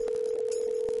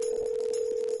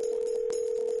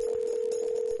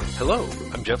Hello,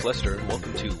 I'm Jeff Lester, and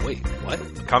welcome to Wait, What?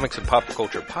 A comics and pop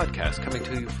culture podcast coming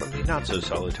to you from the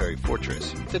not-so-solitary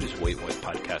fortress that is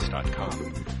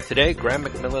waitwhatpodcast.com. Today, Graham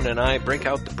McMillan and I break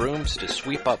out the brooms to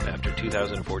sweep up after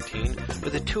 2014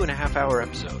 with a 2.5-hour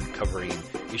episode covering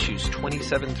issues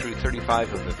 27 through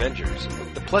 35 of Avengers,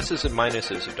 the pluses and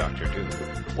minuses of Doctor Doom,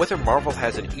 whether Marvel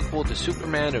has an equal to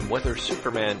Superman and whether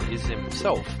Superman is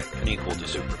himself an equal to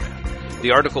Superman.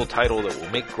 The article title that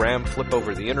will make Graham flip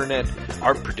over the internet,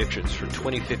 our predictions for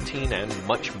 2015, and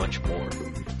much, much more.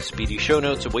 Speedy show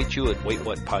notes await you at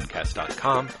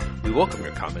waitwhatpodcast.com. We welcome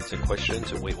your comments and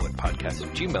questions at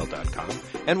waitwhatpodcast@gmail.com,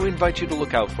 and we invite you to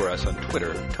look out for us on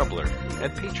Twitter, Tumblr,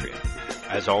 and Patreon.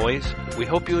 As always, we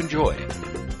hope you enjoy,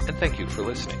 and thank you for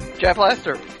listening. Jeff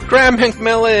Lester. Graham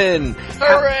McMillan!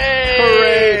 Hooray!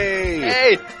 Hooray!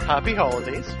 Hey, happy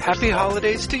holidays. Happy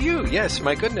holidays to you, yes,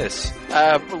 my goodness.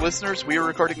 Listeners, we are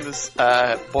recording this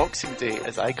Boxing Day,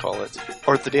 as I call it,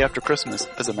 or the day after Christmas,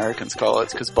 as Americans call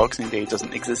it, because Boxing Day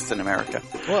doesn't exist in America.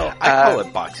 Well, I call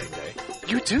it Boxing Day.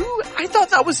 You do? I thought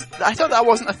that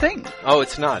wasn't a thing. Oh,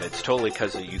 it's not. It's totally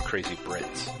because of you crazy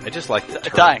Brits. I just like the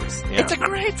term. Thanks. Yeah. It's a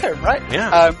great term, right?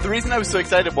 Yeah. The reason I was so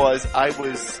excited was I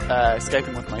was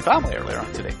Skyping with my family earlier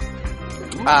on today.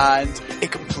 And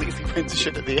it completely went to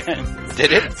shit at the end.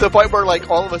 Did it? To the point where,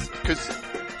 like, all of us, because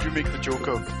you make the joke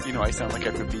of, you know, I sound like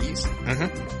I have bees.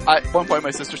 Mm-hmm. At one point, my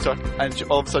sister's talking, and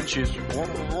all of a sudden she's...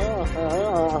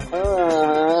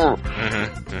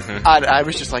 And I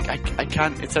was just like, I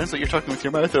can't, it sounds like you're talking with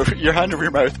your mouth over, your hand over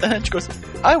your mouth. And then she goes,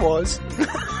 I was.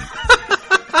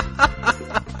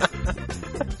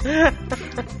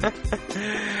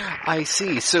 I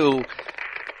see. So,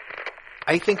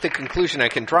 I think the conclusion I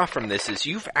can draw from this is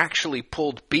you've actually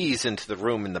pulled bees into the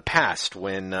room in the past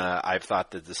when I've thought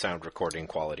that the sound recording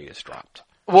quality has dropped.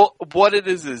 Well, what it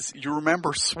is you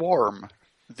remember Swarm,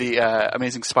 the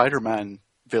Amazing Spider-Man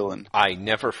villain. I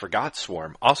never forgot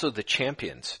Swarm. Also, the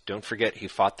Champions. Don't forget, he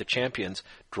fought the Champions,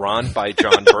 drawn by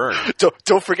John Byrne.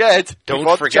 Don't forget.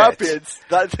 Don't forget. The Champions.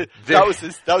 That was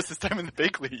his time in the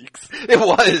big leagues. It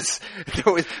was.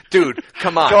 Dude,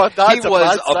 come on. God, he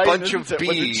was a bunch of bees.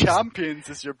 When the Champions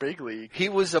is your big league. He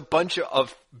was a bunch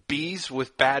of bees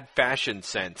with bad fashion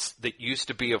sense that used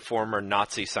to be a former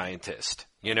Nazi scientist.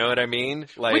 You know what I mean?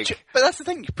 Like, but that's the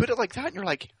thing. You put it like that, and you're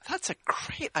like, "That's a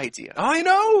great idea." I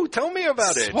know. Tell me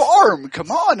about it. Swarm. Come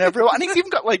on, everyone. And he's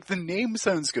even got like the name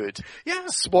sounds good. Yeah,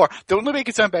 Swarm. The only make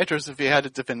it sound better is if he had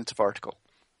a definitive article.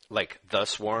 Like the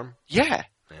Swarm. Yeah.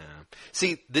 Yeah.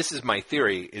 See, this is my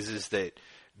theory. Is that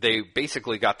they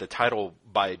basically got the title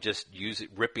by just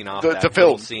ripping off the that film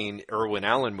whole scene Irwin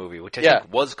Allen movie, which I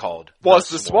think was called The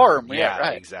Swarm. Yeah,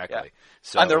 right. Exactly. Yeah.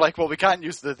 So, and they're like, well, we can't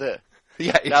use the.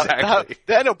 Yeah, exactly.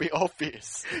 Then it'll be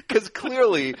obvious. Because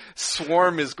clearly,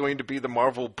 Swarm is going to be the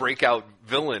Marvel breakout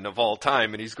villain of all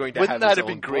time, and he's going to Wouldn't have his that have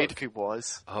own been great book. if he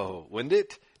was? Oh, wouldn't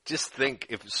it? Just think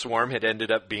if Swarm had ended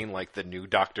up being like the new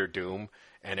Doctor Doom,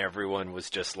 and everyone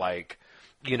was just like,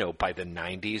 you know, by the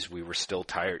 90s, we were still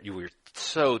tired. You were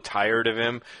so tired of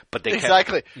him, but they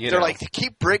exactly. kept, They're like, they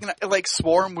keep bringing it. Like,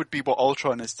 Swarm would be what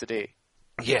Ultron is today.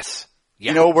 Yes.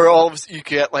 Yeah. You know, where all of you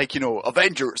get, like, you know,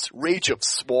 Avengers, Rage of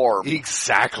Swarm.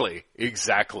 Exactly.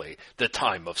 The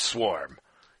time of Swarm.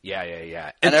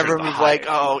 Yeah. And everyone was like,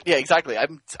 oh, yeah, exactly.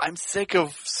 I'm sick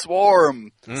of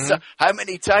Swarm. Mm-hmm. So, how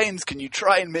many times can you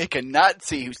try and make a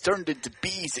Nazi who's turned into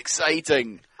bees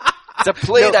exciting? It's a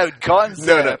played out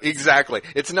concept. No, exactly.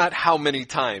 It's not how many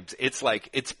times. It's like,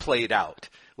 it's played out.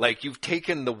 Like, you've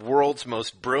taken the world's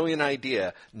most brilliant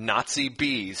idea, Nazi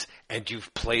bees, and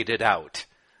you've played it out.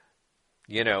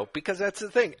 You know, because that's the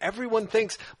thing. Everyone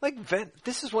thinks, like,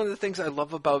 this is one of the things I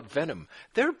love about Venom.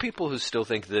 There are people who still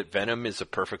think that Venom is a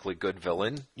perfectly good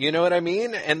villain. You know what I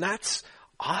mean? And that's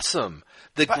awesome.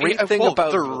 They're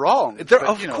wrong. Of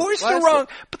course they're wrong.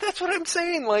 But that's what I'm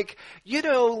saying. Like, you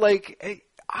know, like,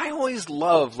 I always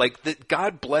love, like, that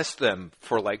God bless them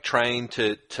for, like, trying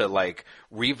to like,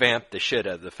 revamp the shit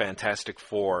out of the Fantastic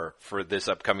Four for this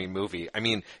upcoming movie. I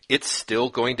mean, it's still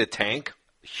going to tank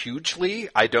hugely,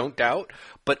 I don't doubt,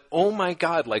 but oh my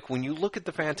god, like when you look at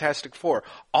the Fantastic Four,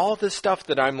 all the stuff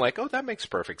that I'm like, oh, that makes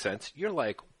perfect sense, you're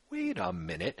like, wait a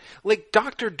minute, like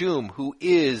Doctor Doom, who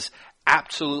is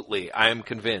absolutely, I am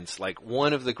convinced, like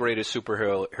one of the greatest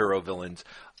superhero villains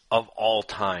of all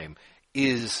time,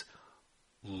 is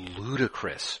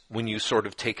ludicrous when you sort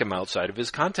of take him outside of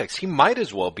his context. He might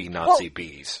as well be Nazi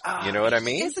bees. You know what I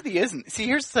mean? He is and he isn't. See,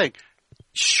 here's the thing.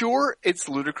 Sure, it's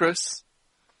ludicrous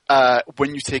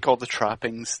when you take all the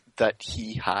trappings that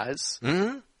he has.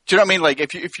 Mm-hmm. Do you know what I mean? Like,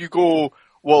 if you go,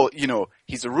 well, you know,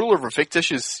 he's a ruler of a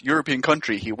fictitious European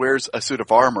country, he wears a suit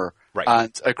of armor, Right.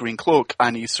 and a green cloak,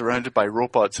 and he's surrounded by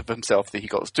robots of himself that he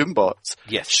calls Doombots.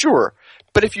 Yes. Sure.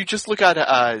 But if you just look at it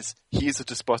as he's a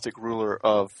despotic ruler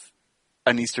of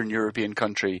an Eastern European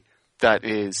country that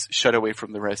is shut away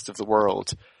from the rest of the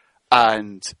world,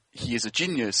 and he is a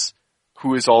genius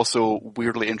who is also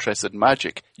weirdly interested in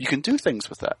magic, you can do things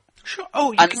with that. Sure.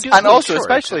 Oh, you And- can do and well, also, sure,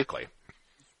 especially- exactly.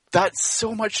 That's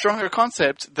so much stronger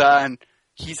concept than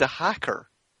he's a hacker.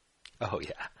 Oh,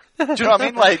 yeah. Do you know what I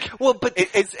mean? Like, Well, but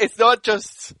it's not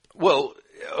just well,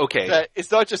 okay. that. It's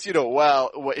not just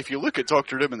if you look at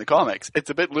Doctor Doom in the comics,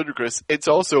 it's a bit ludicrous. It's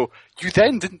also you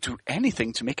then didn't do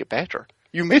anything to make it better.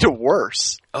 You made it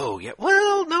worse. Oh, yeah.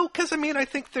 Well, no, because, I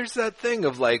think there's that thing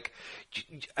of, like,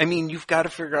 you've got to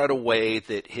figure out a way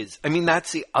that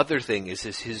that's the other thing, is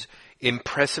his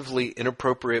impressively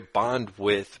inappropriate bond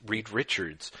with Reed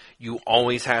Richards. You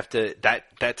always have to,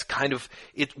 that's kind of,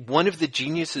 one of the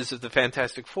geniuses of the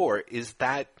Fantastic Four is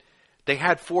that they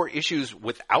had 4 issues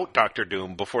without Doctor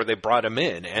Doom before they brought him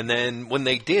in. And then when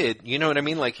they did, you know what I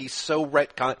mean? Like, he's so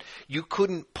retcon. You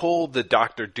couldn't pull the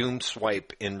Doctor Doom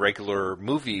swipe in regular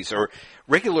movies or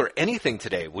regular anything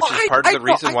today, which is part of the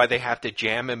reason why they have to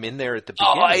jam him in there at the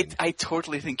beginning. I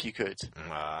totally think you could.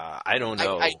 I don't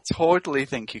know. I totally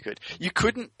think you could. You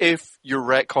couldn't if your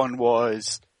retcon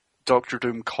was Doctor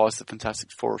Doom caused the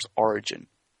Fantastic Four's origin.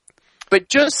 But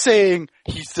just saying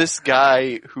he's this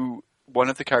guy who one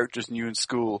of the characters knew in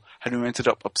school and who ended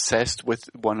up obsessed with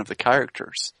one of the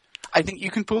characters. I think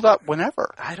you can pull that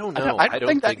whenever. I don't know. I don't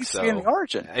think that needs to be in the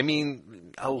origin.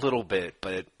 A little bit,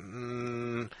 but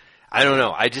I don't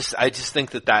know. I just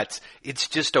think it's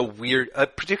just a weird,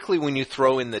 particularly when you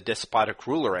throw in the despotic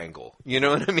ruler angle. You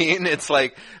know what I mean? It's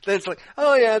like,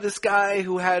 oh yeah, this guy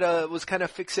who was kind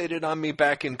of fixated on me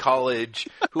back in college,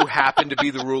 who happened to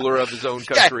be the ruler of his own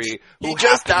country. Yeah, who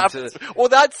just happened happened. Well,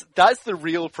 that's the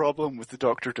real problem with the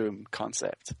Doctor Doom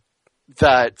concept.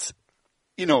 That,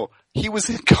 he was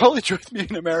in college with me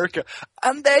in America,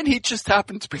 and then he just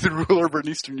happened to be the ruler of an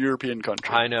Eastern European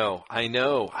country. I know.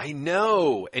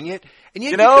 And yet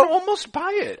you can almost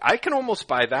buy it. I can almost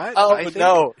buy that.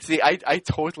 No. See, I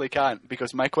totally can't,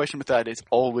 because my question with that is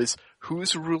always,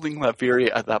 who's ruling Latveria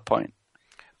at that point?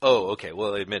 Oh, okay.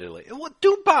 Well, admittedly. Well,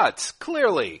 Doombots,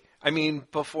 clearly.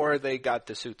 Before they got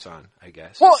the suits on, I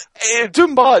guess. Well,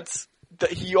 Doombots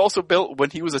that he also built when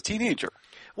he was a teenager.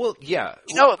 Well, yeah.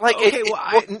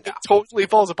 It totally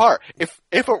falls apart. If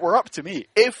it were up to me,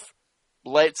 if,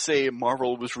 let's say,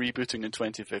 Marvel was rebooting in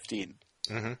 2015,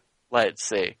 let's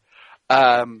say,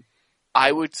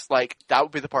 I would, that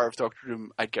would be the part of Doctor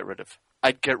Doom I'd get rid of.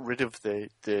 I'd get rid of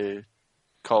the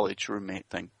college roommate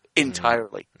thing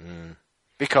entirely.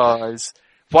 Because,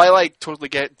 while I totally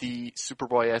get the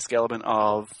Superboy-esque element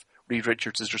of Reed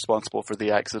Richards is responsible for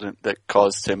the accident that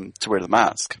caused him to wear the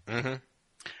mask,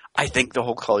 I think the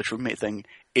whole college roommate thing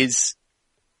is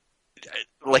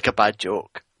like a bad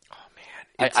joke. Oh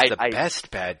man, it's the best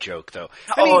bad joke though.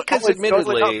 Because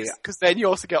admittedly, because then you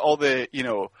also get all the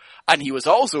and he was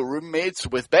also roommates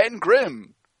with Ben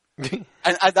Grimm.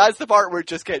 and that's the part where it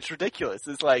just gets ridiculous.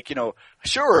 It's like,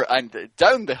 sure, and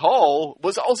down the hall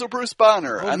was also Bruce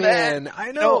Banner. Oh, and man, then,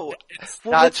 I know.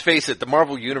 Well, let's face it, the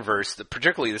Marvel Universe,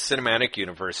 particularly the cinematic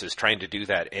universe, is trying to do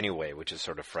that anyway, which is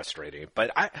sort of frustrating. But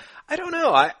I don't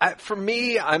know. For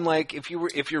me, I'm like, if you're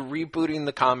rebooting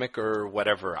the comic or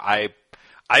whatever, I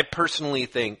personally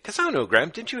think, because I don't know, Graham,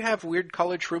 didn't you have weird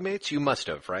college roommates? You must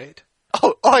have, right?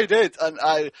 Oh, I did. And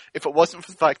if it wasn't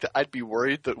for the fact that I'd be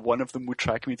worried that one of them would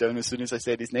track me down as soon as I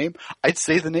said his name, I'd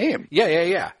say the name.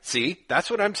 Yeah. See, that's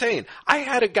what I'm saying. I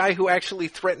had a guy who actually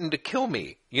threatened to kill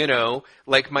me,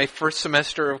 like my first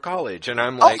semester of college. And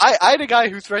I'm like... I had a guy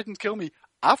who threatened to kill me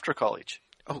after college.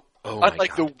 Oh my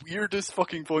God. The weirdest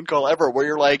fucking phone call ever, where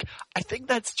you're like, I think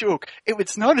that's a joke. If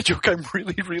it's not a joke, I'm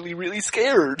really, really, really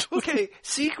scared. Okay,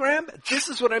 see, Graham, this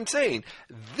is what I'm saying.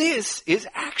 This is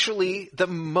actually the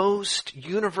most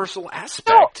universal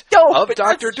aspect of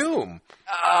Doctor Doom.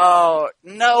 Oh,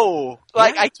 no.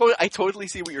 I totally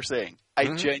see what you're saying.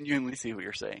 I genuinely see what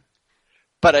you're saying.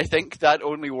 But I think that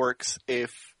only works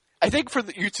if... I think for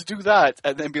you to do that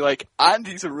and then be like, and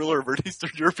he's a ruler of an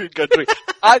Eastern European country,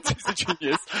 and he's a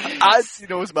genius, and he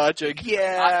knows magic.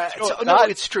 Yeah,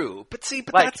 it's true. But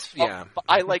that's, yeah.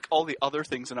 I like all the other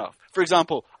things enough. For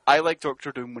example, I like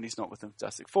Doctor Doom when he's not with the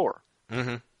Fantastic Four.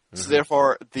 So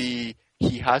therefore, he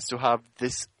has to have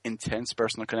this intense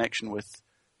personal connection with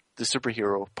the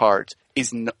superhero part is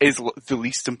the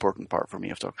least important part for me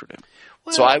of Doctor Doom.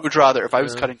 Well, so I would rather, if I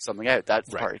was cutting something out,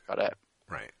 that's the part I cut out.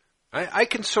 Right. I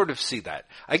can sort of see that.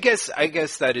 I guess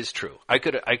that is true. I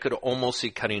could almost see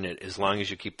cutting it as long as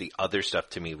you keep the other stuff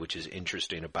to me, which is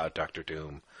interesting about Doctor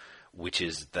Doom, which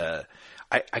is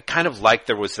I kind of like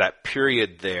there was that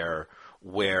period there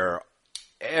where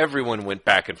everyone went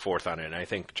back and forth on it. And I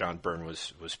think John Byrne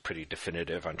was pretty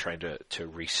definitive on trying to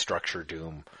restructure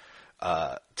Doom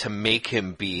to make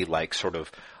him be like sort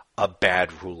of a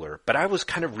bad ruler. But I was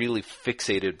kind of really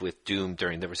fixated with Doom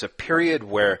there was a period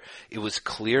where it was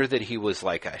clear that he was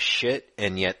like a shit,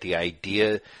 and yet the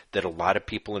idea that a lot of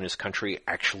people in his country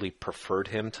actually preferred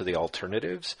him to the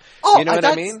alternatives. Oh, you know what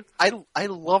I mean? I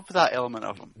love that element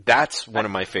of him. That's one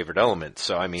of my favorite elements.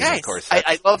 So I mean, yes, of course,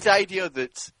 I love the idea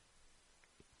that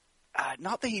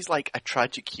not that he's like a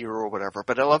tragic hero or whatever,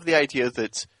 but I love the idea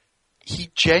that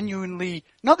he genuinely,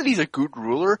 not that he's a good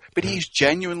ruler, but he's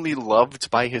genuinely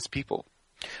loved by his people.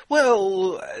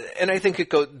 Well, and I think it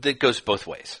goes both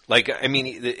ways. Like, I mean,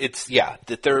 it's,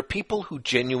 that there are people who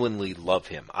genuinely love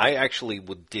him. I actually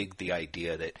would dig the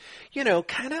idea that,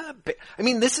 kind of, I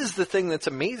mean, this is the thing that's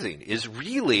amazing, is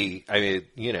really, I mean,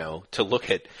 to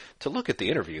look at the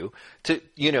interview,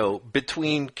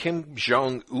 between Kim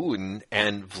Jong-un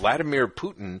and Vladimir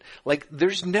Putin, like,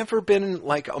 there's never been,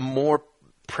 like, a more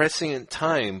prescient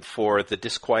time for the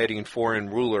disquieting foreign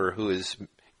ruler who is,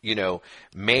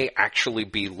 may actually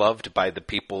be loved by the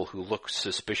people who look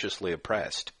suspiciously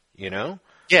oppressed,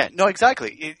 Yeah, no,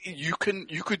 exactly. You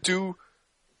could do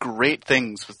great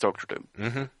things with Doctor Doom.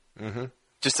 Mm-hmm. Mm-hmm.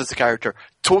 Just as a character,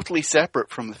 totally separate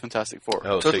from the Fantastic Four.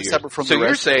 Oh, totally separate from so the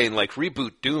rest. You're saying like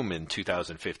reboot Doom in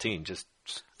 2015, just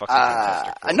fuck the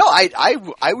Fantastic Four. No,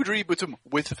 I would reboot him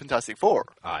with the Fantastic Four.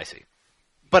 Ah, I see.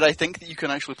 But I think that you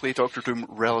can actually play Doctor Doom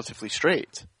relatively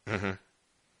straight. Mm-hmm.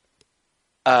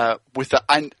 With the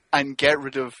and get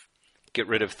rid of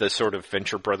the sort of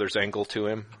Venture Brothers angle to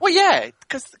him. Well, yeah,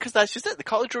 because that's just it. The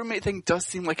college roommate thing does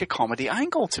seem like a comedy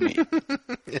angle to me.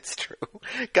 It's true.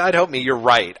 God help me, you're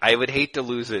right. I would hate to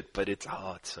lose it, but it's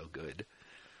so good.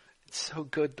 It's so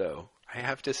good, though. I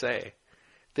have to say,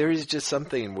 there is just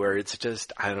something where it's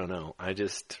just I don't know.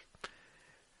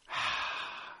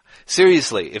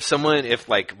 Seriously, if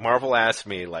like Marvel asked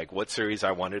me like what series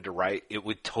I wanted to write, it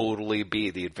would totally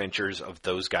be the adventures of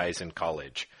those guys in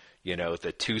college.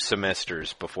 The 2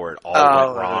 semesters before it all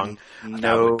went wrong.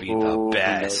 That would be the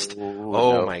best.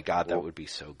 My God, that would be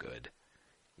so good.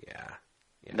 Yeah.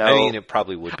 No. I mean, it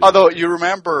probably would be. Although you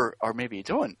remember, or maybe you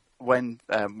don't, when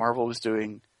Marvel was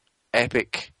doing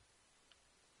Epic,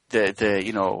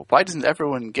 why doesn't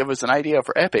everyone give us an idea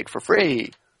for Epic for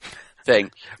free?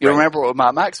 Thing. You right. Remember what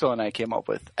Matt Maxwell and I came up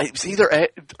with? It was either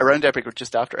around Epic or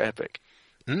just after Epic.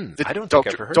 I don't think I've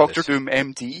ever heard Doctor this. Doom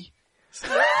MD. So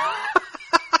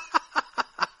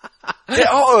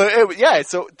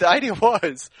the idea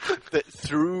was that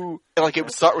it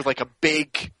would start with like a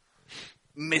big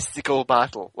mystical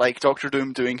battle, like Doctor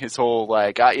Doom doing his whole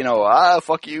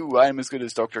fuck you, I'm as good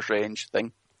as Doctor Strange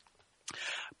thing,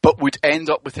 but would end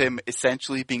up with him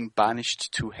essentially being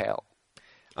banished to hell.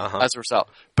 As a result.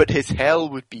 But his hell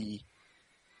would be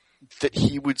that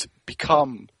he would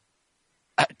become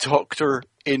a doctor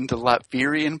in the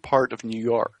Latverian part of New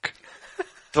York.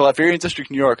 The Latverian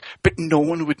district of New York. But no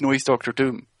one would know he's Doctor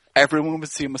Doom. Everyone would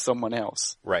see him as someone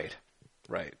else. Right.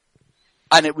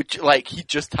 And it would, he'd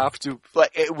just have to,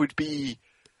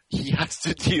 he has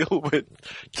to deal with,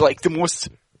 the most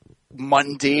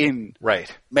mundane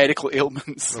medical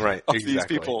ailments of these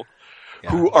people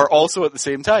who are also at the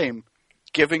same time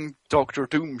giving Doctor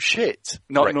Doom shit,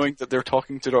 not knowing that they're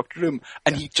talking to Doctor Doom,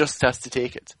 and he just has to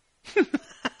take it.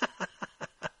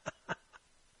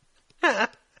 I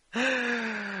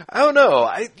don't know.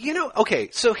 Okay,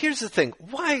 so here's the thing.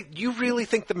 Why, you really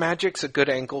think the magic's a good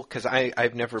angle? Because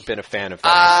I've never been a fan of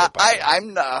that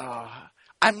angle.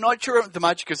 I'm not sure the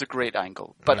magic is a great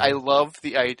angle, but I love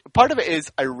the idea. Part of it is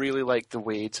I really like the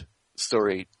Wade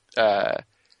story,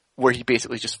 where he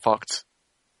basically just fucked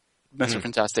Mr.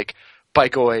 Fantastic by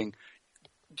going,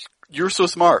 you're so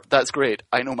smart, that's great,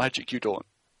 I know magic, you don't.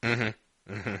 And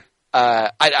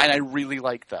I really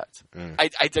like that.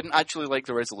 I didn't actually like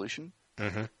the resolution,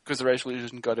 because the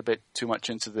resolution got a bit too much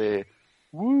into the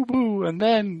woo-woo, and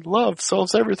then love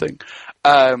solves everything.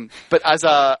 But as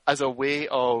a way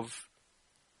of,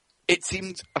 it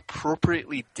seemed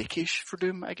appropriately dickish for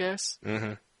Doom, I guess.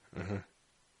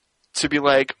 To be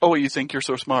like, oh, you think you're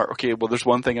so smart. Okay, well, there's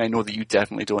one thing I know that you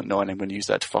definitely don't know, and I'm going to use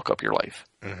that to fuck up your life.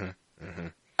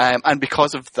 And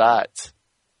because of that,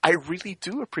 I really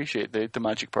do appreciate the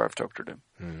magic power of Doctor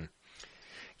Doom.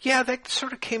 Yeah, that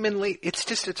sort of came in late. It's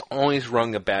always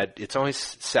it's always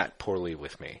sat poorly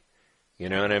with me. You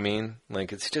know what I mean?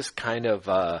 Like, it's just kind of,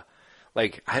 I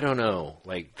don't know.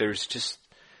 Like, there's just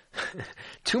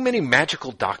too many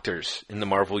magical doctors in the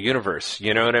Marvel Universe.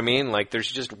 You know what I mean? Like, there's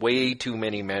just way too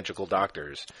many magical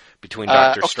doctors. Between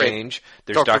Doctor Strange,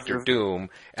 there's Doctor Doom,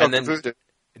 and then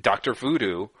Dr.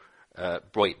 Voodoo.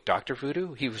 Dr.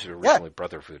 Voodoo? He was originally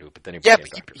Brother Voodoo, but then he became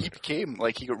Dr. Voodoo. He became,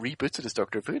 like, he got rebooted as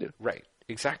Dr. Voodoo. Right,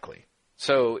 exactly.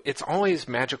 So it's always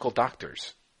magical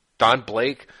doctors. Don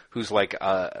Blake, who's like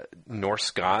a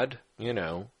Norse god,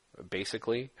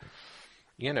 basically.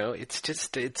 It's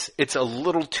just, it's a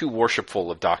little too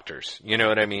worshipful of doctors. You know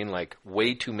what I mean? Like,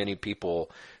 way too many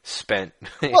people spent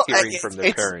hearing from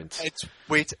their parents.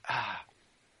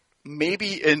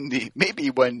 Maybe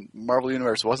when Marvel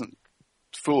Universe wasn't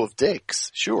full of dicks,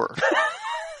 sure.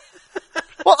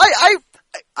 Well,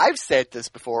 I've said this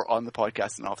before on the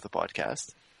podcast and off the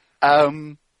podcast.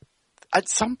 At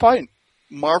some point,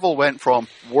 Marvel went from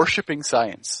worshipping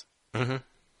science,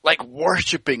 like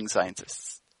worshipping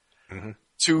scientists,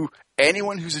 to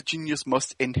anyone who's a genius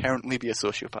must inherently be a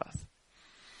sociopath.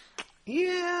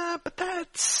 Yeah, but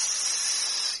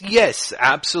yes,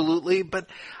 absolutely. But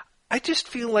I just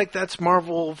feel like that's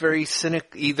Marvel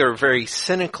either very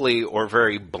cynically or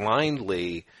very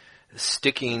blindly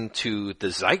sticking to the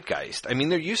zeitgeist. I mean,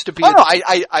 there used to be.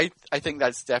 I think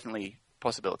that's definitely a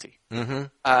possibility.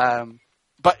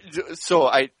 But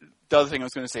the other thing I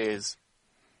was going to say is,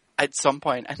 at some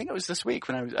point, I think it was this week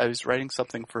when I was writing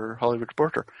something for Hollywood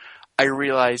Reporter, I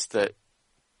realized that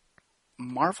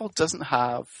Marvel doesn't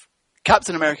have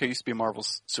Captain America used to be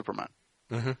Marvel's Superman,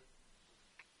 and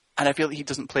I feel that he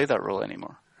doesn't play that role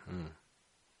anymore.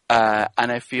 And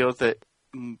I feel that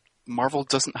Marvel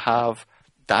doesn't have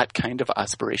that kind of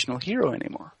aspirational hero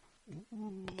anymore.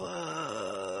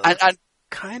 And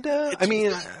kind of. I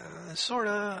mean, sort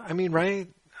of. I mean, right?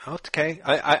 Okay.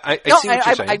 I see what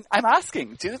you're saying. I'm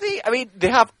asking, do they? I mean, they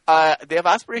have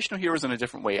aspirational heroes in a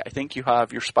different way. I think you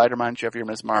have your Spider-Man, you have your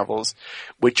Ms. Marvels,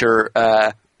 which are,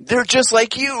 they're just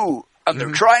like you, and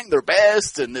they're trying their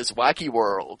best in this wacky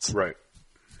world. Right.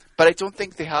 But I don't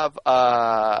think they have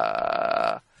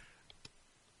a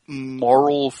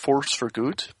moral force for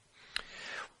good.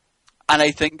 And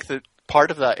I think that part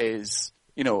of that is,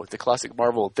 the classic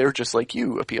Marvel, they're just like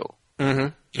you appeal.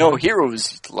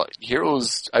 Heroes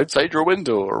outside your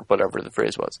window, or whatever the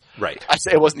phrase was. Right. I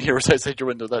say it wasn't heroes outside your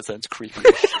window, that sounds creepy.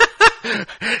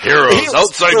 Heroes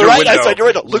outside your window. Outside your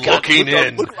window. Looking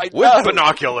in right with now.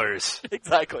 Binoculars.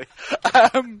 Exactly.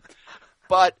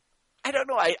 But, I don't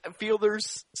know, I feel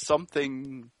there's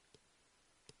something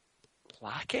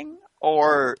lacking,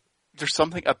 or there's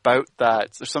something about that,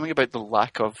 there's something about the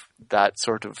lack of that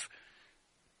sort of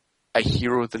a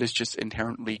hero that is just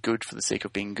inherently good for the sake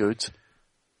of being good.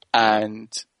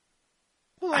 And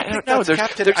I don't know.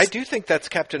 I do think that's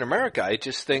Captain America. I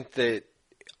just think that,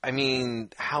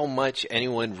 how much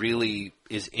anyone really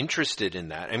is interested in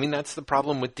that. I mean, that's the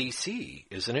problem with DC,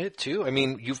 isn't it, too? I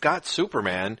mean, you've got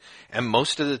Superman, and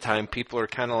most of the time people are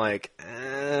kind of like,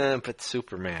 but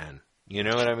Superman. You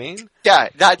know what I mean? Yeah,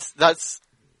 that's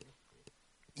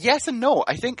yes and no.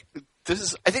 I think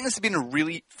this has been a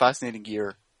really fascinating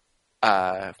year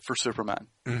for Superman.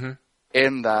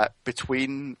 In that,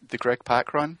 between the Greg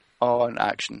Pak run on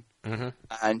Action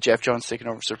and Jeff Johns taking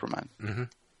over Superman,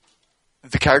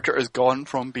 the character has gone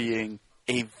from being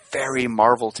a very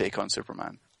Marvel take on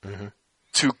Superman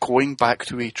to going back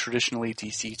to a traditionally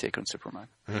DC take on Superman.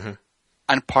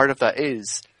 And part of that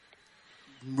is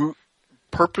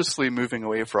purposely moving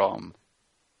away from,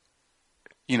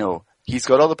 he's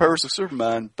got all the powers of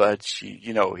Superman, but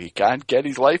he can't get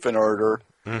his life in order.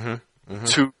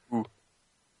 To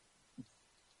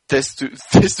this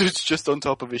dude's just on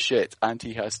top of his shit, and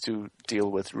he has to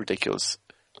deal with ridiculous,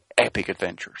 epic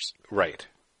adventures. Right.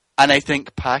 And I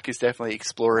think Pak is definitely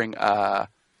exploring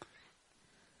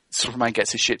Superman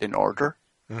gets his shit in order.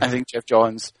 I think Jeff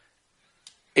Johns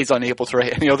is unable to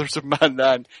write any other Superman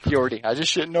than he already has his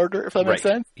shit in order, if that makes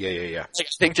sense. Yeah. I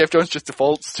think Jeff Johns just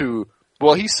defaults to,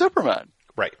 well, he's Superman.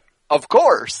 Right. Of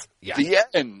course. Yeah. The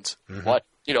end. What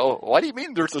do you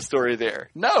mean there's a story there?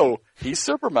 No, he's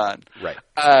Superman. Right.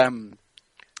 And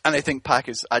I think Pak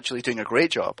is actually doing a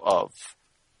great job of,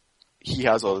 he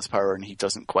has all this power and he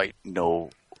doesn't quite know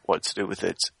what to do with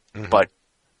it. But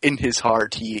in his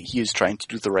heart, he is trying to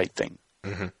do the right thing.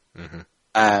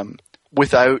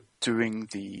 Without doing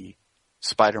the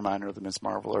Spider-Man or the Ms.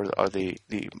 Marvel or the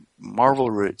Marvel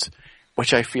route,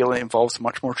 which I feel involves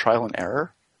much more trial and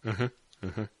error.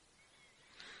 And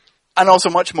also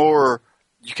much more,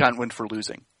 you can't win for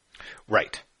losing.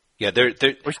 Right. Yeah,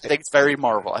 which I think is very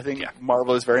Marvel. I think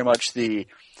Marvel is very much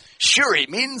sure, he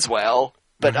means well,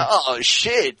 but oh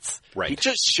shit, he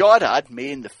just shot at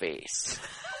me in the face.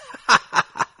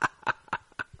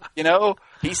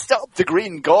 He stopped the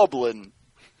Green Goblin.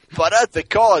 but at the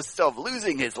cost of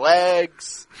losing his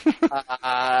legs.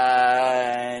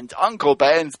 And Uncle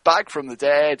Ben's back from the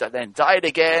dead and then died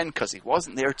again because he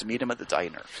wasn't there to meet him at the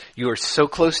diner. You are so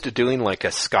close to doing like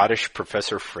a Scottish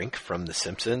Professor Frink from The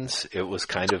Simpsons. It was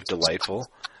kind of delightful.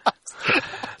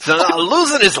 So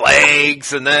losing his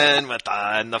legs and then with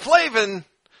the Flavin.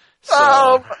 So,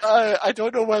 I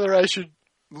don't know whether I should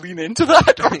lean into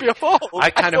that or be appalled. I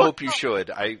kind of hope you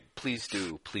should. Please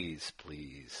do. Please.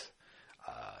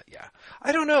 Yeah.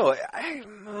 I don't know.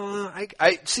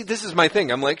 I see, this is my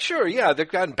thing. I'm like, sure, yeah, they've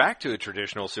gotten back to a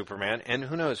traditional Superman, and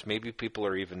who knows, maybe people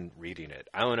are even reading it.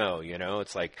 I don't know,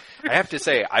 it's like, I have to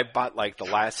say, I bought like the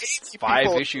last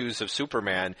 5 issues of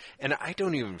Superman, and I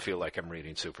don't even feel like I'm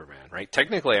reading Superman, right?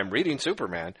 Technically, I'm reading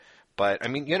Superman, but, I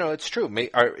mean, it's true.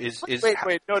 Wait,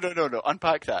 no,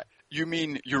 unpack that. You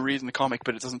mean you're reading the comic,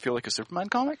 but it doesn't feel like a Superman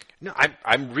comic? No,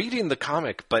 I'm reading the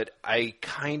comic, but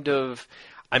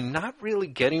I'm not really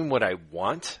getting what I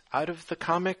want out of the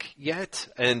comic yet,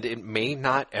 and it may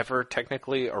not ever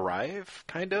technically arrive,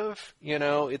 kind of.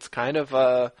 It's kind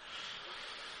of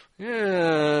you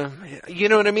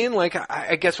know what I mean? Like,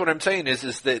 I guess what I'm saying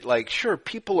is that, like, sure,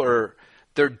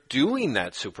 they're doing the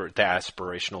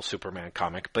aspirational Superman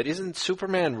comic, but isn't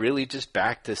Superman really just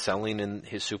back to selling in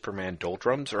his Superman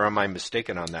doldrums, or am I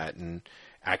mistaken on that? And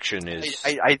action is...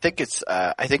 I think it's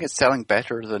selling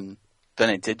better than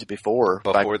it did before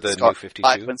the New 52?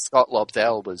 Back when Scott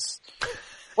Lobdell was...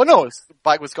 Well, no,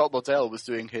 back when Scott Lobdell was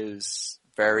doing his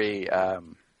very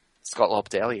Scott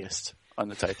Lobdelliest on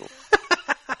the title.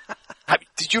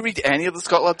 Did you read any of the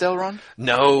Scott Lobdell run?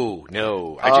 No.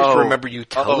 I just remember you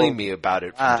telling me about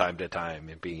it from time to time.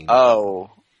 And being...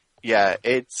 Oh, yeah,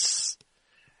 it's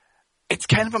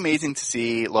kind of amazing to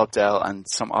see Lobdell and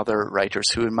some other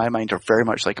writers who, in my mind, are very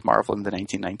much like Marvel in the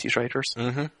 1990s writers.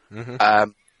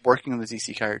 Working on the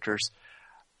DC characters,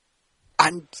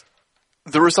 and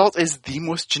the result is the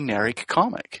most generic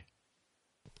comic.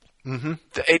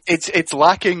 It's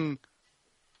lacking.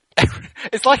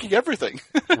 It's lacking everything.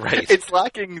 Right. It's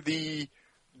lacking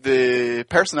the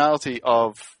personality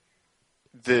of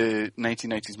the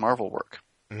 1990s Marvel work,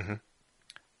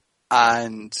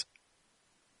 and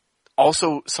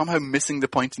also somehow missing the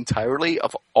point entirely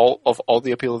of all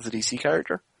the appeal of the DC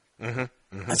character. And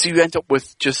so you end up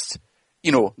with just.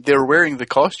 They're wearing the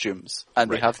costumes and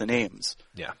they have the names.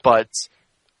 Yeah. But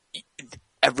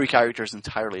every character is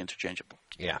entirely interchangeable.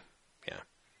 Yeah.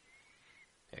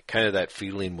 Kind of that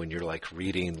feeling when you're like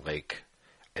reading, like,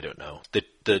 I don't know,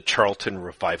 the Charlton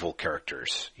revival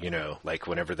characters, like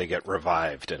whenever they get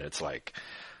revived and it's like,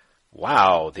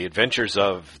 wow, the adventures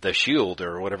of the Shield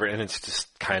or whatever. And it's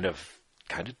just kind of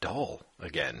dull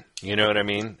again. You know what I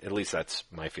mean? At least that's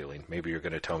my feeling. Maybe you're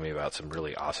going to tell me about some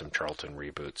really awesome Charlton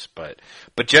reboots, but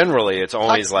generally it's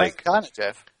always Pax like... Americana,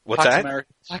 Jeff. What's that?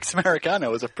 Pax Americana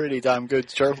was a pretty damn good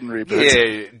Charlton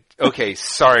reboot. Yeah, okay,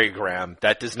 sorry, Graham.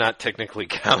 That does not technically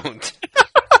count.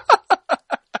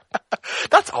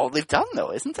 That's all they've done,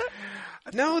 though, isn't it?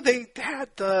 No, they had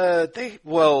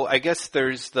I guess there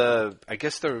was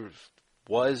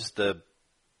the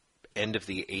end of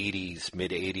the 80s,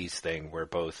 mid-80s thing where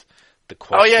both the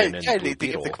Question and Blue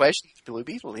Beetle. The Question Blue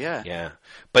Beetle, yeah. Yeah.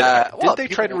 But did they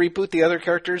try to reboot the other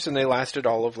characters and they lasted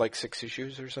all of like 6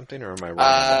 issues or something, or am I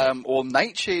wrong? Well,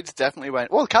 Nightshade definitely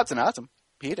went... Well, Captain Atom.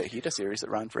 He had a series that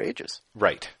ran for ages.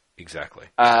 Right, exactly.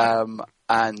 And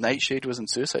Nightshade was in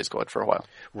Suicide Squad for a while.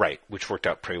 Right, which worked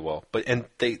out pretty well. But I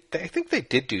think they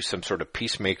did do some sort of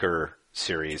Peacemaker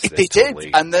series. They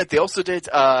did, and they also did.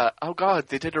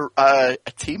 They did a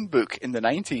team book in the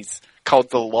 90s called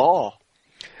The Law.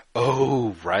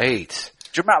 Oh, right. Do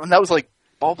you remember when that was like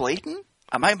Bob Layton?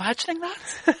 Am I imagining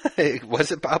that?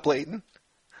 Was it Bob Layton?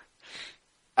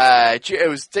 It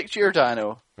was Dick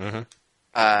Giordano. Mm-hmm.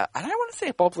 And I want to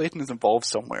say Bob Layton is involved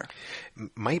somewhere.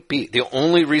 Might be. The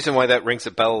only reason why that rings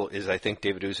a bell is I think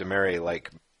David Uzumeri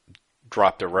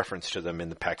dropped a reference to them in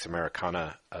the Pax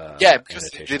Americana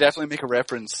because they definitely make a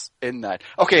reference in that.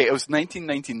 Okay, it was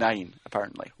 1999,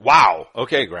 apparently. Wow.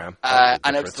 Okay, Graham.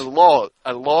 And it was The Law.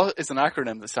 A law is an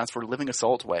acronym that stands for Living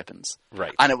Assault Weapons.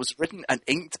 Right. And it was written and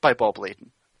inked by Bob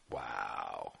Layton.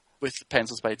 Wow. With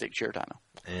pencils by Dick Giordano.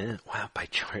 Wow, by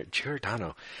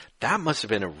Giordano. That must have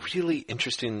been a really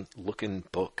interesting looking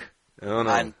book. I don't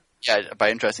know. And, by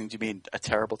interesting, do you mean a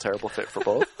terrible, terrible fit for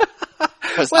both?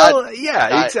 Well,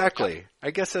 exactly.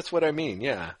 I guess that's what I mean,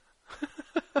 yeah.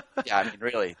 Yeah, I mean,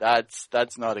 really, that's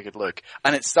not a good look.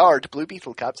 And it starred Blue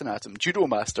Beetle, Captain Atom, Judo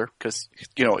Master, because,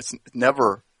 it's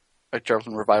never a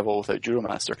Charlton revival without Judo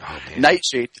Master. Oh,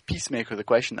 Nightshade, Peacemaker, The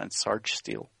Question, and Sarge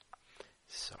Steel.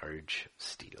 Sarge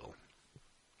Steel.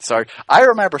 Sorry. I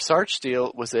remember Sarge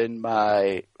Steel was in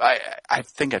my... I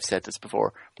think I've said this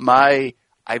before.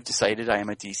 I've decided I am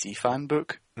a DC fan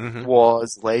book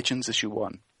was Legends issue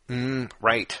 1.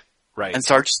 Right. And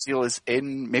Sarge Steel is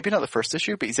in, maybe not the first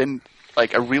issue, but he's in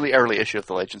like a really early issue of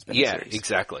the Legends miniseries. Yeah,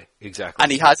 exactly.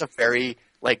 And he has a very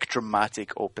like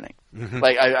dramatic opening,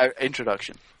 like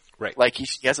introduction. Right. Like he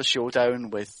has a showdown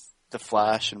with the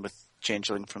Flash and with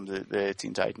Changeling from the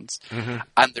Teen Titans,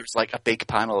 and there's like a big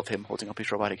panel of him holding up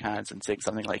his robotic hands and saying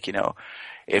something like,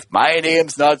 if my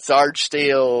name's not Sarge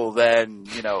Steel, then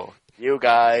you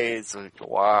guys,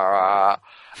 wah.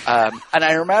 And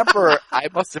I remember I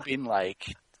must have been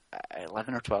like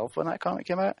 11 or 12 when that comic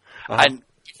came out, and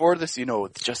before this, the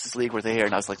Justice League were there,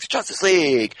 and I was like, the Justice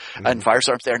League! And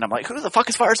Firestorm's there, and I'm like, who the fuck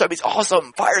is Firestorm? He's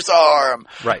awesome! Firestorm!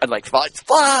 Right. And like, it's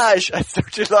Flash! And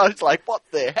I was like, what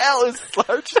the hell is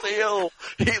Sarge Steel?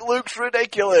 He looks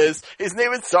ridiculous! His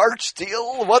name is Sarge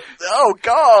Steel? What? Oh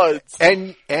god!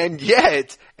 And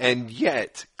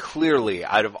yet, clearly,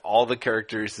 out of all the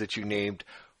characters that you named,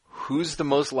 who's the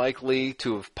most likely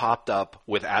to have popped up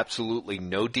with absolutely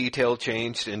no detail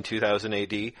changed in 2000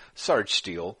 AD? Sarge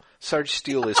Steel. Sarge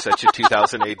Steel is such a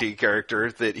 2000 AD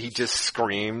character that he just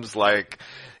screams like,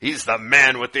 he's the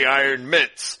man with the iron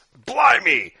mitts!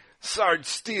 Blimey! Sarge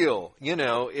Steel!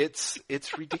 It's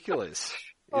ridiculous.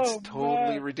 It's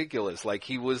totally ridiculous. Like,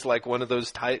 he was like one of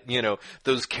those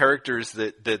those characters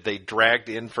that they dragged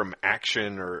in from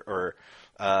Action or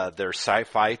their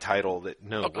sci-fi title that,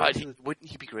 no. Oh god, wouldn't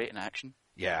he be great in Action?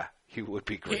 Yeah, he would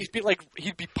be great.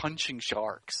 He'd be punching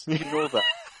sharks. You know that.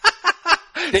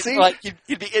 See? Like,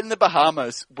 he'd be in the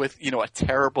Bahamas with, a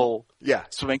terrible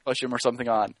swimming costume or something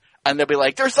on. And they'll be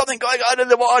like, there's something going on in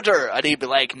the water! And he'd be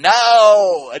like,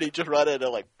 no! And he'd just run in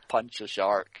and like punch a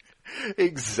shark.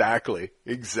 Exactly.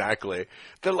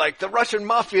 They're like, the Russian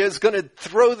mafia is gonna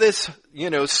throw this,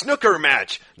 snooker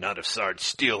match. Not if Sarge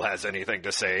Steel has anything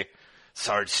to say.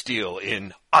 Sarge Steel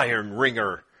in Iron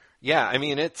Ringer. Yeah, I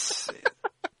mean, it's...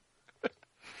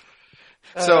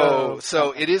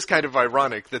 So it is kind of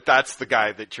ironic that that's the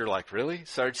guy that you're like, really?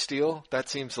 Sarge Steel? That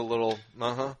seems a little,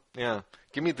 yeah.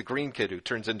 Give me the green kid who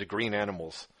turns into green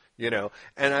animals,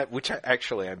 and which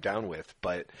I'm down with,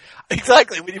 but...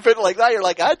 Exactly, when you put it like that, you're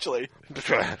like, actually.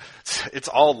 It's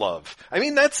all love. I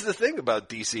mean, that's the thing about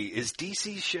DC, is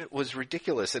DC shit was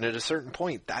ridiculous, and at a certain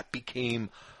point, that became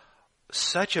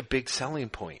such a big selling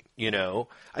point,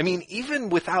 I mean, even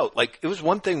without, like, it was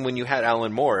one thing when you had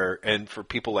Alan Moore, and for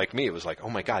people like me, it was like, oh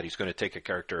my god, he's going to take a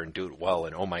character and do it well,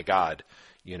 and oh my god,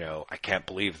 I can't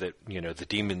believe that, the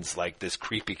Demon's like this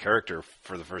creepy character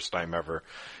for the first time ever,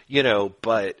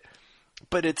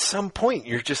 but at some point,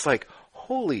 you're just like,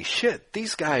 holy shit,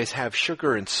 these guys have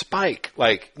Sugar and Spike.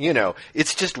 Like,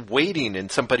 it's just waiting in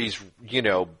somebody's,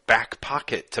 back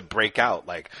pocket to break out.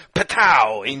 Like,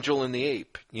 patow, Angel and the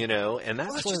Ape, and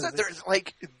that's there's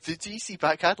like, the DC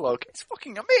back catalog, it's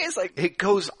fucking amazing. It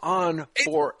goes on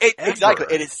forever. Exactly,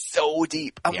 it is so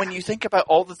deep. And when you think about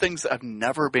all the things that have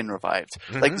never been revived,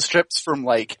 like the strips from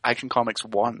like Action Comics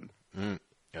 1.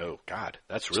 Oh God,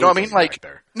 that's really. You know what I mean? Like,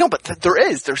 there. No, but there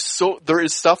is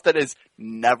stuff that has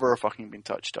never fucking been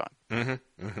touched on,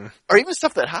 or even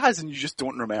stuff that has, and you just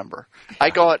don't remember. I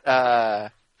got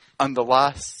on the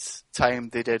last time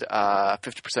they did a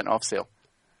 50% off sale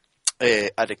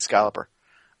at Excalibur.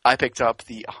 I picked up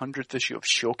the 100th issue of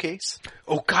Showcase.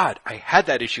 Oh God, I had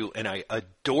that issue and I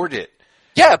adored it.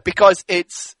 Yeah, because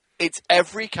it's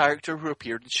every character who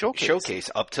appeared in Showcase. Showcase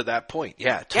up to that point.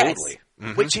 Yeah, totally. Yes.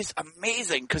 Which is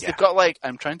amazing, because they've got like,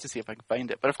 I'm trying to see if I can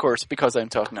find it, but of course, because I'm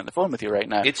talking on the phone with you right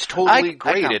now. It's totally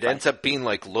great. It ends up being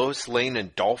like Lois Lane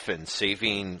and Dolphin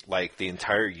saving like the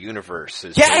entire universe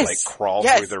as they like crawl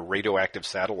through their radioactive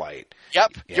satellite.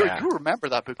 Yep. Yeah. You remember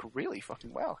that book really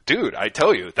fucking well. Dude, I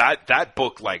tell you, that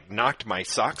book like knocked my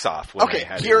socks off when I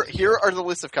had it. Here are the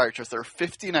list of characters. There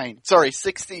are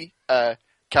 60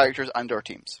 characters and or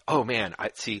teams. Oh man,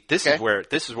 this is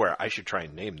where I should try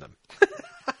and name them.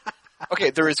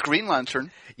 Okay, there is Green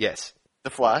Lantern. Yes.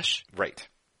 The Flash. Right.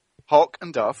 Hawk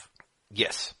and Dove.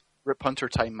 Yes. Rip Hunter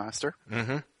Time Master.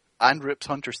 And Rip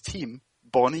Hunter's team,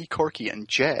 Bonnie, Corky, and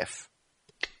Jeff.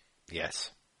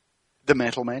 Yes. The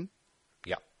Metal Men.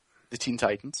 Yeah. The Teen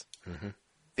Titans.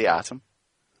 The Atom.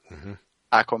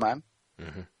 Aquaman.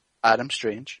 Adam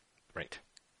Strange. Right.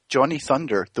 Johnny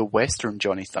Thunder, the Western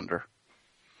Johnny Thunder.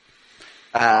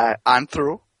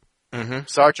 Anthro.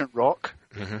 Sergeant Rock.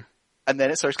 And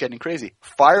then it starts getting crazy.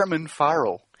 Fireman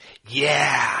Farrell.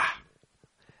 Yeah.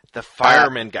 The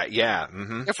fireman guy. Yeah.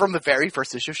 From the very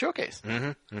first issue of Showcase.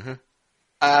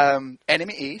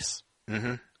 Enemy Ace.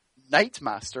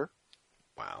 Nightmaster.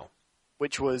 Wow.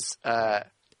 Which was,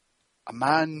 a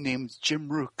man named Jim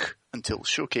Rook until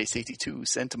Showcase 82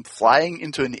 sent him flying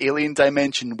into an alien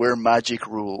dimension where magic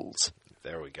rules.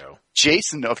 There we go.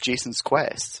 Jason of Jason's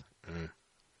Quest.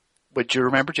 Would you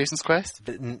remember Jason's Quest?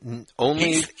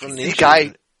 Only from the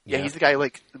guy. Yeah, he's the guy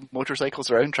like motorcycles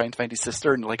around trying to find his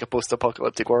sister in like a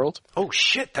post-apocalyptic world. Oh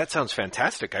shit, that sounds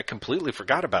fantastic. I completely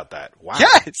forgot about that. Wow.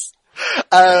 Yes!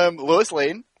 Lois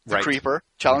Lane, the Creeper,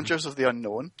 Challengers of the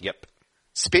Unknown. Yep.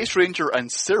 Space Ranger and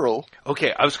Cyril.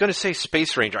 Okay, I was going to say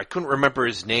Space Ranger. I couldn't remember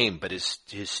his name, but his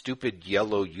stupid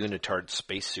yellow unitard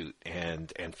spacesuit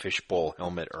and fishbowl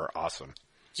helmet are awesome.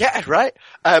 Yeah, right.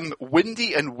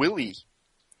 Windy and Willie,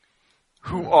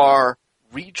 who are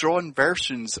redrawn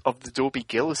versions of the Dobie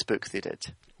Gillis book they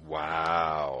did.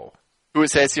 Wow. Who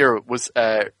it says here was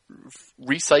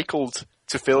recycled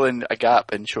to fill in a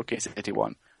gap in Showcase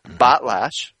 81.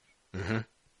 Batlash,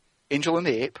 Angel and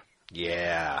the Ape,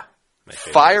 yeah,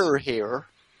 Fire Hair.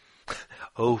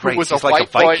 Oh, right, he's like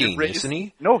a Viking, isn't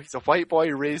he? No, he's a white boy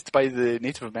raised by the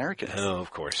Native Americans. Oh,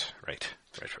 of course, right.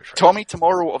 Tommy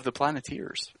Tomorrow of the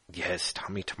Planeteers. Yes,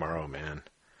 Tommy Tomorrow, man.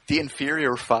 The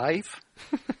Inferior Five.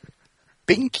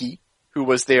 Binky, who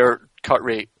was their cut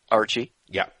rate Archie.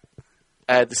 Yeah.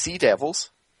 The Sea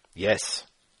Devils. Yes.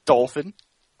 Dolphin.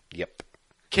 Yep.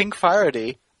 King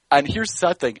Faraday. And here's the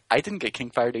sad thing. I didn't get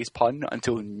King Faraday's pun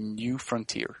until New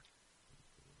Frontier.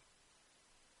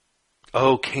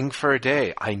 Oh, King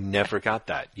Faraday. I never got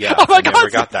that. Yeah, oh my I never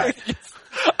got that.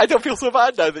 I don't feel so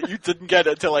bad now that you didn't get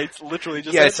it until I literally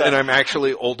just said that. And I'm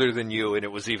actually older than you, and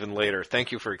it was even later.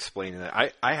 Thank you for explaining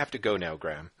that. I have to go now,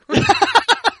 Graham.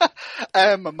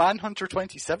 Manhunter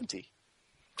 2070.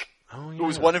 Oh, yeah. Who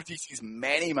was one of DC's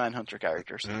many Manhunter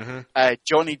characters.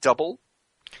 Johnny Double.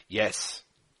 Yes.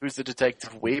 Who's the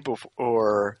detective way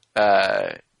before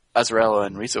Azarello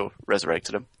and Rizzo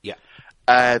resurrected him. Yeah.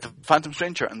 The Phantom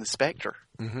Stranger and the Spectre.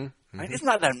 Right? Isn't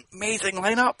that an amazing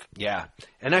lineup? Yeah.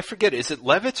 And I forget, is it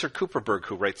Levitz or Cooperberg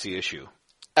who writes the issue?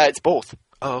 It's both.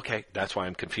 Oh, okay. That's why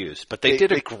I'm confused. But they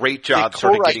did a great job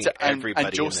sort of getting everybody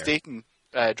and Joe in there. Staten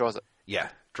draws it. Yeah,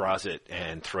 draws it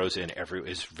and throws in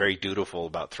is very dutiful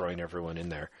about throwing everyone in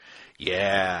there.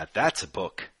 Yeah, that's a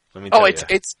book. Let me tell you.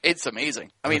 It's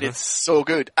amazing. I mean, it's so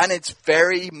good. And it's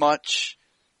very much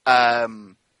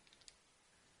of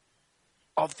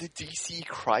the DC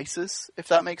crisis, if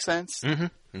that makes sense. You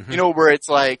know, where it's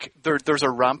like there's a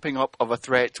ramping up of a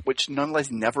threat which nonetheless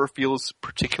never feels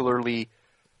particularly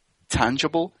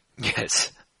tangible.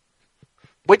 Yes.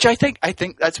 Which I think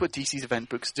that's what DC's event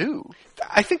books do.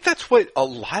 I think that's what a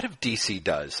lot of DC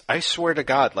does. I swear to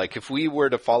God, like if we were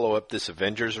to follow up this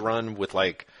Avengers run with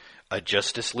like a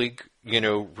Justice League,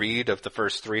 read of the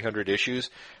first 300 issues,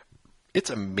 it's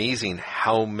amazing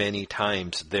how many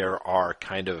times there are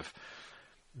kind of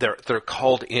they're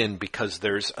called in because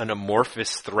there's an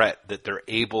amorphous threat that they're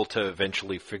able to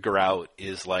eventually figure out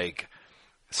is like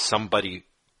somebody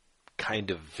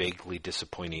kind of vaguely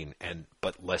disappointing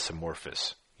but less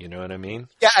amorphous. You know what I mean?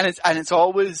 Yeah, and it's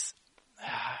always.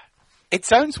 It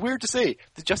sounds weird to say.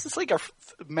 The Justice League are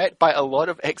met by a lot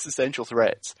of existential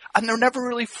threats, and they're never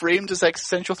really framed as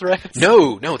existential threats.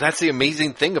 No, that's the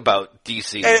amazing thing about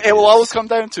DC. It will always come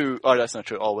down to. Oh, that's not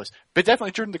true. Always, but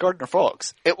definitely during the Gardner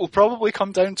Fox, it will probably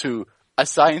come down to a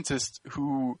scientist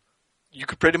who you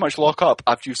could pretty much lock up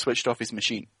after you've switched off his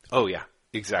machine. Oh yeah,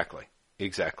 exactly.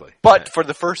 But for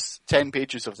the first 10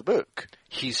 pages of the book,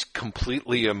 he's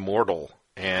completely immortal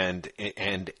and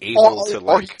able to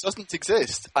like. Or he doesn't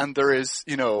exist, and there is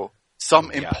some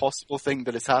impossible thing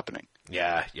that is happening.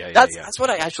 Yeah. That's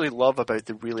what I actually love about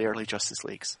the really early Justice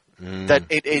Leagues. That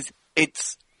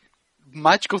it's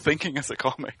magical thinking as a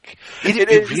comic.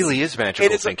 It really is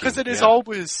magical thinking. Because it is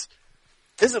always,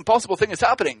 this impossible thing is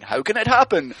happening. How can it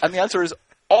happen? And the answer is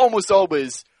almost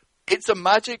always, it's a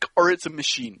magic or it's a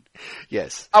machine.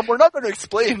 Yes. And we're not going to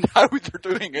explain how they're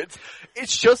doing it.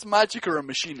 It's just magic or a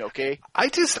machine, okay? I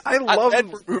love...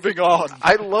 And we're moving on.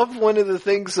 I love one of the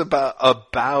things about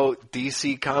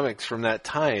DC Comics from that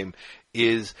time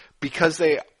is because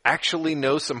they actually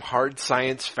know some hard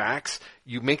science facts,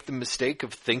 you make the mistake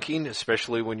of thinking,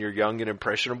 especially when you're young and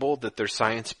impressionable, that they're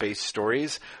science-based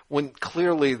stories, when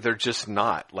clearly they're just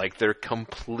not. Like, they're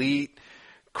complete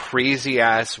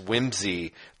crazy-ass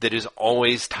whimsy that is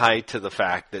always tied to the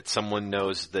fact that someone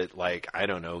knows that, like, I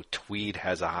don't know, tweed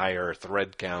has a higher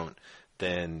thread count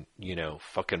than,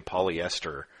 fucking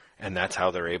polyester, and that's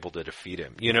how they're able to defeat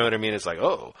him. You know what I mean? It's like,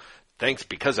 oh, thanks,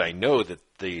 because I know that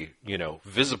the,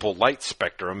 visible light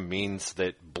spectrum means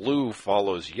that blue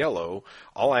follows yellow,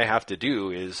 all I have to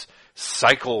do is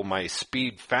cycle my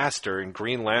speed faster, and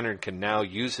Green Lantern can now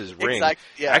use his ring. Exactly,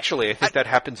 yeah. Actually, I think that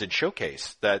happens in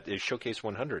Showcase. That is Showcase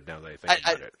 100 now that I think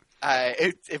about it.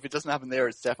 if it doesn't happen there,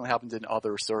 it's definitely happened in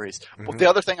other stories. But the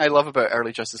other thing I love about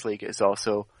early Justice League is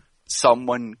also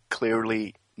someone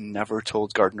clearly never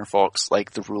told Gardner Fox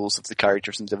like the rules of the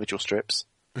characters' individual strips.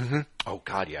 Oh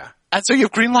God, yeah. And so you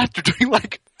have Green Lantern doing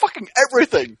like fucking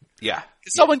everything. Yeah.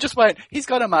 Someone just went, he's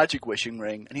got a magic wishing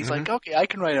ring, and he's like, okay, I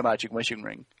can write a magic wishing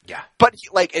ring. Yeah. But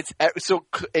like it's so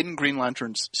in Green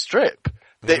Lantern's strip,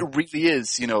 that it really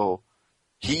is, you know,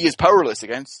 he is powerless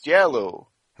against Yellow,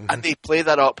 and they play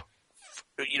that up,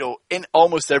 you know, in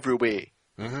almost every way.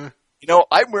 You know,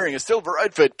 I'm wearing a silver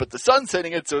outfit, but the sun's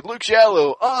hitting it, so it looks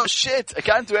yellow. Oh shit! I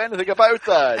can't do anything about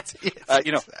that. Yes,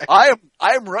 you know,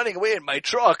 I'm running away in my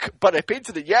truck, but I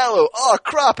painted it yellow. Oh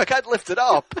crap! I can't lift it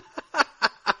up.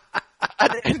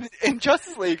 And in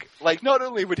Justice League, like, not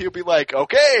only would he be like,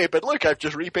 okay, but look, I've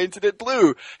just repainted it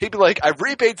blue. He'd be like, I've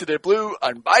repainted it blue,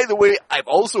 and by the way, I've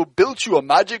also built you a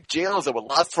magic jail that will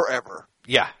last forever.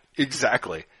 Yeah,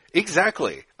 exactly.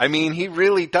 Exactly. I mean, he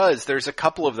really does. There's a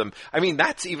couple of them. I mean,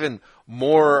 that's even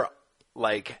more,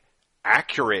 like,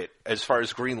 accurate as far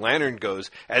as Green Lantern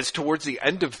goes, as towards the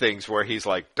end of things where he's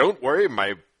like, don't worry,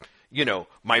 my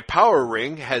power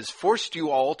ring has forced you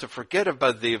all to forget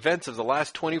about the events of the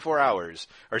last 24 hours.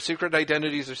 Our secret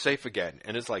identities are safe again.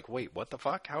 And it's like, wait, what the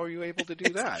fuck? How are you able to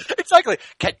do that? Exactly.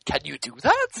 Can you do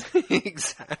that?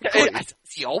 Exactly. Has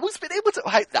he always been able to?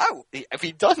 If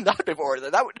he'd done that before,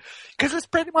 then that would... Because it's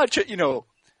pretty much, you know...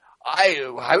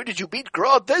 How did you beat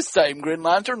Grodd this time, Green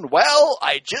Lantern? Well,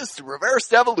 I just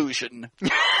reversed evolution.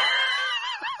 And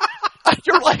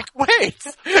you're like, wait,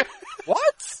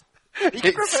 what? He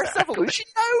can reverse evolution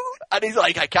now? And he's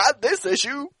like, I can't this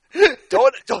issue.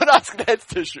 Don't ask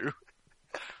next issue.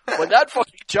 When that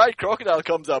fucking giant crocodile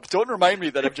comes up, don't remind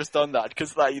me that I've just done that,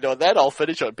 because then I'll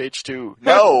finish on page 2.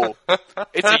 No.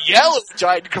 It's a yellow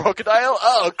giant crocodile?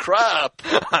 Oh, crap.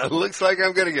 Looks like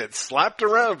I'm gonna get slapped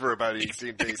around for about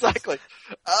 18 pages. Exactly.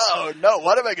 Oh, no,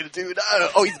 what am I gonna do now?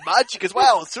 Oh, he's magic as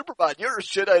well. Superman, you're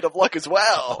shit out of luck as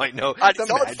well. Oh, I know. And he's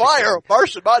on fire.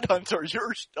 Martian Manhunter,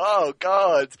 oh,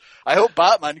 God. I hope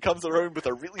Batman comes around with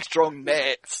a really strong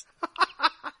net.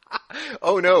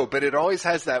 Oh no, but it always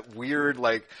has that weird,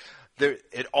 like,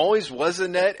 it always was a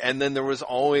net, and then there was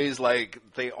always, like,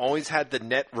 they always had the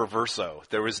net reverso.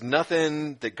 There was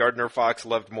nothing that Gardner Fox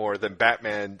loved more than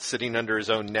Batman sitting under his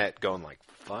own net going like,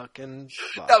 fucking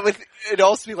fuck. No, it'd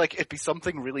also be like, it'd be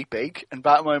something really big, and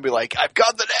Batman would be like, I've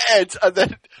got the net! And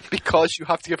then, because you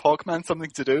have to give Hawkman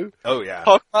something to do, oh yeah,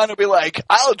 Hawkman would be like,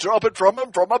 I'll drop it from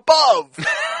him from above!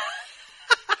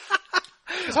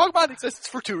 Because Hawkman exists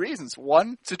for 2 reasons.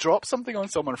 1, to drop something on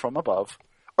someone from above,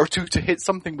 or 2, to hit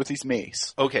something with his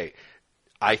mace. Okay.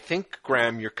 I think,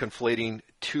 Graham, you're conflating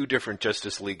 2 different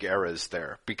Justice League eras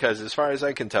there. Because as far as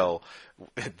I can tell,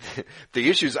 the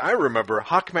issues I remember,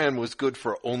 Hawkman was good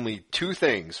for only 2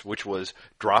 things, which was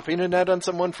dropping a net on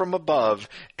someone from above,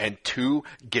 and 2,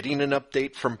 getting an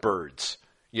update from birds.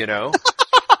 You know?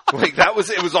 Like,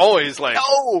 it was always like...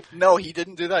 No, he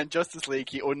didn't do that in Justice League.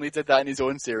 He only did that in his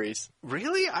own series.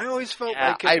 Really? I always felt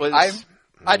like it was...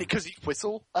 Because he'd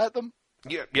whistle at them.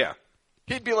 Yeah.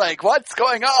 He'd be like, what's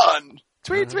going on?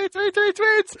 Tweet, tweet, tweet, tweet,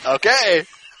 tweet. Okay.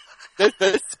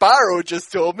 This Sparrow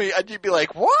just told me, and you'd be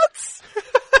like, what?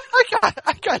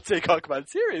 I can't take Hawkman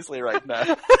seriously right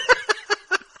now.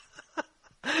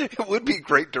 It would be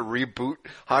great to reboot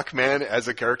Hawkman as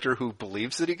a character who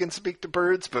believes that he can speak to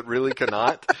birds, but really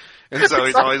cannot. And so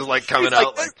he's always like coming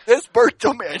out like, this bird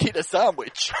told me I need a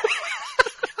sandwich.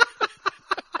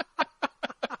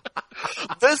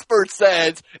 This bird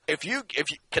said, if you,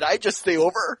 can I just stay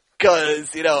over?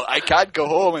 Cause, you know, I can't go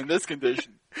home in this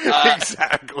condition.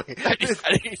 Exactly.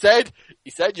 And he said,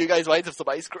 you guys might have some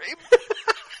ice cream?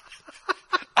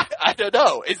 I don't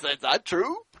know. Is that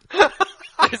true?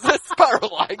 Is this Sparrow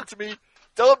lying to me?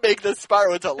 Don't make this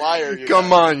Sparrow into a liar.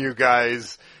 Come on, you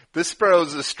guys. This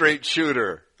Sparrow's a straight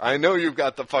shooter. I know you've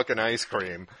got the fucking ice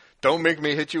cream. Don't make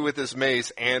me hit you with this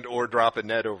mace and or drop a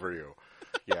net over you.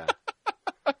 Yeah.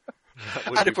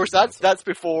 And of course, that's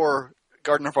before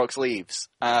Gardner Fox leaves,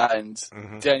 and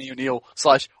Denny O'Neil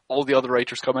 / all the other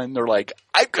writers come in. They're like,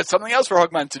 I've got something else for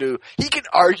Hawkman to do. He can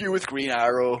argue with Green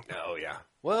Arrow. Oh, yeah.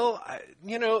 Well,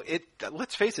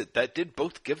 let's face it, that did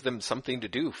both give them something to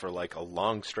do for like a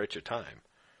long stretch of time.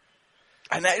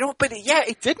 And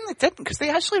it didn't, because they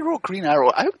actually wrote Green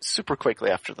Arrow out super quickly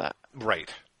after that.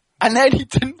 Right. And then he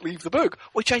didn't leave the book,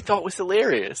 which I thought was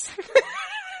hilarious.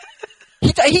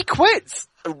 He quits,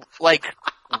 like,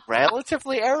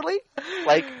 relatively early,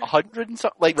 like 100 and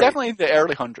something, like, right. Definitely in the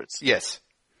early hundreds. Yes.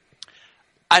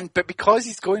 But because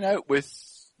he's going out with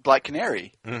Black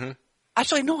Canary,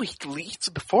 actually no, he leaves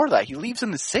before that. He leaves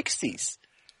in the 60s.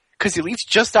 because he leaves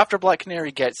just after Black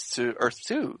Canary gets to Earth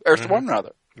 1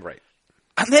 rather. Right.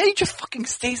 And then he just fucking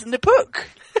stays in the book.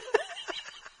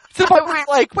 To the point where you're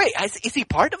like, wait, is he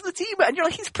part of the team? And you're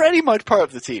like, he's pretty much part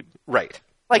of the team. Right.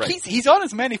 Like, right. he's on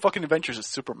as many fucking adventures as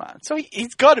Superman. So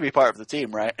he's got to be part of the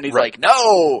team, right? And he's like,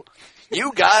 no!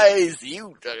 You guys,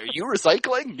 you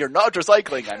recycling? You're not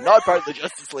recycling. I'm not part of the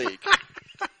Justice League.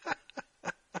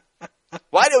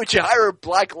 Why don't you hire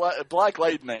Black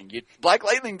Lightning? Black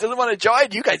Lightning doesn't want to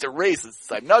join? You guys are racists.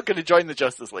 I'm not going to join the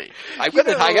Justice League. I'm going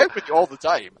to hang out with you all the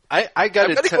time. I'm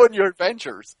going to go on your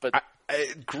adventures, but...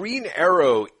 Green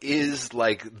Arrow is,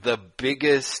 like, the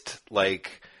biggest,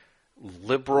 like,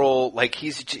 liberal, like,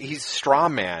 he's straw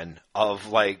man of,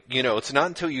 like, you know, it's not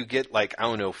until you get, like, I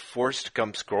don't know, Forrest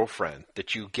Gump's girlfriend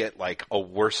that you get, like, a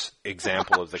worse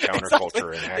example of the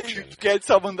counterculture in action. You get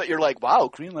someone that you're like, wow,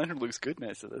 Green Lantern looks good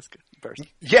next to this person.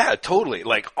 Yeah, totally.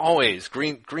 Like, always,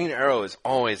 Green Arrow is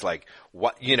always, like,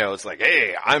 what, you know, it's like,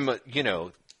 hey, I'm a, you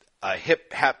know, a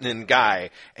hip happening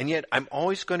guy, and yet I'm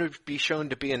always going to be shown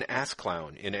to be an ass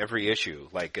clown in every issue,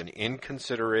 like an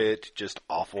inconsiderate, just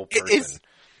awful person.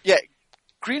 Yeah,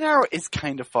 Green Arrow is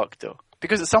kind of fucked though,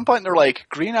 because at some point they're like,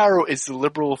 Green Arrow is the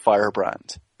liberal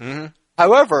firebrand. Mm-hmm.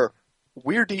 However,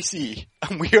 we're DC,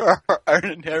 and we are an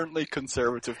inherently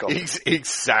conservative company.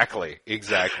 Exactly.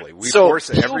 We force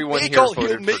everyone here voted for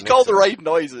Nixon. He'll make all the right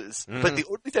noises, but the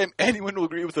only time anyone will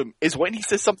agree with him is when he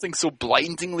says something so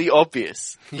blindingly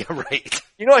obvious. Yeah, right.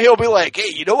 You know, he'll be like, hey,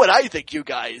 you know what I think, you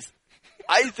guys?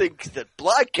 I think that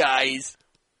black guys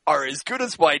are as good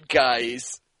as white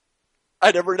guys.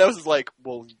 And everyone else is like,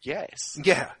 well, yes.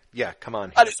 Yeah, come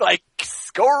on. And it's like,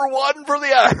 score one for the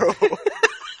Arrow.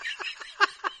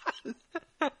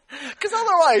 Because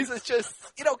otherwise, it's just,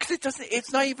 you know, because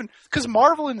it's not even, because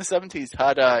Marvel in the 70s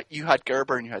had, you had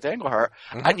Gerber and you had Englehart,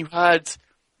 and you had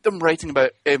them writing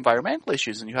about environmental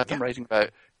issues, and you had them writing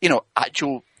about, you know,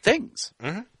 actual things.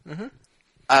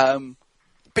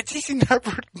 But DC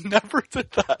never did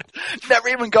that. Never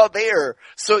even got there.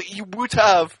 So you would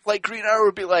have, like, Green Arrow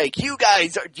would be like, you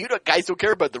guys don't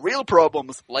care about the real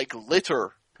problems, like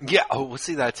litter. Yeah, oh, well,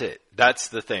 see, that's it. That's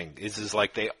the thing, is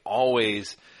like they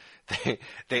always...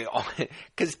 They all,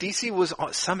 because DC was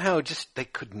somehow just, they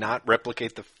could not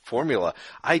replicate the formula.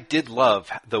 I did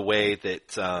love the way that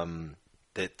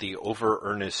that the over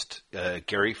earnest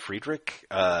Gary Friedrich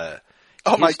oh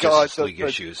my god, Justice League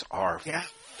issues are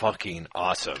fucking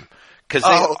awesome. Because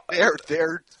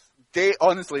they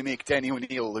honestly make Denny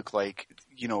O'Neil look like,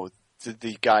 you know,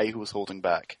 the guy who was holding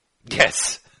back.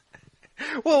 Yes.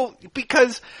 Well,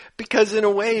 because in a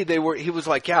way he was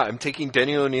like, yeah, I'm taking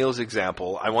Denny O'Neil's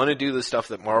example. I want to do the stuff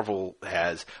that Marvel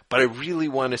has, but I really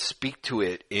want to speak to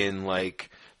it in like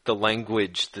the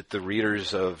language that the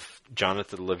readers of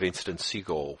Jonathan Livingston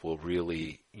Seagull will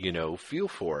really, you know, feel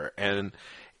for. And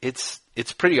it's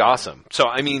pretty awesome. So,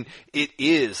 I mean, it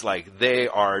is like they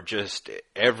are just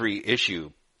every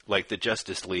issue. Like the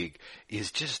Justice League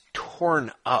is just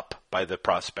torn up by the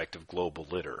prospect of global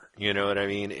litter. You know what I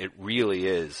mean? It really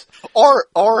is. Or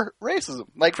racism.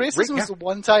 Like racism is the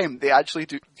one time they actually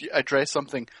do address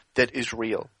something that is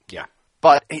real. Yeah.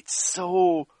 But it's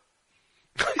so...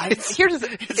 here's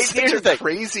the thing.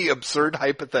 Crazy, absurd,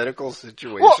 hypothetical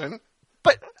situation. Well,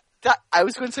 but I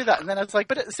was going to say that, and then I was like,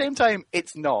 but at the same time,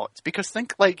 it's not. Because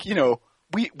think, like, you know...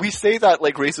 We say that,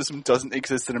 like, racism doesn't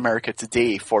exist in America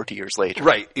today, 40 years later.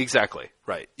 Right, exactly,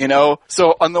 right. You know?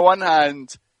 So, on the one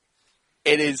hand,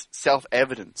 it is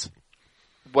self-evident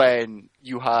when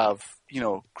you have, you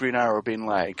know, Green Arrow being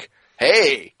like,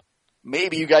 hey,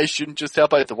 maybe you guys shouldn't just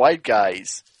help out the white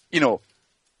guys. You know,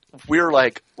 we're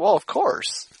like, well, of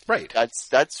course. Right.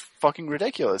 That's fucking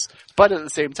ridiculous. But at the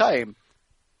same time,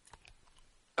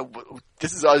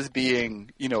 this is us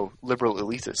being, you know, liberal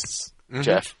elitists,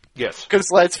 Jeff. Yes. Because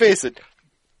let's face it,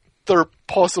 there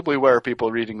possibly were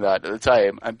people reading that at the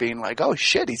time and being like, oh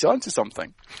shit, he's onto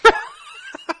something.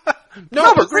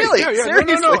 No, but really,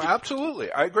 seriously. No, absolutely.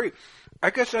 I agree. I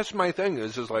guess that's my thing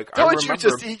is like, don't you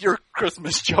just eat your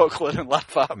Christmas chocolate and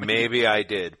laugh at me? Maybe I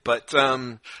did. But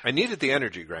I needed the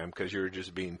energy, Graham, because you were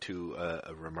just being too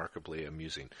remarkably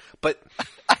amusing. But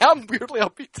I am weirdly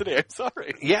upbeat today, I'm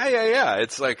sorry. Yeah.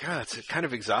 It's like, it's kind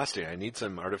of exhausting. I need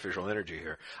some artificial energy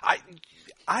here.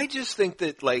 I just think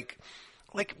that, like,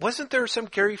 wasn't there some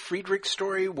Gary Friedrich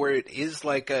story where it is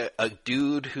like a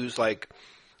dude who's like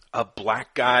a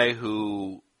black guy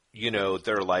who, you know,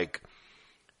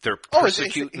 they're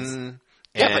persecuting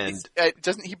but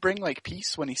doesn't he bring like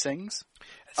peace when he sings?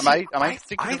 Am I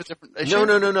thinking of a different issue?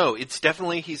 No. It's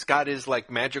definitely he's got his like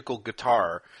magical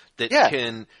guitar that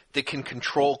can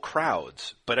control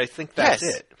crowds. But I think that's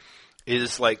it.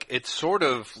 Is like it's sort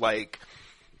of like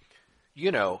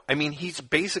You know, I mean, he's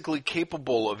basically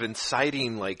capable of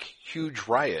inciting like huge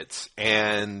riots,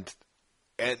 and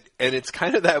it's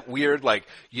kind of that weird, like,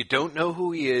 you don't know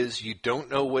who he is, you don't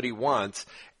know what he wants,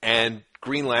 and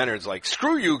Green Lantern's like,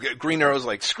 screw you, Green Arrow's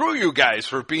like, screw you guys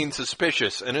for being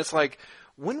suspicious, and it's like,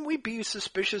 wouldn't we be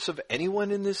suspicious of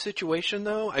anyone in this situation,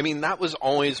 though? I mean, that was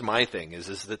always my thing, is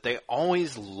that they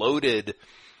always loaded.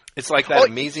 It's like that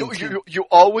amazing. You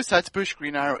always had to push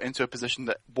Green Arrow into a position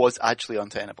that was actually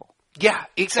untenable. Yeah,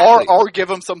 exactly. Or give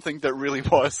him something that really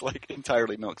was like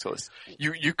entirely milquetoast.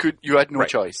 You had no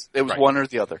choice. It was one or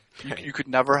the other. You could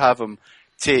never have him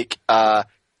take a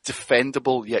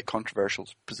defendable yet controversial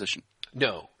position.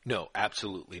 No,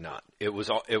 absolutely not. It was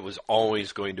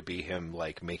always going to be him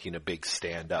like making a big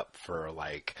stand up for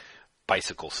like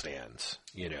bicycle stands,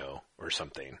 you know, or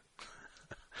something.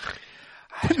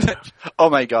 Oh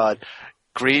my God.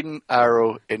 Green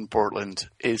Arrow in Portland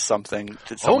is something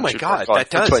that someone should work on. That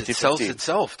does. It sells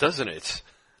itself, doesn't it?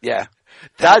 Yeah.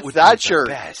 That's your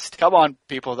best. Come on,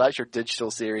 people. That's your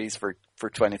digital series for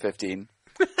 2015.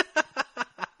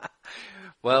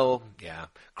 Well, yeah.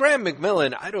 Graham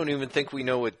McMillan, I don't even think we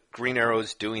know what Green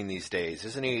Arrow's doing these days.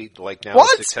 Isn't he like now a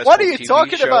successful What are you TV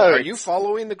talking show? about? Are you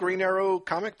following the Green Arrow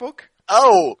comic book?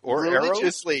 Oh, or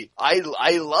religiously. Arrow?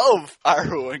 I love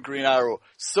Arrow and Green Arrow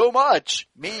so much.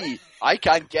 I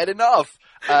can't get enough.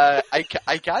 I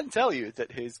can tell you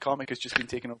that his comic has just been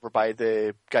taken over by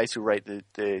the guys who write the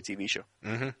TV show.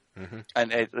 Mm-hmm, mm-hmm.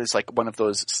 And it's like one of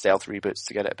those stealth reboots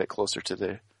to get it a bit closer to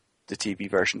the TV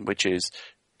version, which is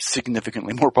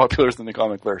significantly more popular than the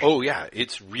comic version. Oh yeah,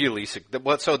 it's really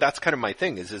well. So that's kind of my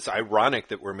thing. Is it's ironic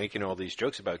that we're making all these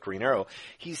jokes about Green Arrow.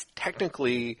 He's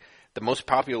technically the most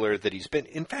popular that he's been.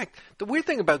 In fact, the weird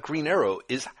thing about Green Arrow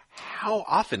is how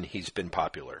often he's been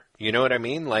popular. You know what I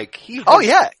mean? Like he. Has,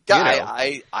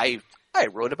 I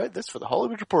wrote about this for the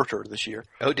Hollywood Reporter this year.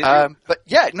 Oh, did you?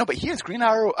 But he has Green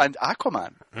Arrow and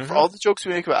Aquaman. Mm-hmm. For all the jokes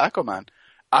we make about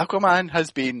Aquaman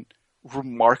has been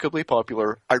remarkably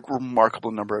popular a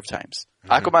remarkable number of times.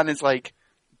 Mm-hmm. Aquaman is like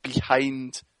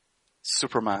behind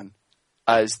Superman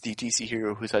as the DC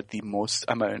hero who's had the most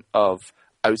amount of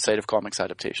outside of comics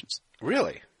adaptations.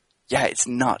 Really? Yeah, it's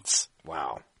nuts.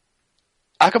 Wow.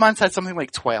 Aquaman's had something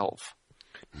like 12.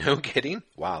 No kidding?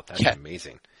 Wow, that's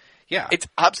amazing. Yeah. It's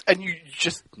and you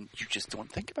just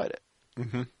don't think about it.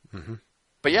 Mm-hmm. Mm-hmm.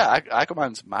 But yeah,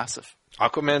 Aquaman's massive.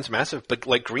 Aquaman's massive, but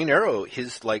like Green Arrow,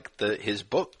 his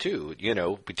book too, you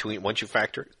know, once you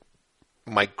factor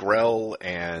Mike Grell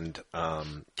and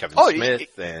Kevin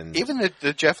Smith and even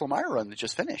the Jeff Lemire run that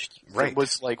just finished, right,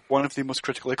 was like one of the most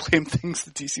critically acclaimed things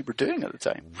that DC were doing at the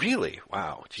time. Really?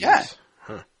 Wow. Jeez. Yeah.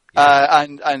 Huh. Yeah.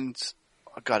 And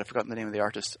oh God, I've forgotten the name of the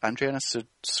artist. Andrea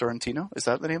Sorrentino, is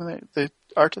that the name of the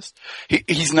artist?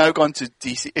 He's now gone to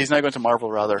DC. He's now gone to Marvel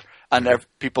rather, and there are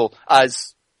people,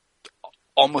 as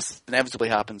almost inevitably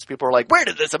happens, people are like, where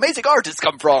did this amazing artist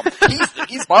come from?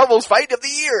 He's Marvel's Fight of the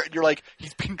Year. And you're like,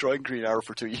 he's been drawing Green Arrow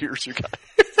for 2 years, you guys.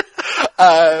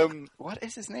 What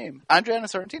is his name? Andrea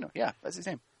Sorrentino. Yeah, that's his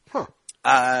name. Huh.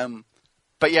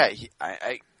 But yeah,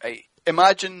 I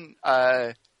imagine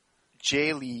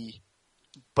Jay Lee,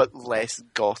 but less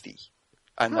gothy.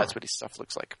 And that's what his stuff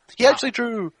looks like. He actually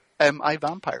drew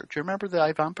iVampire. Do you remember the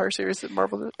iVampire series that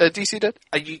DC did?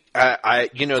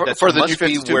 That must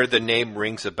be where the name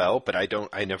rings a bell, but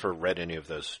I never read any of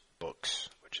those books,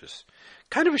 which is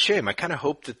kind of a shame. I kind of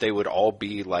hoped that they would all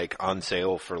be like on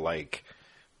sale for like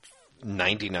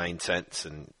 99 cents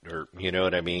or you know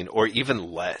what I mean? Or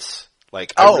even less.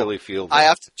 Like, I really feel that, I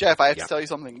have to tell you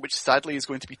something, which sadly is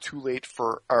going to be too late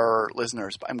for our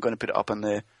listeners, but I'm going to put it up on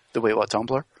the Wait What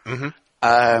Tumblr.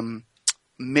 Mm-hmm.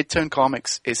 Midtown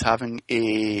Comics is having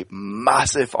a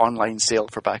massive online sale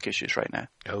for back issues right now.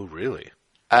 Oh, really?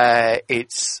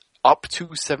 It's up to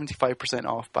 75%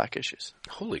 off back issues.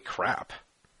 Holy crap.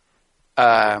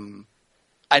 And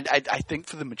I think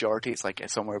for the majority it's like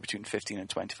somewhere between 15 and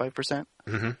 25%.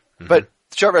 Mm-hmm. Mm-hmm. But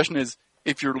the short version is,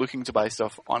 if you're looking to buy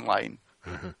stuff online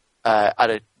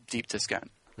at a deep discount,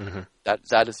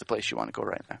 that is the place you want to go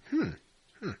right now.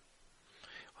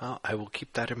 Well, I will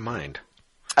keep that in mind.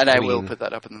 And I will put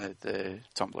that up in the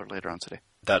Tumblr later on today.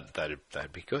 That'd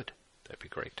be good. That'd be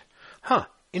great. Huh.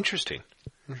 Interesting.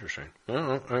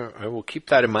 Well, I will keep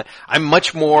that in mind. I'm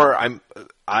much more.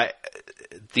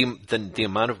 The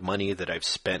amount of money that I've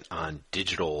spent on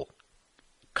digital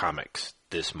comics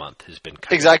this month has been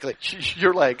kind exactly.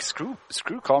 You're like, screw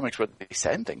comics where they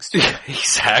send things to you.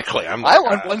 Exactly. I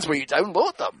want ones where you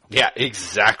download them. Yeah,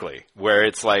 exactly. Where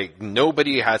it's like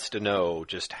nobody has to know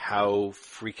just how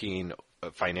freaking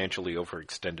financially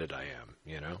overextended I am.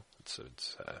 You know,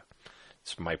 it's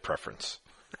my preference.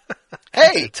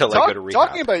 Hey, Until I go to rehab.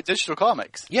 Talking about digital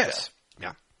comics. Yes.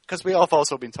 Yeah. Because we have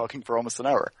also been talking for almost an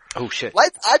hour. Oh, shit.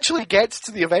 Let's actually get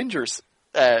to the Avengers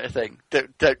thing.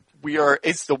 That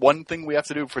it's the one thing we have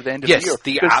to do for the end of the year. Yes,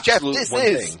 the absolute Jeff, one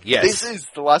thing. Yes. This is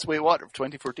the last Wait What of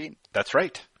 2014. That's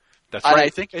right. That's and right. I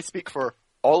think I speak for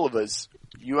all of us,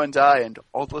 you and I, and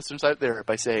all the listeners out there,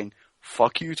 by saying,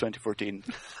 fuck you, 2014.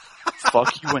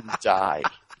 Fuck you and die.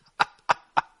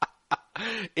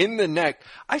 In the neck.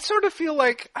 I sort of feel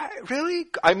like,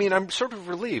 I'm sort of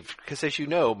relieved, because as you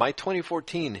know, my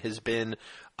 2014 has been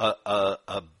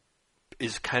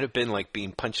is kind of been like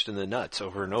being punched in the nuts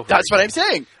over and over That's again. what I'm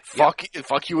saying.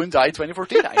 Fuck you and die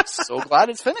 2014. I'm so glad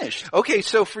it's finished. Okay,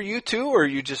 so for you too, or are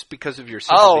you just because of your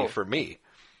sympathy for me?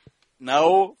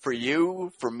 No, for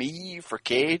you, for me, for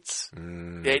Kate.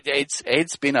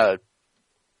 It's been a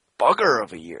bugger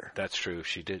of a year. That's true.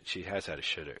 She has had a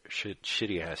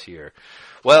shitty ass year.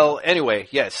 Well, anyway,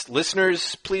 yes,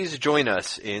 listeners, please join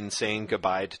us in saying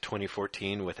goodbye to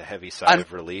 2014 with a heavy sigh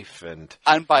of relief. And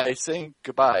by saying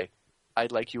goodbye,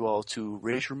 I'd like you all to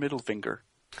raise your middle finger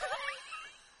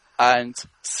and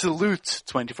salute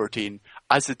 2014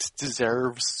 as it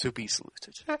deserves to be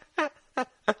saluted.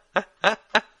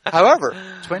 However,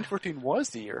 2014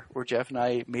 was the year where Jeff and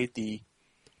I made the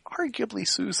arguably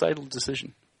suicidal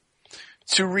decision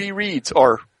to read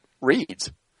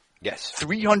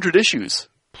 300 issues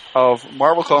of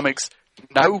Marvel Comics'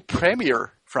 now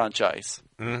premier franchise,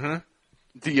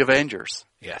 The Avengers.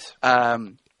 Yes.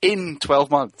 In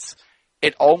 12 months.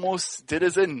 It almost did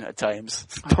us in at times.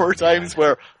 There were times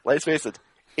where, let's face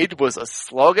it was a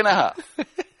slog and a half.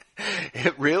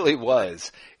 It really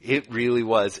was. It really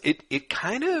was. It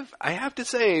kind of, I have to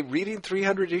say, reading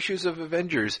 300 issues of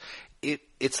Avengers,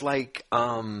 it's like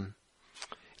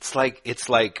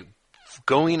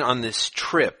going on this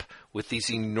trip with these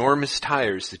enormous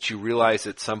tires that you realize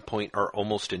at some point are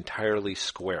almost entirely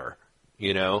square.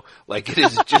 You know, like it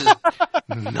is just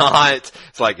not,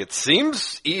 it's like it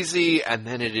seems easy and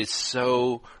then it is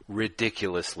so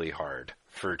ridiculously hard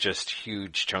for just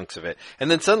huge chunks of it. And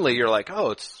then suddenly you're like,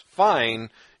 oh, it's fine,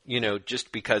 you know,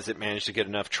 just because it managed to get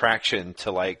enough traction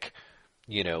to like,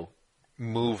 you know,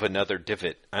 move another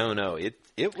divot. I don't know. It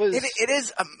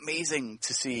is amazing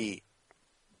to see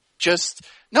just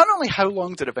not only how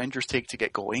long did Avengers take to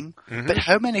get going, but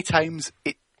how many times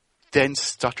it then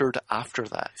stuttered after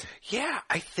that. Yeah,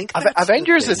 I think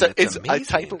Avengers is a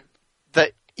title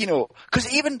that, you know,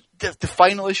 because even the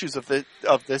final issues of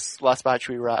this last batch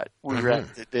we read,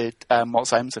 the Walt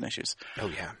Simonson issues. Oh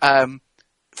yeah.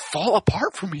 Fall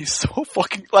apart for me so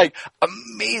fucking, like,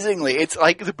 amazingly. It's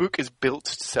like the book is built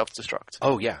to self-destruct.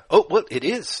 Oh yeah. Oh, well, it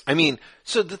is. I mean,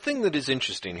 so the thing that is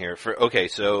interesting here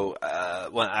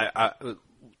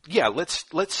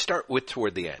let's start with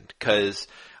toward the end, because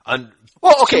 2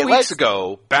 weeks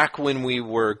ago, back when we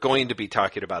were going to be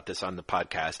talking about this on the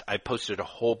podcast, I posted a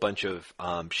whole bunch of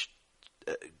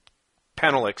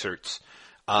panel excerpts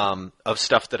of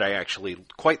stuff that I actually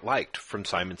quite liked from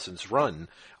Simonson's run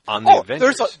on the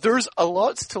Avengers. There's a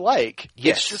lot to like.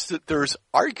 Yes. It's just that there's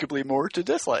arguably more to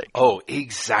dislike. Oh,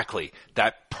 exactly.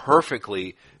 That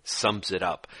perfectly sums it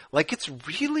up. Like, it's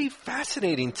really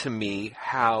fascinating to me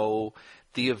how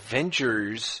the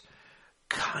Avengers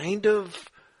kind of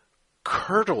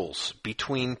curdles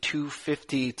between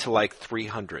 250 to like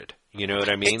 300. You know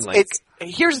what I mean?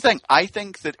 Here's the thing. I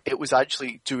think that it was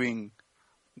actually doing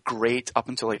great up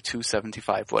until like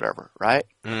 275, whatever, right?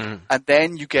 Mm. And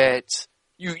then you get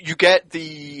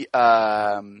the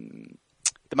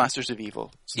Masters of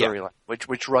Evil storyline,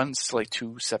 which runs to like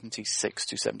 276,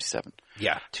 277.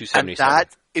 Yeah, 277. And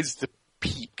that is the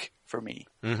peak for me.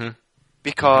 Mm-hmm.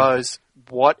 Because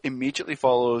what immediately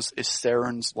follows is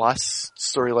Stern's last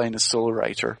storyline as solo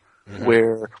writer,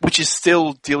 which is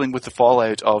still dealing with the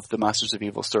fallout of the Masters of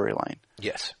Evil storyline.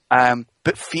 Yes.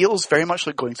 But feels very much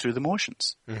like going through the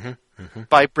motions.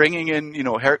 By bringing in, you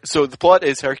know, so the plot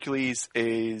is Hercules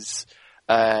is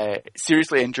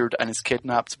seriously injured and is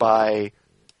kidnapped by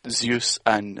Zeus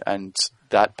and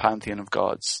that pantheon of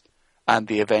gods. And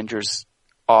the Avengers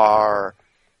are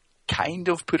kind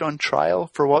of put on trial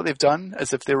for what they've done,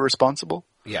 as if they were responsible.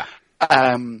 Yeah.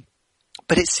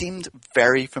 But it seemed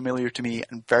very familiar to me,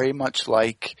 and very much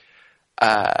like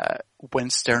when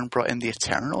Stern brought in the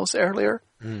Eternals earlier.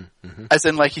 Mm-hmm. As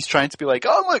in, like, he's trying to be like,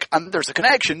 oh, look, and there's a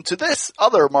connection to this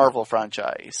other Marvel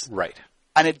franchise. Right.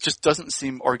 And it just doesn't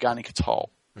seem organic at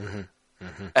all. Mm-hmm.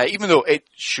 Even though it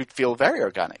should feel very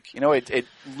organic. You know, it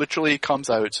literally comes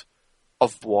out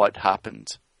of what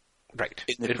happened. Right.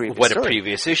 A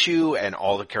previous issue and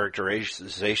all the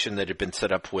characterization that had been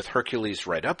set up with Hercules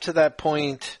right up to that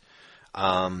point.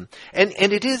 And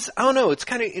it is, I don't know, it's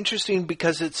kind of interesting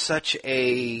because it's such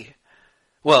a,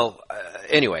 well,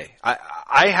 anyway,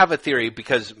 I have a theory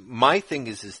because my thing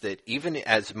is that even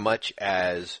as much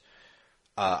as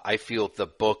I feel the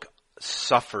book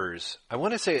suffers, I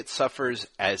want to say it suffers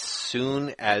as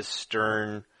soon as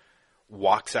Stern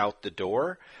walks out the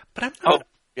door, but I'm not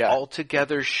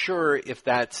altogether sure if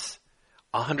that's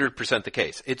 100% the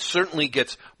case. It certainly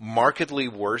gets markedly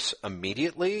worse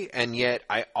immediately, and yet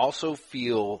I also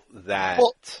feel that...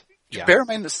 Well, bear in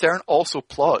mind that Stern also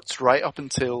plots right up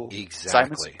until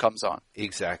Simonson comes on.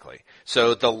 Exactly.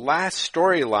 So the last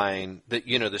storyline, the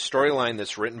storyline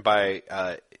that's written by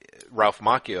Ralph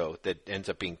Macchio that ends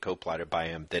up being co-plotted by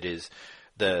him, that is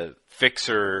the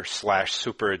Fixer /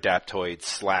 Super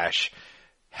Adaptoid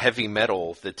 / Heavy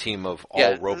Metal, the team of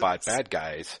all robot bad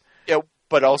guys. Yeah,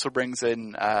 but also brings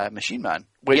in Machine Man,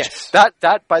 which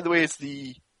that by the way is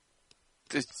the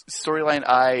storyline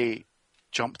I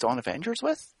jumped on Avengers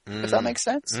with. If that makes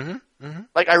sense. Mm-hmm. Mm-hmm.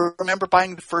 Like I remember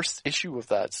buying the first issue of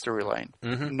that storyline,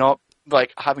 not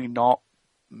like having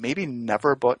maybe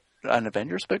never bought an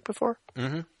Avengers book before,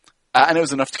 and it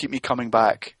was enough to keep me coming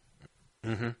back,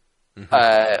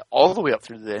 all the way up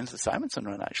through the end of the Simonson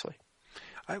run, actually.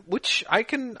 Which I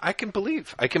can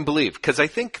believe because I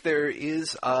think there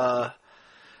is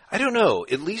I don't know,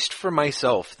 at least for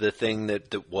myself, the thing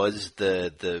that was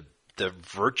the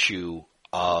virtue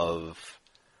of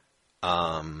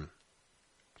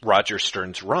Roger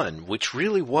Stern's run, which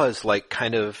really was like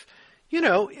kind of,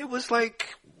 it was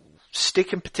like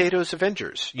steak and potatoes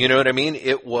Avengers. You know what I mean?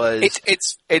 It was.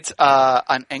 It's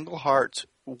an Englehart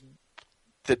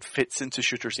that fits into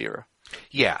Shooter's era.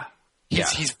 Yeah.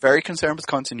 He's very concerned with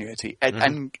continuity,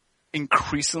 and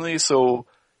increasingly so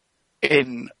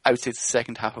in, I would say, the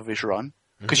second half of his run,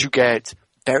 because you get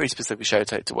very specific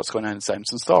shout out to what's going on in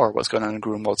Simonson's Thor, what's going on in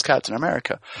Grunwald's Captain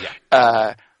America.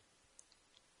 Yeah.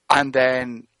 And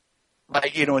then,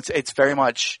 it's very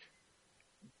much,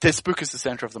 this book is the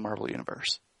center of the Marvel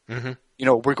Universe.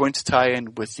 We're going to tie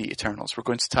in with the Eternals. We're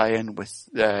going to tie in with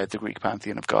the Greek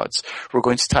pantheon of gods. We're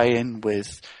going to tie in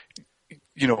with,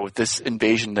 this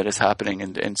invasion that is happening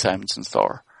in Simonson's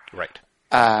Thor. Right.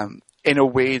 In a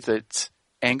way that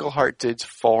Englehart did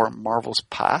for Marvel's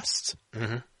past.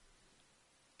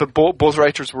 But both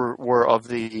writers were of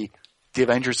the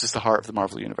Avengers is the heart of the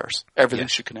Marvel Universe. Everything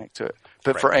should connect to it.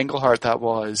 But for Englehart, that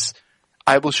was,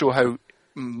 I will show how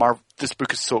this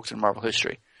book is soaked in Marvel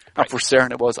history. And for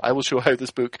Stern, it was, I will show how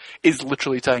this book is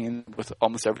literally tying in with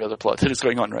almost every other plot that is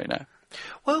going on right now.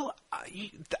 Well,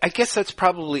 I guess that's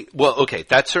probably,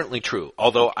 that's certainly true.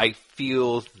 Although I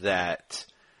feel that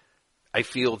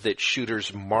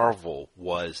Shooter's Marvel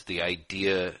was the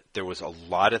idea, there was a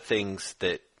lot of things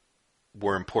that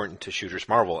were important to Shooter's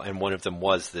Marvel, and one of them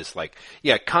was this,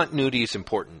 continuity is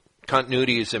important.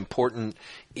 Continuity is important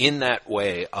in that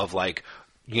way of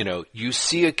you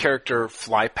see a character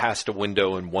fly past a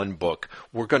window in one book,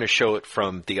 we're going to show it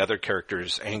from the other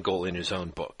character's angle in his own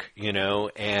book,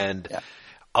 and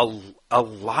a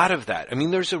lot of that. I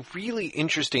mean, there's a really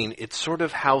interesting, it's sort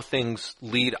of how things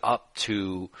lead up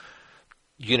to,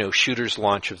 Shooter's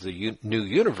launch of the new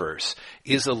universe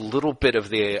is a little bit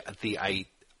of a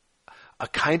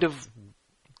kind of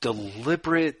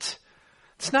deliberate,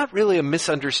 it's not really a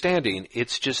misunderstanding,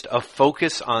 it's just a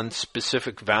focus on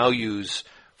specific values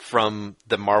from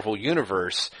the Marvel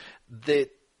Universe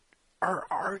that are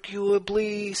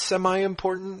arguably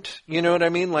semi-important. You know what I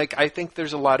mean? I think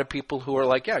there's a lot of people who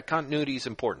are continuity is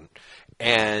important.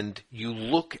 And you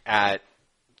look at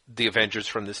the Avengers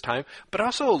from this time, but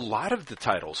also a lot of the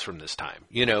titles from this time.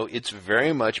 It's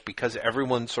very much because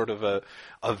everyone's sort of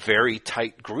a very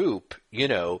tight group.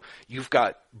 You've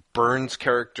got Burns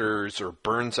characters or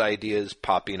Burns ideas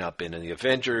popping up in the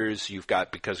Avengers. You've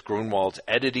got, because Grunwald's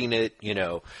editing it,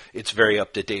 it's very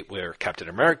up to date where Captain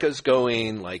America's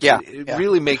going. It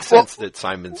really makes sense that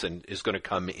Simonson is going to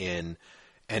come in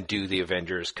and do the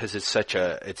Avengers because it's such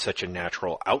a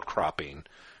natural outcropping.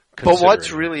 But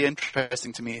what's really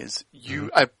interesting to me is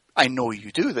I know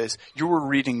you do this. You were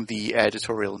reading the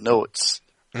editorial notes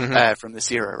from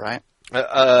this era, right?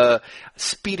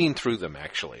 Speeding through them,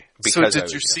 actually. So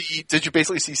did you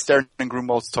basically see Stern and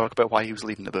Grunwald talk about why he was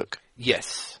leaving the book?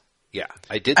 Yes. Yeah,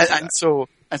 I did. And so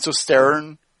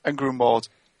Stern and Grunwald,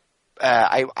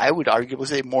 I would arguably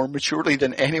say more maturely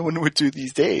than anyone would do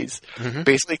these days,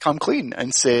 basically come clean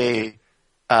and say,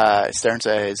 Stern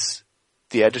says,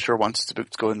 the editor wants the book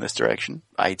to go in this direction.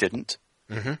 I didn't.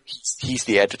 He's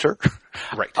the editor.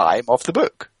 Right. I'm off the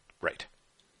book. Right.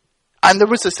 And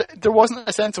there wasn't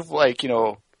a sense of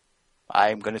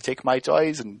I'm going to take my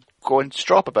toys and go and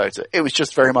strop about it. It was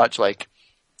just very much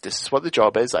this is what the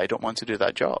job is. I don't want to do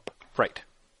that job. Right.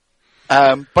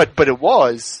 But it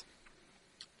was,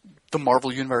 the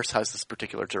Marvel Universe has this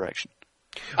particular direction.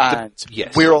 And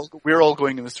yes. we're all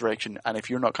going in this direction, and if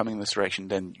you're not coming in this direction,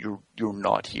 then you're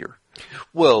not here.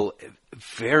 Well,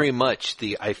 very much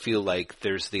I feel like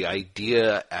there's the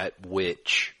idea at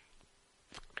which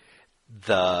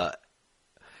to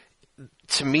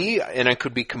me, and I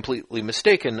could be completely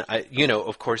mistaken,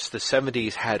 of course the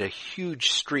 70s had a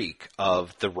huge streak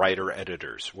of the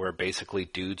writer-editors, where basically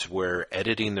dudes were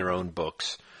editing their own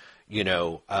books,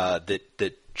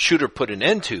 that Shooter put an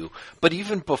end to. But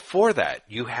even before that,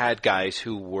 you had guys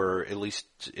who were, at least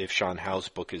if Sean Howe's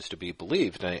book is to be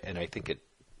believed, and I think it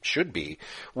should be,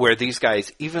 where these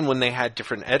guys, even when they had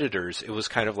different editors, it was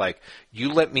kind of like,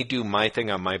 you let me do my thing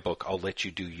on my book, I'll let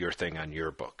you do your thing on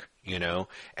your book,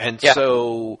 And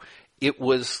so it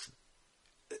was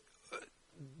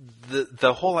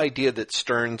the whole idea that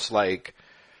Stern's like,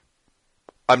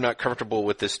 I'm not comfortable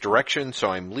with this direction, so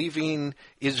I'm leaving,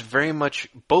 is very much,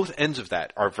 both ends of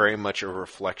that are very much a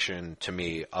reflection to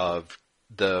me of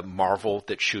the Marvel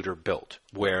that Shooter built,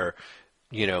 where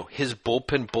his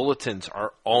bullpen bulletins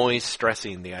are always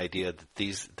stressing the idea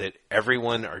that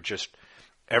everyone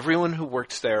who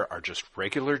works there are just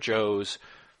regular Joes,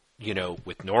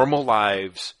 with normal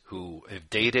lives, who have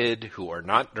dated, who are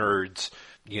not nerds,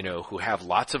 who have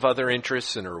lots of other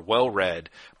interests and are well-read,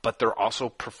 but they're also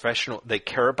professional. They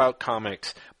care about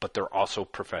comics, but they're also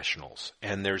professionals.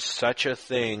 And there's such a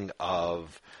thing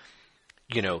of,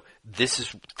 this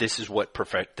is what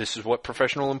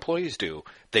professional employees do.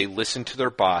 They listen to their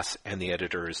boss, and the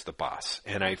editor is the boss.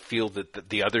 And I feel that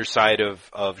the other side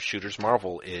of Shooter's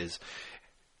Marvel is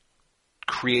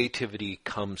creativity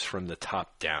comes from the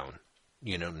top down,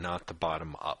 not the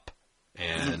bottom up.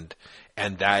 And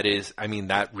that is,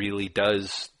 that really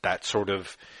does, that sort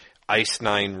of Ice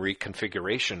 9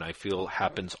 reconfiguration, I feel,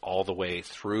 happens all the way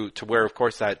through to where, of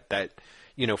course, that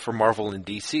for Marvel and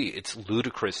DC, it's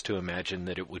ludicrous to imagine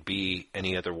that it would be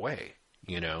any other way,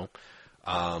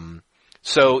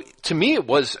 So to me, it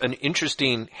was an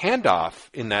interesting handoff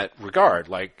in that regard.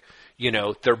 Like,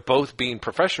 they're both being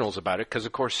professionals about it because,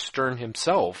 of course, Stern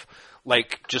himself,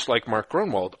 just like Mark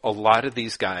Gruenwald, a lot of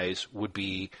these guys would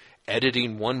be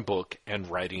editing one book and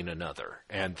writing another,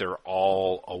 and they're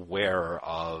all aware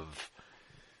of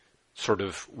sort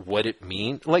of what it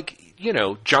means.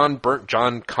 John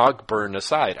Cogburn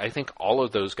aside, I think all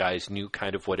of those guys knew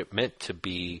kind of what it meant to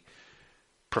be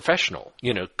professional,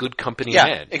 good company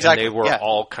men. Exactly. And they were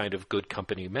all kind of good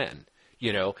company men,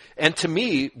 And to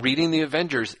me, reading the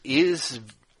Avengers is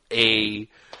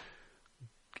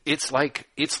it's like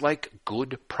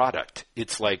good product.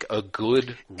 It's like a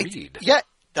good read.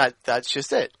 That's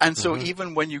just it. And so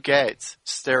even when you get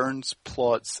Stern's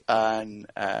plots and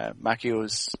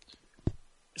Macchio's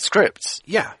scripts,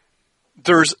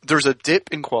 there's a dip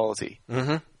in quality,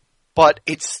 but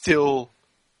it's still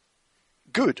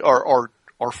good or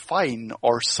fine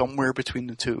or somewhere between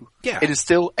the two. Yeah, it is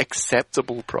still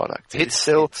acceptable product. It's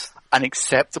still an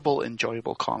acceptable,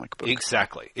 enjoyable comic book.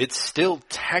 Exactly. It's still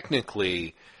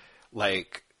technically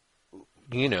head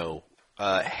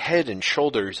and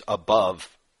shoulders above.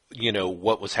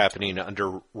 What was happening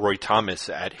under Roy Thomas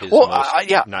at his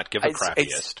not give a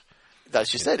crappiest.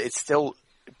 That's just it. It's still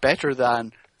better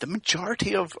than the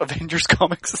majority of Avengers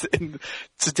comics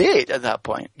to date at that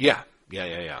point. Yeah.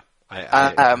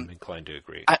 I'm inclined to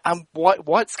agree. And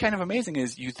what's kind of amazing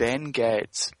is you then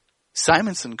get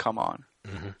Simonson come on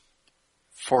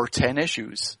for 10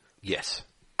 issues. Yes.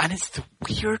 And it's the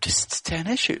weirdest 10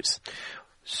 issues.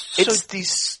 It's the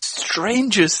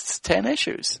strangest 10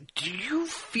 issues. Do you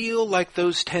feel like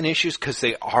those 10 issues, because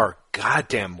they are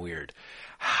goddamn weird,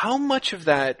 how much of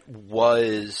that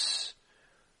was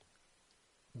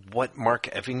what Mark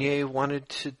Evanier wanted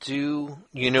to do?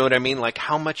 You know what I mean? Like,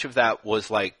 how much of that was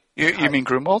like... You mean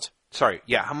Grunwald? Sorry,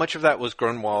 yeah. How much of that was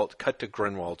Grunwald, cut to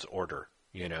Grunwald's order,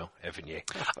 Evanier?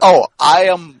 Oh, I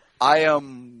don't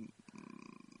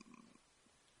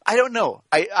know.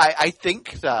 I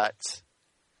think that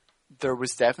there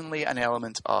was definitely an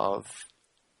element of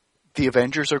the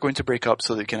Avengers are going to break up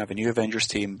so they can have a new Avengers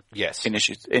team. Yes. In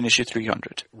issue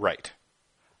 300. Right.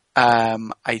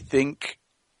 I think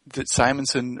that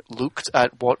Simonson looked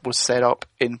at what was set up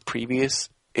in previous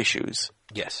issues.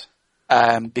 Yes.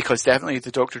 Because definitely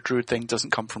the Dr. Druid thing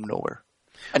doesn't come from nowhere.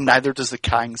 And neither does the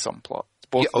Kang subplot.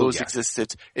 Both of those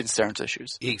existed in Stern's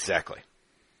issues. Exactly.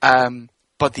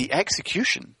 But the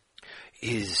execution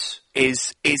is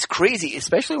crazy,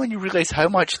 especially when you realize how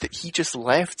much that he just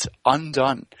left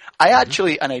undone. I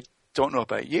actually, and I don't know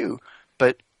about you,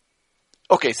 but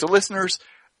okay, so listeners,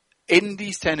 in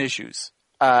these 10 issues,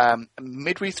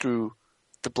 midway through,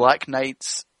 the Black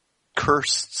Knight's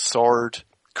cursed sword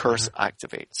curse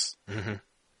activates. Mm-hmm.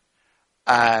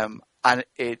 And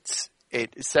it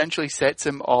essentially sets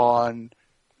him on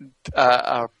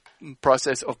a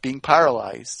process of being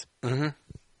paralyzed, mm-hmm.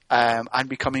 And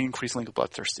becoming increasingly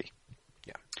bloodthirsty.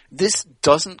 Yeah. This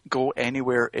doesn't go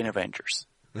anywhere in Avengers.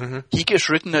 Mm-hmm. He gets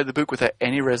written out of the book without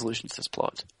any resolution to this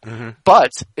plot. Mm-hmm.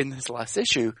 But in his last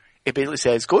issue, it basically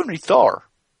says, go and read Thor.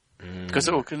 Because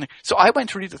so I went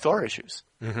to read the Thor issues.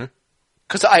 Mm-hmm.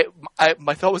 Because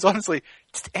my thought was honestly,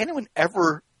 did anyone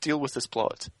ever deal with this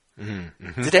plot?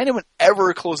 Mm-hmm. Did anyone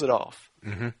ever close it off?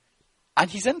 Mm-hmm. And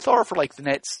he's in Thor for like the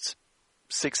next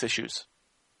 6 issues.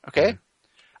 Okay? Mm-hmm.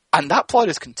 And that plot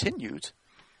is continued.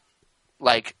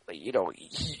 Like, you know,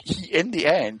 he in the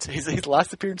end, his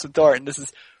last appearance in Thor, and this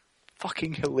is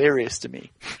fucking hilarious to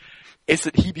me, is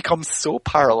that he becomes so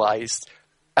paralyzed,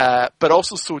 but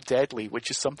also so deadly,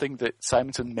 which is something that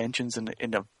Simonson mentions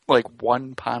in a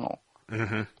one panel.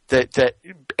 Mm-hmm. That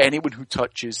anyone who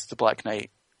touches the Black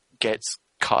Knight gets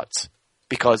cut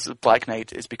because the Black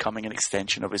Knight is becoming an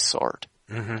extension of his sword.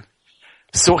 Mm-hmm.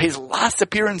 So his last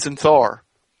appearance in Thor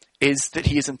is that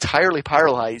he is entirely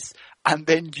paralyzed and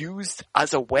then used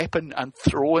as a weapon and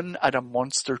thrown at a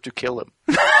monster to kill him.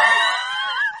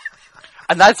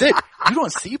 And that's it. You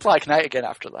don't see Black Knight again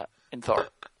after that in Thor.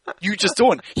 You just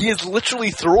don't. He is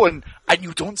literally thrown and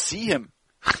you don't see him.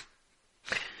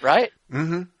 Right?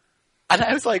 Mm-hmm. And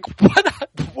I was like,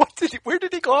 where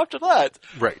did he go after that?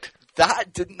 Right.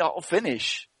 That did not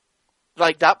finish.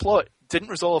 Like, that plot didn't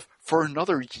resolve for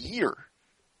another year.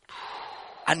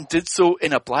 And did so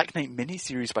in a Black Knight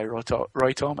miniseries by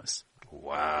Roy Thomas.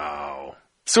 Wow.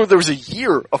 So there was a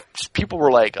year of people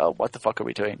were like, oh, what the fuck are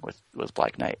we doing with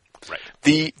Black Knight? Right.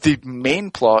 The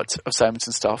main plot of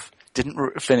Simonson stuff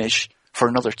didn't finish for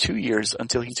another 2 years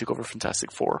until he took over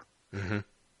Fantastic Four. Mm-hmm.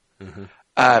 Mm-hmm.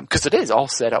 Because it is all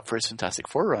set up for his Fantastic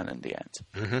Four run in the end.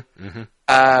 Mm-hmm.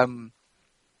 Mm-hmm.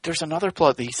 There's another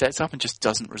plot that he sets up and just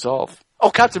doesn't resolve.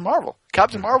 Oh, Captain Marvel.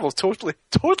 Captain Marvel totally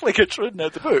gets written out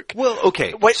of the book. Well,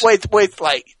 okay. With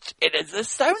like, in an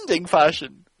astounding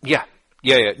fashion. Yeah.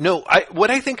 No, what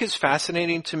I think is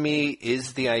fascinating to me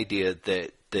is the idea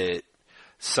that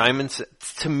Simonson,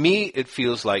 to me, it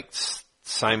feels like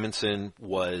Simonson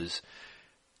was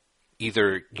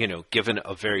either, given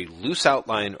a very loose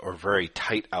outline or very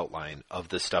tight outline of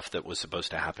the stuff that was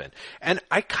supposed to happen. And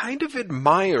I kind of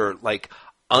admire,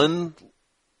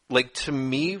 to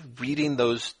me, reading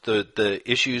the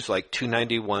issues like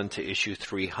 291 to issue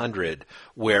 300,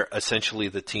 where essentially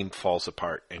the team falls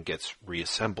apart and gets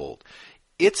reassembled.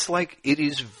 It's like, it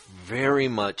is very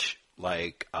much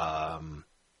like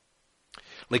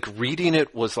reading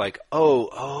it was like,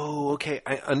 oh, okay,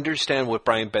 I understand what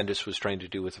Brian Bendis was trying to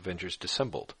do with Avengers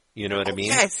Dissembled. You know what I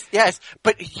mean? Yes.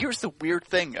 But here's the weird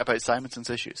thing about Simonson's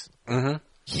issues. Mm-hmm.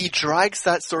 He drags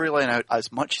that storyline out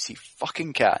as much as he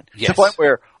fucking can. Yes. To the point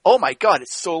where, oh my god,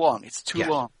 it's so long. It's too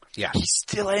long. Yeah. He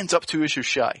still ends up 2 issues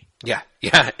shy. Yeah,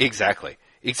 exactly.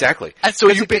 And so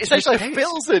you essentially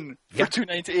fills in for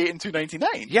 298 and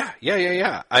 299.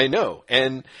 Yeah. I know.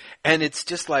 And it's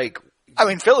just like, I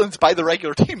mean, fill-ins by the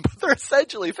regular team, but they're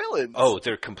essentially fill-ins. Oh,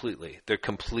 they're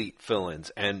complete fill-ins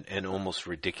and almost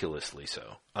ridiculously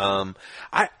so. I'm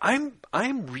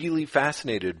really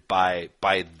fascinated by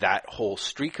that whole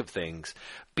streak of things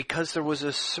because there was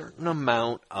a certain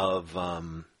amount of,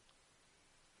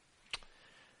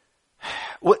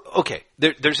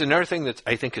 there's another thing that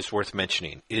I think is worth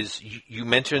mentioning is you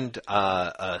mentioned,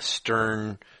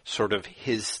 Stern sort of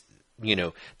his,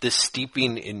 the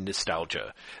steeping in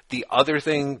nostalgia. The other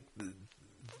thing,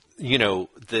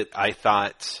 that I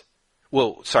thought,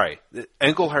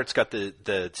 Englehart's got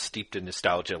the steeped in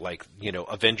nostalgia,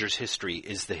 Avengers history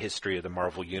is the history of the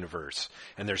Marvel Universe,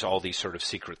 and there's all these sort of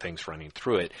secret things running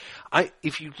through it.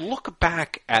 If you look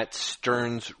back at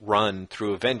Stern's run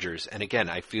through Avengers, and again,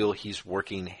 I feel he's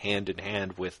working hand in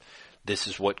hand with this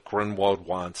is what Grunwald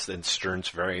wants, and Stern's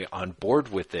very on board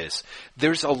with this.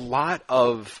 There's a lot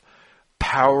of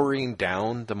powering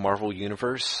down the Marvel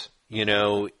Universe,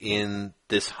 in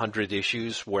this 100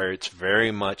 issues where it's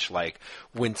very much like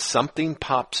when something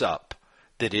pops up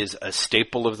that is a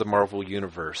staple of the Marvel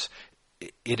Universe,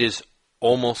 it is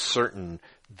almost certain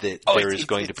that there is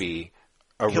going to be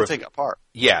he'll take it apart.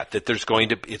 Yeah, that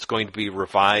it's going to be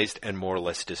revised and more or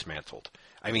less dismantled.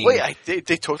 I mean,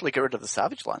 they totally get rid of the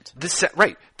Savage Land.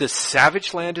 Right. The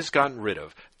Savage Land is gotten rid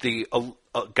of. The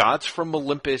gods from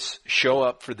Olympus show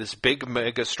up for this big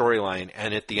mega storyline,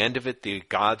 and at the end of it, the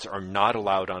gods are not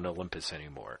allowed on Olympus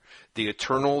anymore. The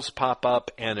Eternals pop up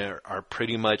and are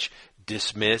pretty much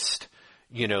dismissed.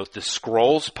 You know, the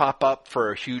scrolls pop up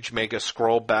for a huge mega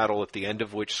scroll battle at the end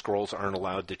of which scrolls aren't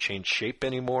allowed to change shape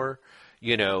anymore.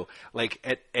 You know, like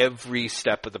at every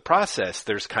step of the process,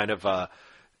 there's kind of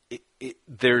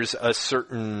there's a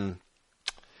certain,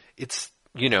 it's,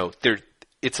 you know,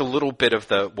 it's a little bit of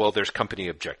the, well, there's company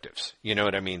objectives. You know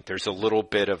what I mean? There's a little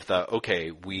bit of the,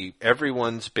 okay,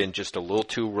 everyone's been just a little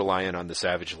too reliant on the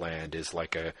Savage Land is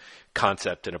like a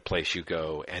concept and a place you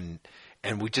go, and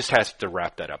we just have to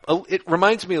wrap that up. It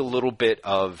reminds me a little bit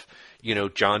of, you know,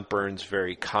 John Byrne's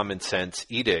very common sense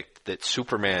edict that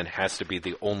Superman has to be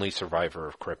the only survivor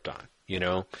of Krypton, you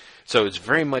know? So it's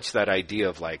very much that idea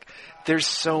of like, there's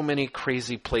so many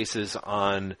crazy places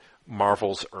on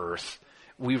Marvel's Earth.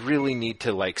 We really need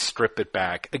to like strip it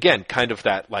back. Again, kind of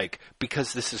that like,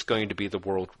 because this is going to be the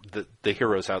world, the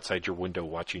heroes outside your window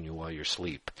watching you while you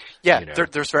sleep. Yeah, you know?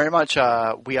 there's very much,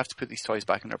 we have to put these toys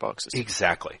back in their boxes.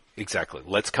 Exactly.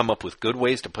 Let's come up with good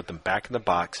ways to put them back in the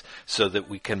box so that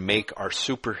we can make our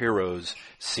superheroes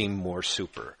seem more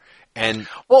super. And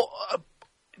well,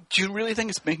 do you really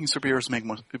think it's making superheroes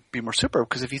be more super?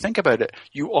 Because if you think about it,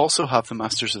 you also have the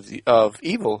Masters of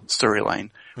Evil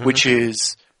storyline, which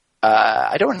is,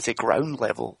 I don't want to say ground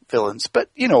level villains, but,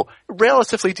 you know,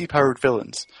 relatively depowered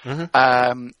villains,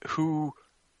 who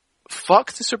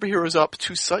fuck the superheroes up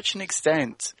to such an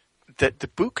extent that the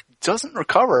book doesn't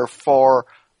recover for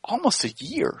almost a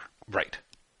year. Right.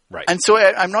 And so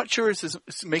I'm not sure it's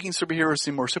making superheroes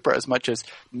seem more super as much as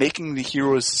making the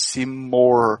heroes seem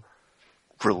more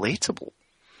relatable.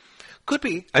 Could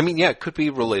be. I mean, yeah, it could be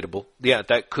relatable. Yeah,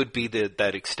 that could be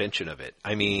that extension of it.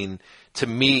 I mean, to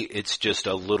me, it's just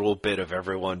a little bit of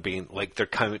everyone being like, they're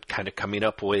kind of coming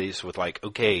up ways with like,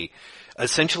 okay,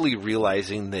 essentially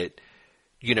realizing that,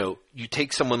 you know, you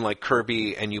take someone like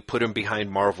Kirby and you put him behind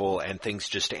Marvel and things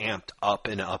just amped up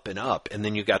and up and up. And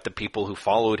then you got the people who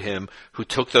followed him who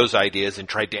took those ideas and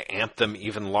tried to amp them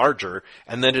even larger.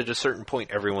 And then at a certain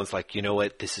point, everyone's like, you know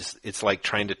what, it's like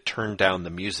trying to turn down the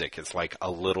music. It's like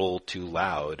a little too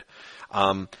loud.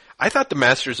 I thought the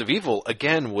Masters of Evil,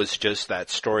 again, was just that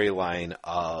storyline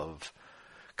of,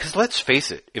 because let's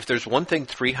face it, if there's one thing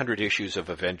 300 issues of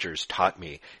Avengers taught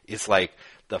me, it's like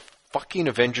the fucking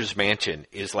Avengers Mansion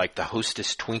is like the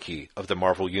Hostess Twinkie of the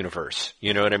Marvel Universe.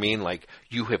 You know what I mean? Like,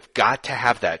 you have got to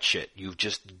have that shit. You've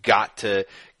just got to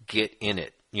get in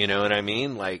it. You know what I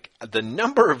mean? Like, the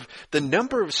number of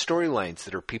storylines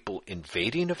that are people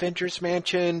invading Avengers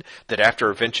Mansion, that after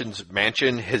Avengers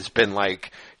Mansion has been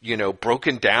like, you know,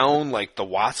 broken down, like the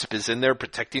Wasp is in there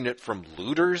protecting it from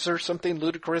looters or something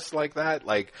ludicrous like that.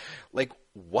 Like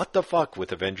what the fuck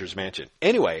with Avengers Mansion?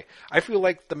 Anyway, I feel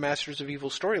like the Masters of Evil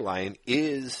storyline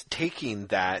is taking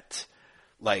that,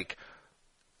 like,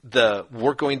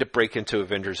 we're going to break into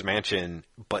Avengers Mansion,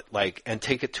 but like, and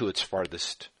take it to its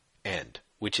farthest end.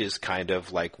 Which is kind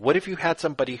of like, what if you had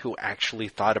somebody who actually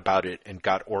thought about it and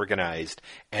got organized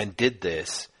and did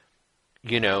this,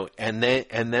 you know, and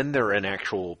then they're an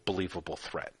actual believable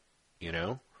threat, you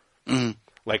know? Mm.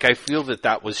 Like, I feel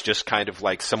that was just kind of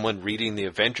like someone reading the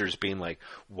Avengers being like,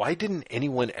 why didn't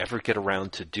anyone ever get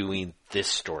around to doing this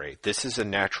story? This is a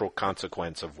natural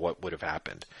consequence of what would have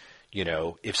happened. You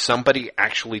know, if somebody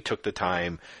actually took the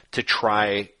time to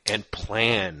try and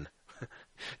plan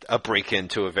a break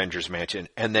into Avengers Mansion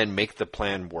and then make the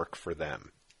plan work for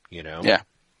them, you know?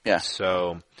 Yeah.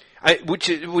 So, which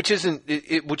isn't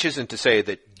to say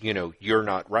that, you know, you're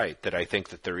not right, that I think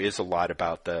that there is a lot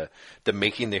about the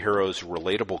making the heroes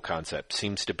relatable concept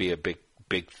seems to be a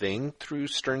big thing through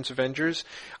Stern's Avengers.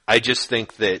 I just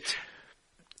think that,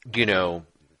 you know,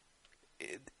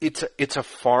 it's a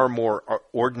far more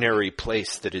ordinary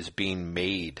place that is being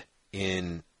made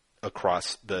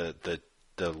across the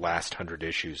last 100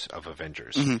 issues of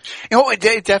Avengers. Mm-hmm. You know, it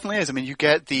definitely is. I mean, you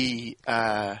get the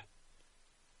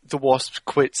Wasp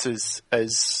quits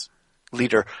as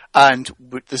leader, and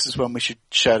this is when we should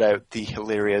shout out the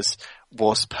hilarious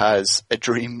Wasp has a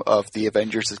dream of the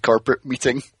Avengers' corporate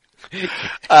meeting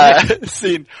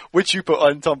scene, which you put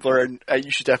on Tumblr, and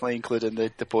you should definitely include in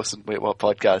the Post and Wait What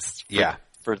podcast.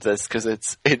 For this, because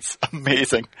it's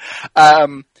amazing.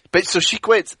 But so she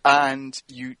quits, and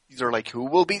they're like, who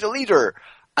will be the leader?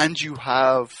 And you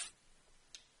have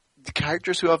the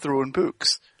characters who have their own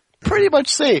books pretty much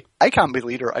say, I can't be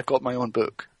leader, I've got my own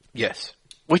book. Yes.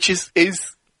 Which is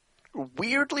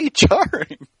weirdly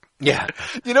jarring. Yeah.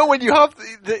 You know, when you have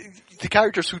the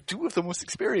characters who do have the most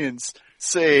experience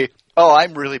say, oh,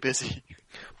 I'm really busy.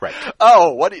 Right.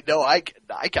 Oh, no, I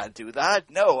can't do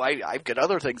that. No, I've got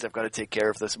other things I've got to take care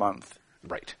of this month.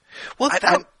 Right. Well,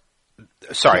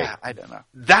 Sorry. Yeah, I don't know.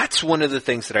 That's one of the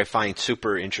things that I find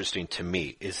super interesting to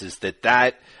me is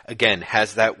that again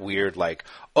has that weird like,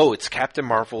 oh, it's Captain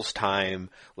Marvel's time.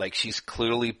 Like she's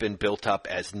clearly been built up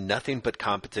as nothing but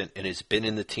competent and has been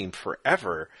in the team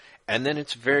forever. And then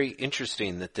it's very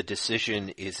interesting that the decision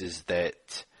is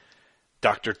that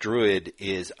Dr. Druid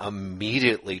is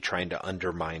immediately trying to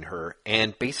undermine her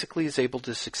and basically is able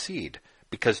to succeed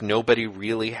because nobody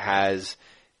really has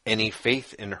any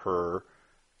faith in her,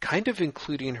 kind of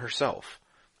including herself.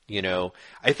 You know,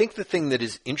 I think the thing that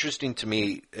is interesting to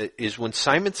me is when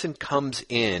Simonson comes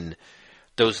in,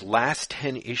 those last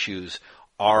 10 issues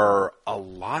are a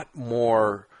lot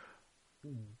more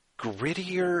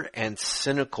grittier and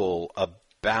cynical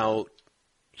about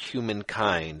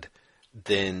humankind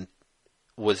than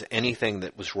was anything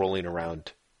that was rolling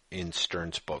around in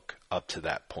Stern's book up to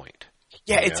that point.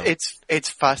 Yeah, it's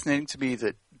fascinating to me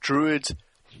that Druid,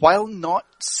 while not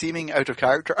seeming out of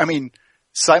character, I mean,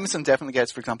 Simonson definitely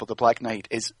gets, for example, the Black Knight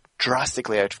is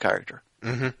drastically out of character.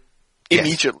 Mm-hmm.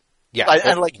 Immediately. Yes.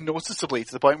 Yeah. And like noticeably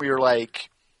to the point where you're like,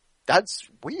 that's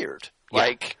weird. Yeah.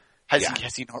 Like,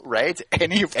 has he not read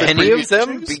any of them?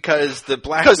 Issues? Because the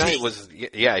Black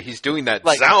Knight he's doing that,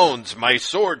 like, sounds, my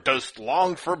sword does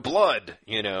long for blood,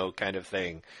 you know, kind of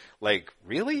thing. Like,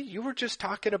 really? You were just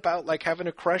talking about, like, having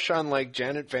a crush on, like,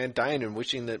 Janet Van Dyne and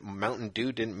wishing that Mountain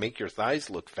Dew didn't make your thighs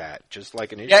look fat, just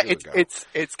like an issue ago. Yeah,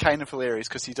 it's kind of hilarious,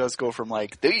 because he does go from,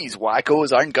 like, these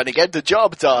wackos aren't going to get the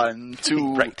job done,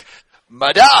 to, right.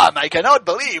 Madame, I cannot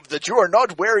believe that you are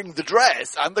not wearing the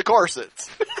dress and the corset.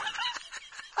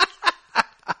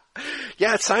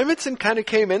 Yeah, Simonson kind of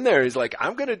came in there. He's like,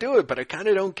 I'm going to do it, but I kind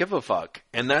of don't give a fuck.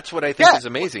 And that's what I think is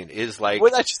amazing, is like... Well,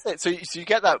 that's just it. So you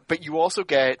get that, but you also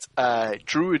get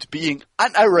Druid being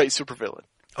an outright supervillain.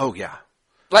 Oh, yeah.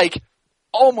 Like,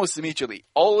 almost immediately,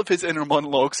 all of his inner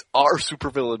monologues are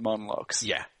supervillain monologues.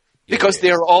 Yeah. Because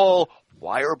they're all,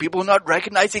 why are people not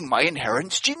recognizing my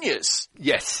inherent genius?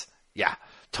 Yes. Yeah.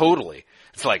 Totally.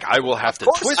 It's like, I will have to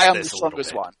twist this I am the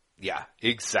strongest one. Yeah,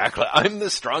 exactly. I'm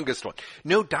the strongest one.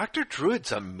 No, Dr.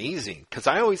 Druid's amazing, because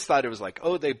I always thought it was like,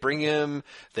 oh, they bring him,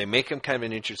 they make him kind of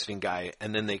an interesting guy,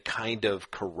 and then they kind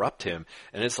of corrupt him.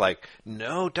 And it's like,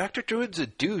 no, Dr. Druid's a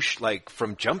douche, like,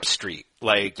 from Jump Street.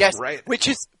 Like, yes, right?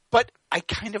 But I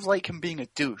kind of like him being a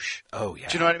douche. Oh, yeah.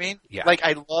 Do you know what I mean? Yeah. Like,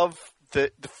 I love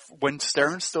when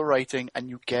Stern's still writing, and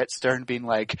you get Stern being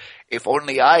like, if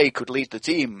only I could lead the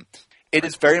team. It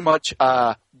is very much,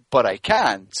 but I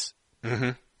can't.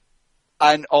 Mm-hmm.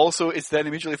 And also, it's then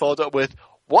immediately followed up with,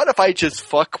 what if I just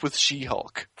fuck with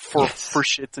She-Hulk for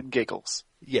shits and giggles?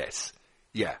 Yes.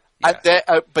 Yeah. But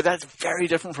that's very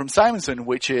different from Simonson,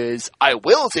 which is, I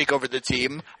will take over the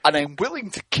team, and I'm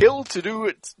willing to kill to do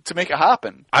it, to make it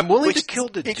happen. I'm willing to kill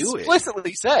to do it.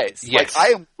 Explicitly says, yes. like,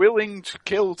 I am willing to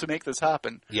kill to make this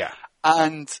happen. Yeah.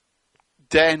 And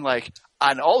then, like,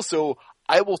 and also,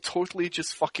 I will totally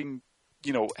just fucking,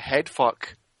 you know, head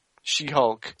fuck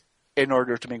She-Hulk in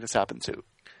order to make this happen too.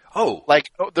 Oh.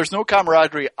 Like, there's no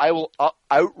camaraderie. I will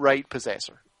outright possess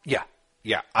her. Yeah.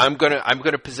 Yeah. I'm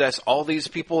gonna possess all these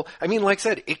people. I mean, like I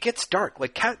said, it gets dark.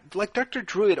 Like Dr.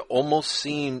 Druid almost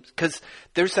seemed, cause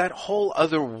there's that whole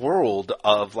other world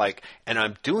of like, and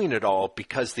I'm doing it all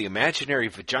because the imaginary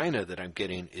vagina that I'm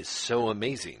getting is so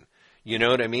amazing. You know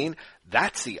what I mean?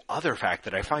 That's the other fact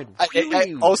that I find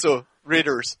really... Also,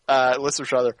 readers,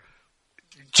 listeners rather,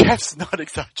 Jeff's not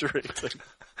exaggerating.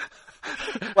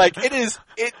 Like,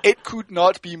 it could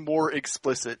not be more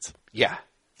explicit. Yeah.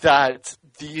 That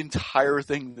the entire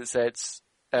thing that sets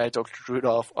Dr. Druid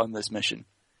off on this mission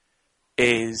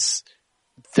is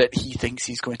that he thinks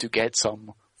he's going to get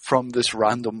some from this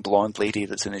random blonde lady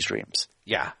that's in his dreams.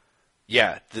 Yeah.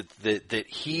 Yeah, that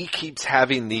he keeps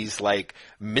having these, like,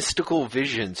 mystical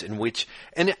visions in which,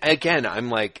 and again, I'm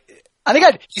like... And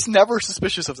again, he's never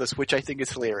suspicious of this, which I think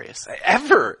is hilarious.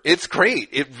 Ever. It's great.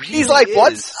 It really He's like,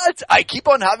 what's that? I keep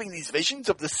on having these visions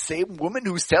of the same woman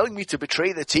who's telling me to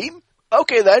betray the team?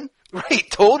 Okay then. Right,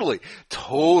 totally.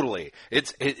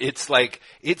 It's like,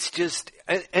 it's just,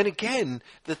 and again,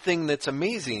 the thing that's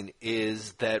amazing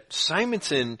is that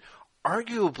Simonson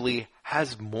arguably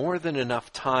has more than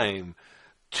enough time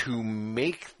to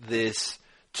make this,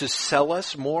 to sell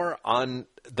us more on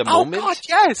the moment. Oh God,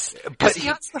 yes! Because he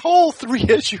has the whole 3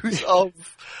 issues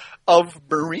of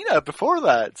Marina before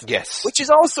that. Yes. Which is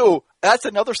also, that's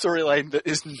another storyline that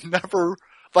is never,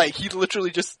 like, he literally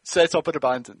just sets up and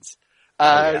abandons.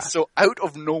 So out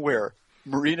of nowhere,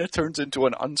 Marina turns into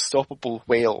an unstoppable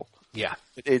whale. Yeah.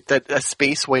 A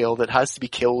space whale that has to be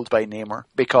killed by Namor,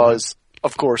 because,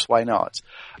 of course, why not?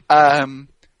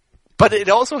 But it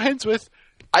also ends with,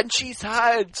 and she's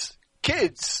had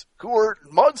kids who are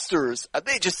monsters, and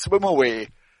they just swim away.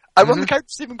 And when the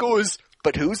character even goes,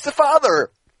 but who's the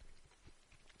father?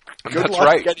 Good That's luck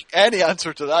right. getting any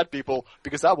answer to that, people,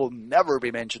 because that will never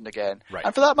be mentioned again. Right.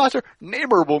 And for that matter,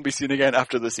 Namor won't be seen again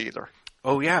after this either.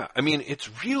 Oh yeah, I mean, it's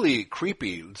really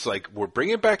creepy. It's like, we're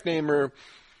bringing back Namor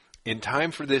in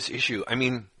time for this issue. I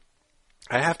mean,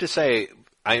 I have to say,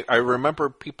 I remember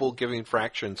people giving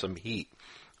Fraction some heat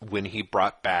when he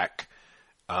brought back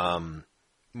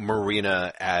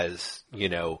Marina as,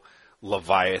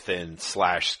 Leviathan /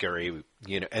 scary,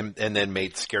 and then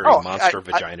made scary monster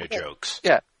vagina jokes.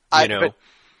 Yeah. But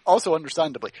also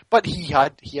understandably. But he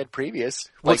had previous.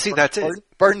 Well, see, that's it.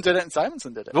 Burton did it and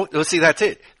Simonson did it. Well, see, that's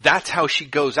it. That's how she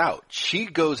goes out. She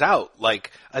goes out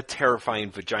like a terrifying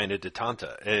vagina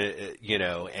detente,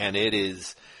 and it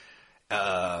is...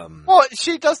 Well,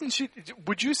 she doesn't.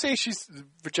 Would you say she's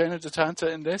vagina detente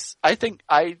in this? I think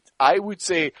I would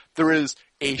say there is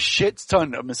a shit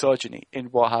ton of misogyny in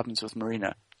what happens with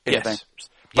Marina in Avengers.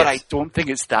 But I don't think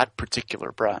it's that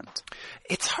particular brand.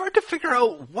 It's hard to figure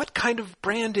out what kind of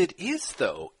brand it is,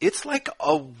 though. It's like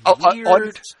a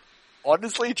weird...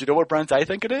 Honestly, do you know what brand I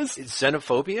think it is? It's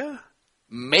xenophobia?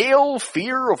 Male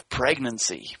fear of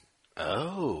pregnancy.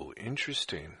 Oh,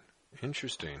 interesting.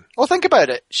 Well, think about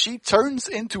it. She turns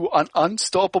into an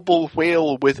unstoppable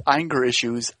whale with anger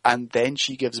issues, and then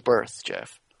she gives birth,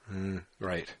 Jeff.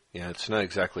 Right. Yeah, it's not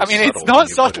exactly subtle. It's not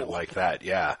subtle. Put it like that,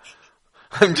 yeah.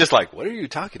 I'm just like, what are you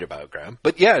talking about, Graham?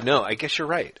 But yeah, no, I guess you're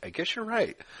right. I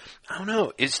don't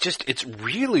know. It's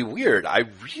really weird. I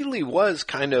really was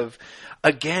kind of,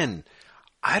 again,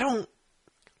 I don't,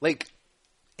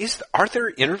 are there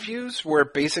interviews where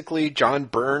basically John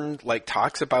Byrne,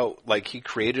 talks about, he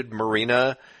created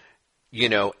Marina,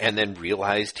 and then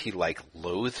realized he,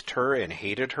 loathed her and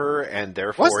hated her, and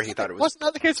therefore he thought it was... Wasn't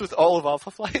that the case with all of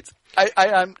Alpha Flight?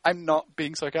 I'm not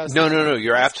being sarcastic. No,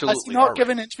 you're absolutely Has he not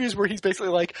given interviews where he's basically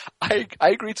like, I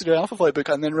agreed to do an Alpha Flight book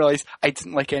and then realized I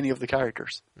didn't like any of the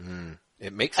characters.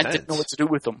 It makes sense. I didn't know what to do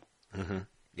with them. Mm-hmm.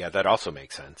 Yeah, that also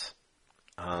makes sense.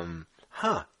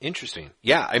 Interesting.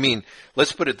 Yeah, I mean,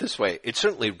 let's put it this way. It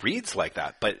certainly reads like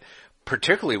that, but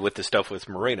particularly with the stuff with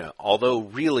Marina, although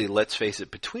really, let's face it,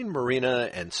 between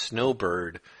Marina and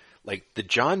Snowbird, the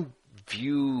John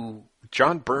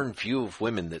Byrne view of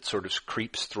women that sort of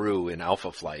creeps through in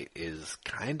Alpha Flight is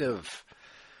kind of,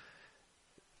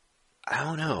 I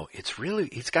don't know. It's really,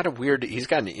 he's got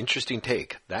an interesting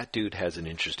take. That dude has an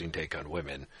interesting take on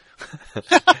women.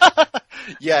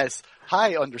 Yes.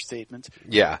 High understatement.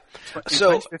 Yeah. In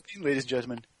 2015, ladies and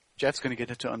gentlemen, Jeff's going to get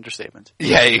into understatement.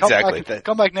 Yeah, exactly.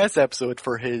 Come back next episode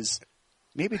for his,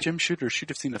 maybe Jim Shooter should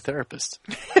have seen a therapist.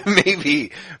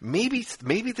 Maybe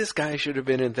this guy should have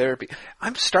been in therapy.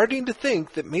 I'm starting to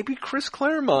think that maybe Chris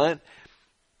Claremont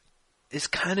is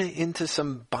kind of into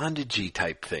some bondagey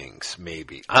type things,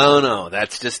 maybe. I don't know.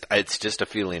 It's just a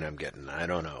feeling I'm getting. I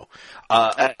don't know.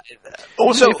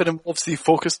 Also, if it involves the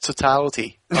focused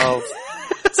totality of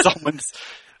someone's...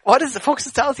 What is the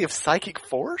focused totality of psychic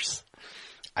force?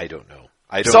 I don't know.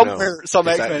 Know. Some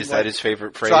X-Men, is that his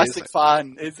favorite phrase? Drastic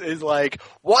fan is like,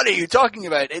 what are you talking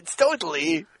about? It's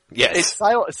totally... Yes.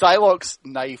 Psylocke's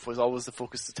knife was always the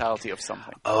focused totality of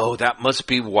something. Oh, that must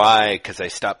be why, because I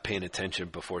stopped paying attention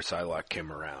before Psylocke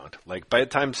came around. By the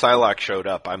time Psylocke showed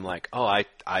up, I'm like, oh,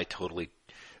 I totally...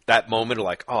 That moment of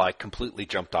I completely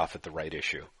jumped off at the right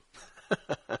issue.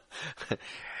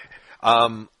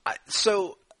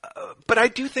 But I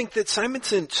do think that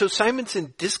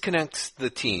Simonson disconnects the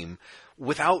team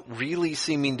without really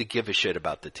seeming to give a shit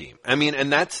about the team. I mean, and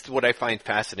that's what I find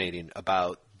fascinating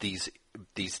about these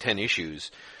 10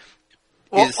 issues.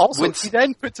 Well, also, he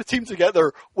then puts a team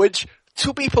together, which,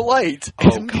 to be polite,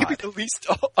 is maybe the least...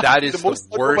 That is the most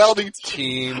worst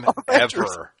team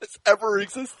ever. That's ever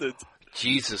existed.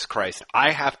 Jesus Christ.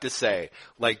 I have to say,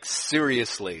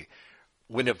 seriously,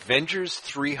 when Avengers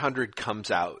 300 comes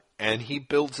out, and he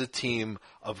builds a team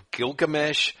of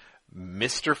Gilgamesh,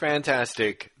 Mr.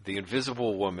 Fantastic, the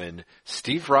Invisible Woman,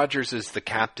 Steve Rogers is the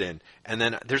captain, and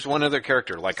then there's one other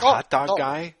character, Hot Dog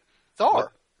Guy.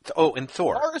 Thor. And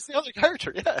Thor. Thor is the other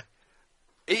character, yeah.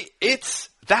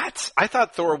 I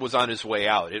thought Thor was on his way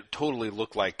out. It totally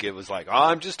looked like it was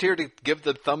I'm just here to give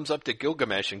the thumbs up to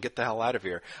Gilgamesh and get the hell out of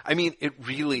here. I mean, it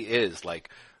really is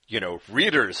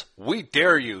readers, we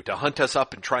dare you to hunt us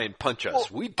up and try and punch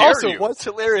us. We dare you. Also, what's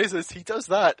hilarious is he does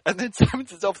that, and then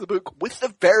Simonson's off the book with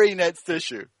the very next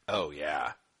issue. Oh,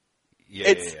 yeah.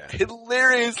 It's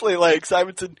hilariously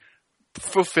Simonson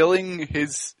fulfilling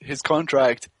his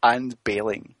contract and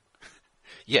bailing.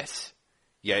 Yes.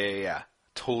 Yeah.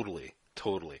 Totally.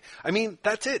 Totally. I mean,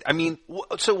 that's it. I mean,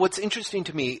 so what's interesting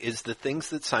to me is the things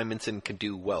that Simonson can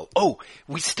do well. Oh,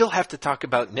 we still have to talk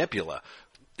about Nebula,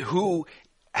 who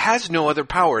has no other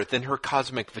power than her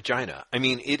cosmic vagina. I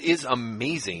mean, it is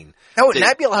amazing. No,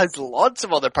 Nebula has lots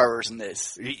of other powers in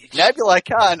this. Nebula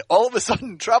can, all of a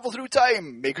sudden, travel through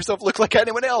time, make herself look like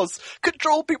anyone else,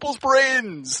 control people's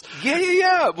brains.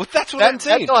 Yeah. Well, that's what I'm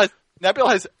saying.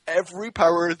 Nebula has every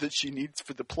power that she needs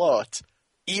for the plot,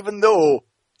 even though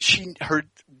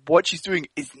what she's doing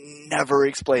is never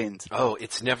explained. Oh,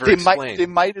 it's never explained. They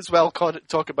might as well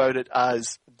talk about it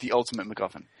as the ultimate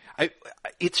MacGuffin.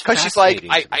 It's because she's like,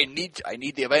 I need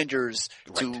the Avengers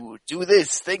to do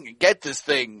this thing and get this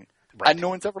thing, and no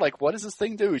one's ever like, what does this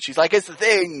thing do? She's like, it's the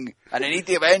thing, and I need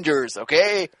the Avengers.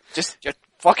 Okay, just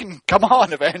fucking come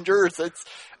on, Avengers.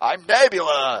 I'm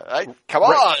Nebula. Come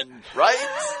on,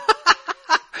 right?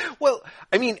 Well,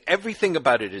 I mean, everything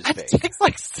about it is vague. It takes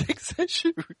like 6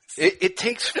 issues. It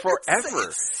takes forever.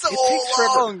 It takes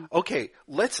long. Okay,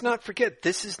 let's not forget,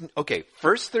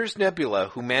 first there's Nebula,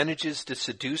 who manages to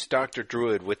seduce Dr.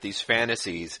 Druid with these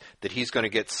fantasies that he's going to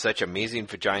get such amazing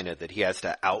vagina that he has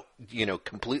to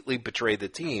completely betray the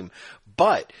team.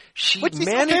 But she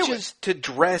manages to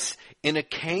dress in a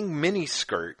Kang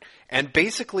miniskirt and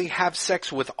basically have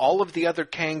sex with all of the other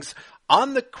Kangs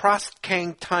on the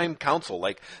Cross-Kang Time Council,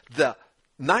 like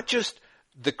not just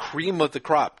the cream of the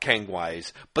crop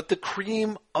Kang-wise, but the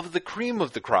cream of the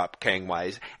crop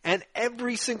Kang-wise, and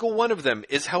every single one of them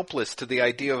is helpless to the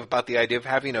idea of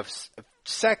having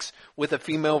sex with a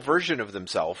female version of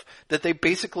themselves, that they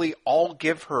basically all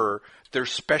give her their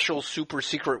special super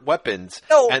secret weapons.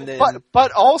 No, and then,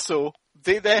 but also,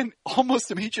 they then almost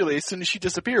immediately, as soon as she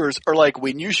disappears, are like,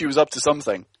 we knew she was up to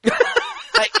something.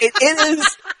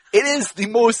 It is the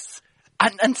most,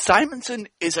 and Simonson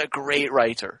is a great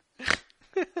writer.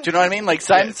 Do you know what I mean? Like,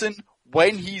 Simonson,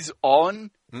 when he's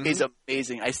on, is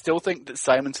amazing. I still think that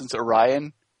Simonson's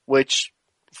Orion, which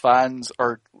fans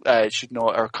should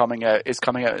know is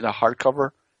coming out in a hardcover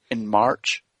in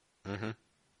March. Mm-hmm.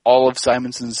 All of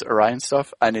Simonson's Orion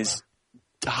stuff, and is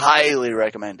highly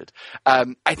recommended.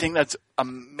 I think that's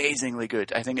amazingly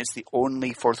good. I think it's the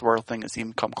only Fourth World thing that's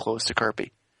even come close to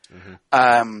Kirby.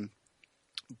 Mm-hmm.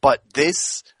 But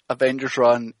this Avengers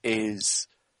run is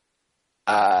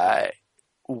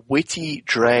witty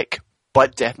Drek,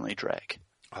 but definitely Drek.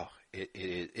 Oh,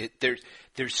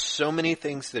 there's so many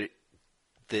things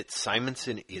that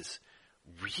Simonson is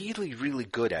really, really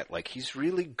good at. Like, he's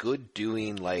really good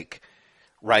doing, like,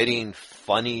 writing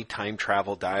funny time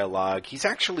travel dialogue. He's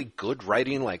actually good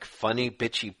writing, like, funny,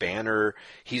 bitchy banner.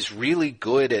 He's really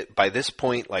good at, by this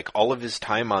point, like, all of his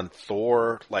time on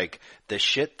Thor, like, the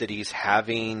shit that he's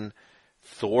having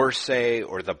Thor say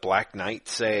or the Black Knight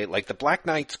say, like, the Black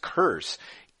Knight's curse,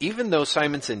 even though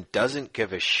Simonson doesn't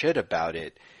give a shit about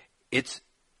it, it's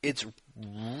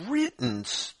written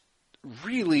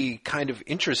really kind of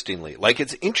interestingly. Like,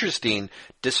 it's interesting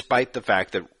despite the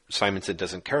fact that Simonson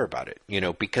doesn't care about it,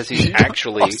 because he's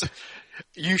actually...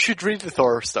 You should read the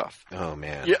Thor stuff. Oh,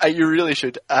 man. You really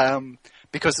should.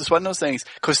 Because it's one of those things,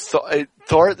 because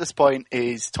Thor at this point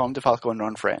is Tom DeFalco and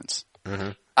Ron Frenz.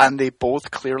 Mm-hmm. And they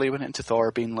both clearly went into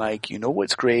Thor being like, you know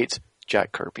what's great?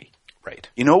 Jack Kirby. Right.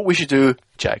 You know what we should do?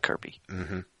 Jack Kirby.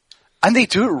 Mm-hmm. And they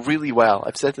do it really well.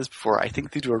 I've said this before. I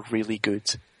think they do a really good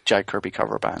Jack Kirby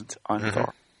cover band on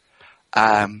Thor.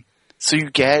 So you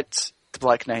get the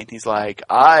Black Knight, and he's like,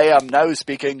 I am now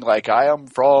speaking like I am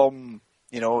from,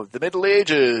 the Middle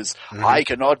Ages. Mm-hmm. I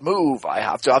cannot move. I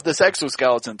have to have this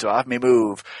exoskeleton to have me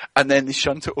move. And then they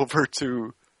shunt it over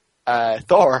to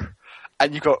Thor,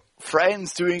 and you've got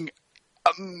Friends doing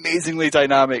amazingly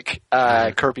dynamic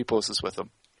Kirby poses with him.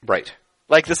 Right.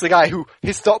 Like, this is the guy who,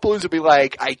 his thought balloons would be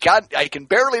like, I can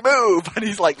barely move, and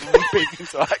he's like leaping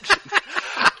into action.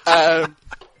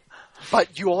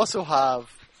 But you also have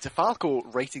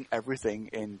DeFalco writing everything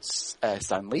in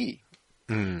Stan Lee.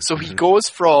 So he goes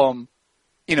from,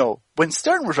 when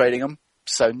Stern was writing him,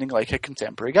 sounding like a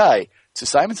contemporary guy, to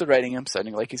Simonson writing him,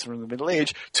 sounding like he's from the Middle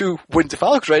Age, to when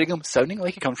DeFalco's writing him, sounding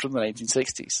like he comes from the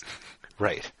 1960s.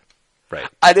 Right.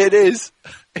 And it's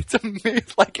amazing.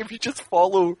 Like, if you just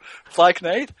follow Black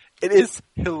Knight, it is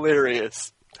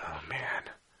hilarious. Oh,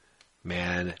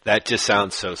 man, that just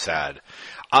sounds so sad.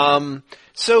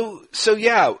 So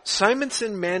yeah,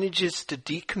 Simonson manages to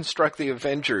deconstruct the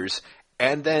Avengers,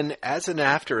 and then, as an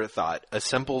afterthought,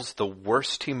 assembles the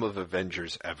worst team of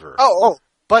Avengers ever.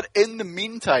 But in the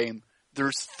meantime,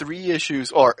 there's 3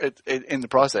 issues, or in the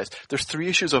process, there's 3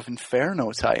 issues of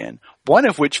Inferno tie-in, one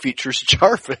of which features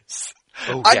Jarvis.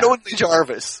 Oh, yeah. And only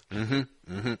Jarvis. Mm-hmm.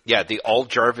 Mm-hmm. Yeah, the all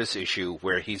Jarvis issue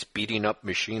where he's beating up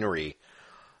machinery.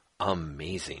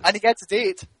 amazing. And he gets a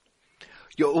date.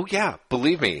 Oh yeah,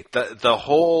 believe me, the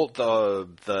whole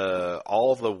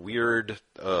all the weird.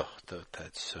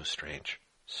 That's so strange,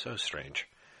 so strange.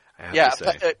 I have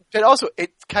to say. But also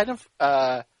it kind of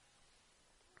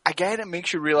again it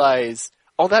makes you realize.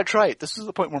 Oh, that's right. This is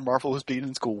the point where Marvel was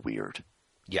beginning to go weird.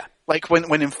 Yeah, like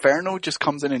when Inferno just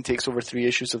comes in and takes over 3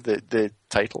 issues of the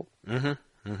title.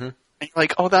 Mm-hmm. Mm-hmm. And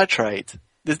like, oh, that's right.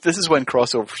 This is when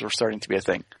crossovers were starting to be a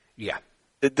thing. Yeah.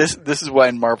 This is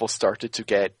when Marvel started to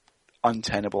get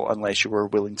untenable unless you were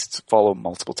willing to follow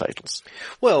multiple titles.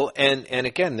 Well, and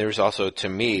again, there's also, to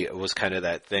me, it was kind of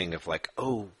that thing of like,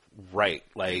 oh, right,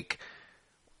 like,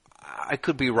 I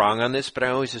could be wrong on this, but I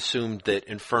always assumed that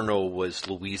Inferno was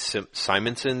Louise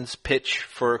Simonson's pitch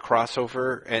for a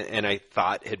crossover, and I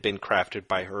thought had been crafted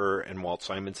by her and Walt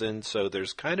Simonson, so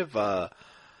there's kind of a...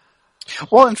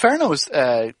 Well, Inferno is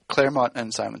Claremont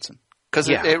and Simonson, because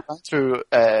it ran through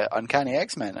Uncanny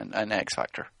X-Men and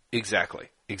X-Factor. Exactly.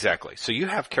 So you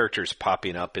have characters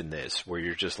popping up in this where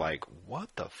you're just like, what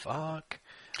the fuck?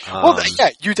 Well, yeah,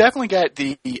 you definitely get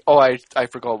I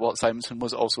forgot Walt Simonson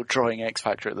was also drawing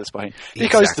X-Factor at this point.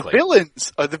 Because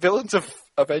the villains of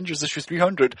Avengers issue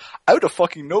 300, out of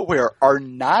fucking nowhere, are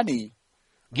Nani.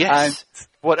 Yes. And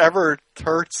whatever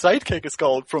her sidekick is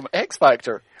called from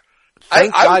X-Factor.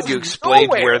 Thank God you explained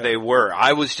where they were.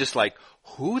 I was just like,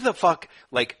 who the fuck?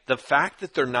 Like, the fact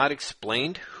that they're not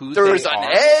explained who they are. There's an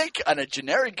egg and a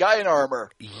generic guy in armor.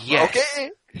 Yes.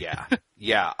 Okay?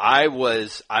 Yeah. I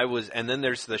was, and then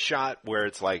there's the shot where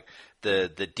it's like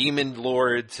the demon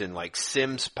lords and like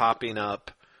Sims popping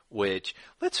up, which,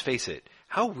 let's face it,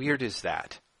 how weird is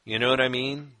that? You know what I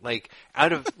mean? Like,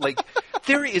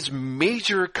 there is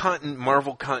major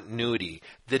Marvel continuity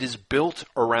that is built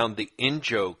around the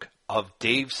in-joke of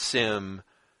Dave Sim,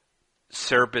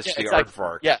 Cerebus the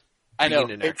Aardvark. Yeah, I know.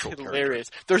 It's hilarious.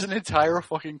 Character. There's an entire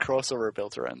fucking crossover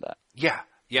built around that.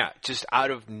 Yeah, just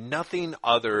out of nothing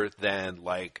other than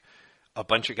like a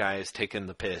bunch of guys taking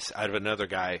the piss out of another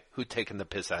guy who'd taken the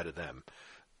piss out of them.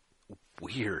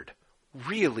 Weird.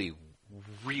 Really,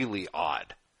 really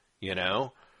odd. You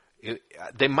know?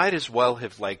 They might as well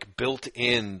have like built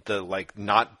in the like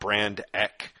not brand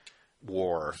Ek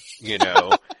war, you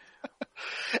know?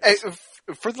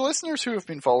 For the listeners who have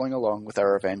been following along with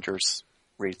our Avengers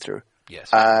read-through,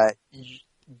 yes,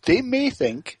 they may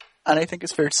think, and I think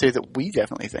it's fair to say that we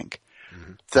definitely think,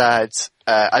 that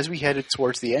as we headed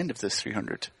towards the end of this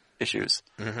 300 issues,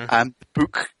 the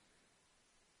book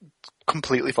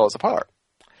completely falls apart.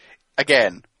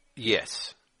 Again.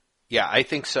 Yes. Yeah, I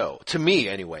think so. To me,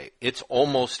 anyway, it's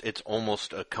almost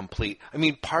a complete... I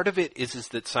mean, part of it is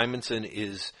that Simonson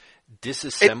is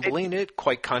disassembling it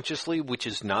quite consciously, which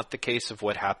is not the case of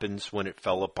what happens when it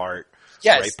fell apart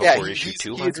right before issue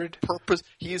 200.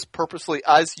 He is purposely,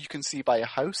 as you can see by a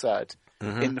house ad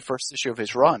in the first issue of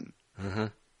his run,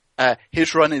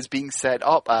 his run is being set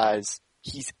up as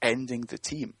he's ending the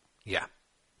team. Yeah.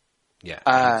 Yeah,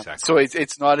 exactly. So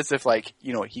it's not as if like,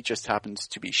 you know, he just happens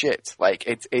to be shit. Like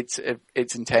it's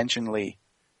intentionally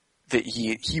that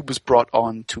he was brought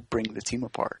on to bring the team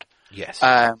apart. Yes.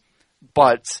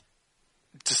 But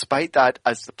despite that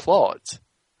as the plot,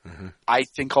 I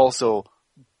think also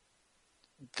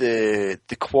the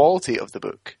quality of the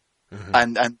book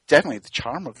and definitely the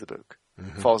charm of the book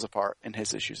falls apart in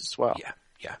his issues as well. Yeah.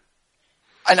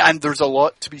 And there's a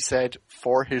lot to be said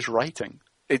for his writing.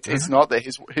 It's not that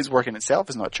his work in itself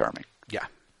is not charming. Yeah.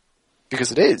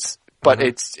 Because it is. But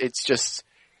it's just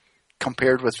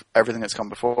compared with everything that's come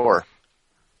before.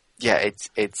 Yeah,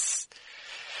 it's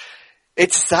a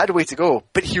sad way to go.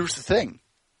 But here's the thing.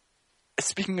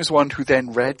 Speaking as one who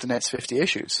then read the next 50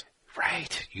 issues.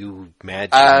 Right. You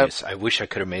mad genius. I wish I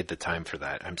could have made the time for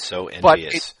that. I'm so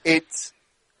envious. But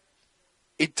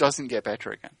it doesn't get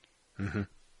better again.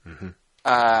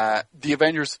 The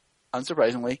Avengers,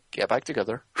 unsurprisingly, get back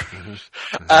together.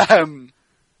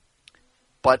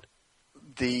 But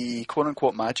the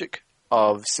quote-unquote magic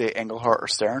of, say, Englehart or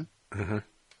Stern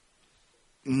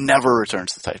never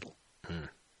returns the title.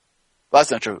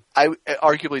 That's not true. It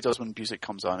arguably does when music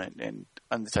comes on and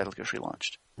the title gets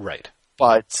relaunched. Right.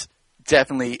 But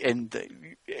definitely in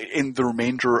the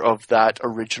remainder of that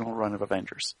original run of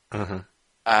Avengers,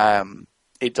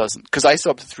 it doesn't. Because I saw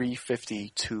up to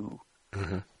 352,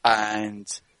 and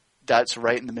that's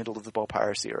right in the middle of the Bob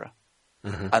Harris era.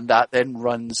 And that then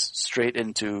runs straight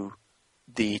into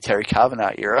the Terry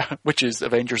Kavanagh era, which is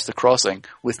Avengers The Crossing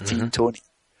with Team Tony.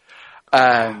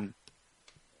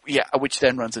 Which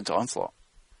then runs into Onslaught.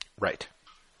 Right.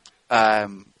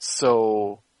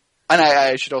 So, and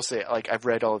I should also say, like, I've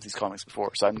read all of these comics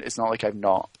before, so it's not like I'm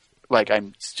not like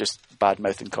I'm just bad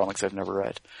mouthing comics I've never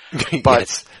read. But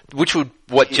yes.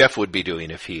 What Jeff would be doing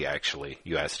if he actually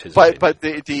you asked his. But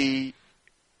opinion.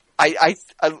 I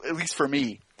at least for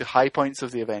me, the high points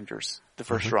of the Avengers, the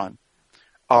first run,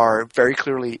 are very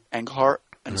clearly Englehart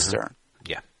and Stern.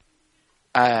 Yeah.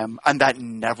 And that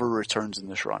never returns in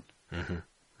this run.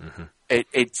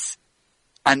 It's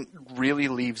and really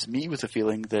leaves me with a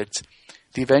feeling that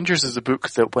the Avengers is a book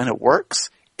that when it works,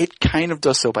 it kind of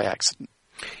does so by accident.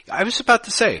 I was about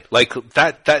to say, like,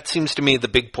 that seems to me the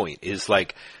big point is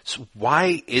like, so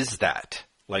why is that?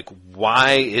 Like,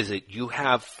 why is it you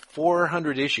have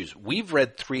 400 issues? We've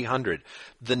read 300.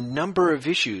 The number of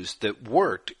issues that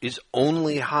worked is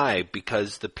only high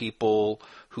because the people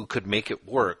who could make it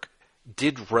work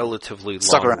did relatively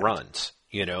long runs.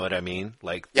 You know what I mean?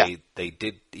 Like, they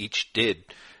each did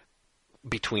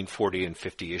between 40 and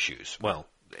 50 issues. Well,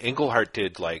 Englehart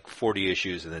did like 40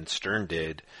 issues and then Stern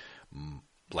did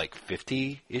like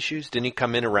 50 issues. Didn't he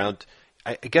come in around,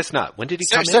 I guess not. When did he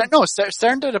come in? No,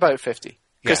 Stern did about 50.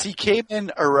 Because he came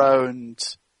in around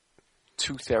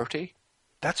 230.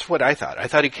 That's what I thought. I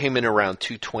thought he came in around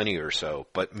 220 or so,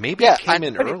 but maybe he came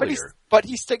in earlier. But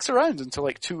he sticks around until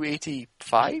like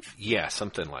 285? Yeah,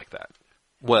 something like that.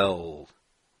 Well,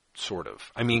 sort of.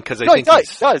 I mean, because he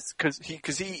does.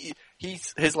 Because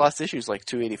his last issue is like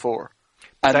 284.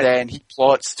 And then he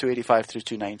plots 285 through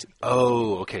 290.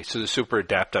 Oh, okay. So the super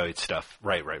adaptoid stuff.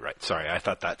 Right. Sorry, I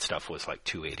thought that stuff was like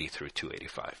 280 through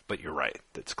 285. But you're right.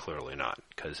 That's clearly not.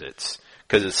 Because it's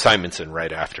Simonson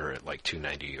right after it, like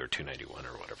 290 or 291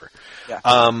 or whatever.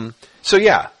 Yeah. So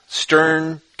yeah,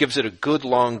 Stern gives it a good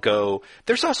long go.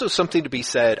 There's also something to be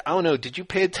said. I don't know. Did you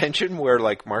pay attention where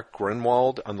like Mark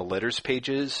Grunwald on the letters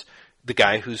pages, the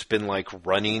guy who's been like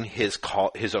running his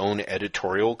own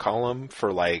editorial column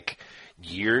for like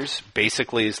years,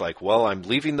 basically is like, well, I'm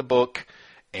leaving the book,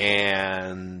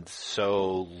 and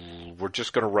so we're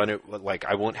just going to run it. Like,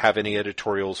 I won't have any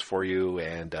editorials for you,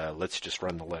 and let's just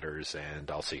run the letters,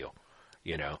 and I'll see you.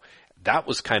 You know, that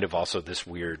was kind of also this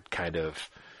weird kind of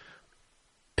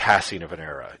passing of an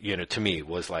era. You know, to me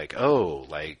was like, oh,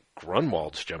 like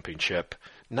Grunwald's jumping ship.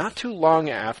 Not too long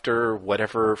after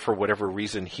for whatever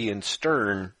reason, he and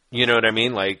Stern, you know what I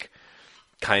mean, like,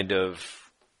 kind of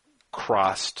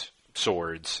crossed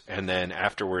swords, and then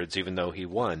afterwards, even though he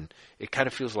won, it kind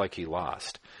of feels like he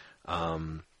lost.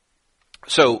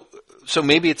 So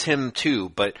maybe it's him too,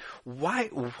 but why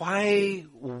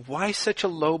such a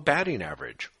low batting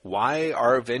average? Why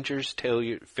are Avengers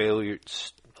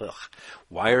failures?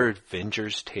 Why are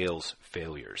Avengers Tales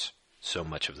failures so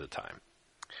much of the time?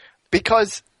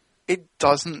 Because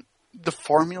the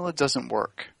formula doesn't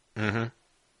work. Mm-hmm.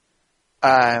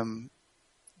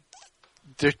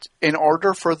 In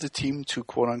order for the team to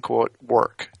quote-unquote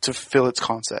work, to fulfill its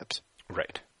concept,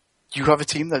 right, you have a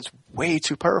team that's way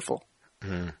too powerful.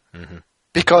 Mm-hmm.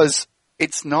 Because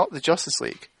it's not the Justice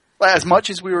League. Like, as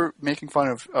much as we were making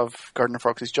fun of Gardner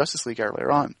Fox's Justice League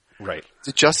earlier on, right,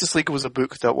 the Justice League was a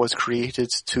book that was created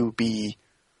to be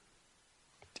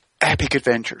epic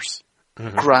adventures,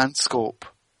 grand scope.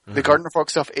 The Gardner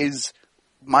Fox stuff is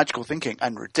magical thinking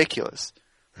and ridiculous,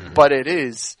 but it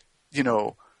is, you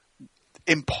know,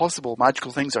 impossible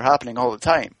magical things are happening all the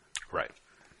time. Right.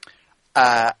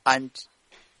 And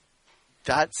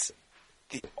that's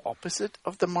the opposite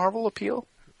of the Marvel appeal.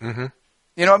 Mm-hmm.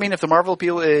 You know what I mean? If the Marvel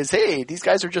appeal is, hey, these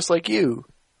guys are just like you,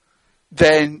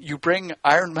 then you bring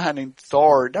Iron Man and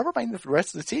Thor, never mind the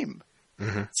rest of the team,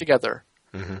 together.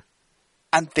 Mm-hmm.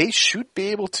 And they should be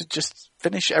able to just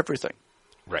finish everything.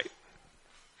 Right.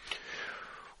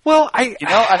 Well,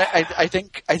 I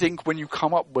think when you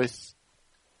come up with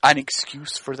an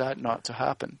excuse for that not to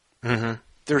happen,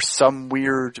 there's some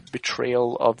weird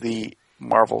betrayal of the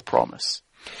Marvel promise.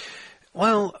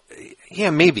 Well,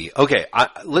 yeah, maybe. Okay,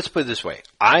 let's put it this way.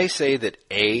 I say that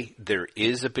there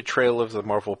is a betrayal of the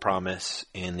Marvel promise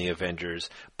in the Avengers,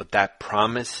 but that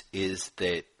promise is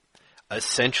that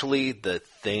essentially the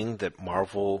thing that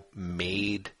Marvel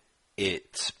made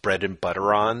its bread and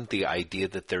butter on, the idea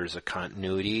that there's a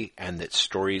continuity and that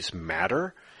stories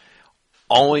matter,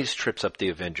 always trips up the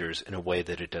Avengers in a way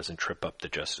that it doesn't trip up the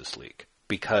Justice League.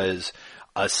 Because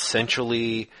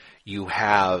essentially you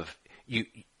have, you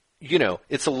know,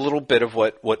 it's a little bit of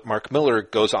what Mark Miller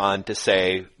goes on to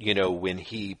say, you know, when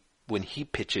he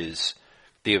pitches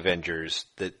the Avengers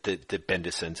that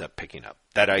Bendis ends up picking up.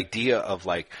 That idea of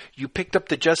like, you picked up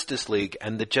the Justice League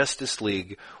and the Justice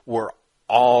League were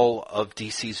all of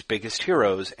DC's biggest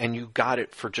heroes and you got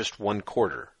it for just one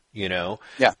quarter, you know?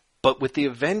 Yeah. But with the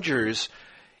Avengers,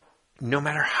 no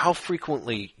matter how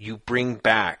frequently you bring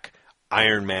back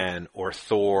Iron Man or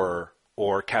Thor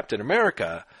or Captain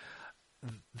America,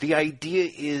 the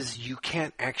idea is you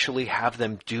can't actually have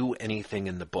them do anything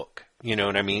in the book. You know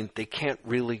what I mean? They can't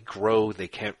really grow. They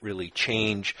can't really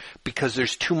change because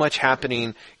there's too much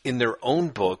happening in their own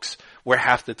books where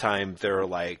half the time they're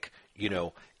like, you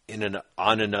know,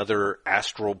 on another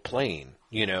astral plane,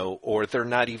 you know, or they're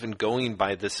not even going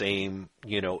by the same,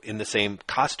 you know, in the same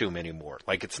costume anymore.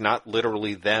 Like it's not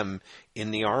literally them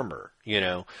in the armor, you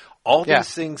know. All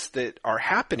these things that are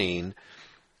happening,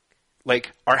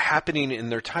 like, are happening in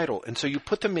their title. And so you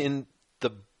put them in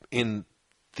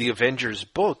the Avengers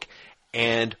book,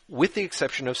 and with the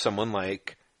exception of someone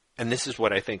like, and this is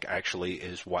what I think actually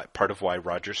is part of why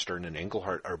Roger Stern and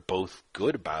Englehart are both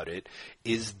good about it,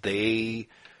 is they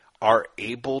are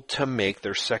able to make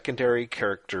their secondary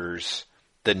characters,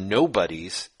 the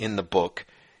nobodies in the book,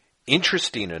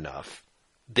 interesting enough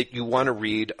that you want to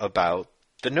read about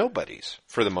the nobodies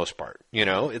for the most part. You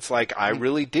know, it's like I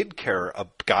really did care,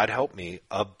 God help me,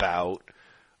 about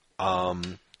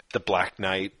the Black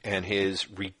Knight and his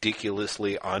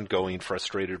ridiculously ongoing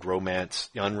frustrated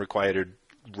romance, unrequited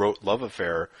love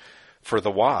affair for the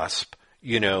Wasp,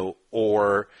 you know,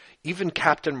 or even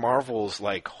Captain Marvel's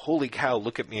like, holy cow,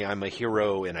 look at me, I'm a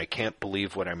hero and I can't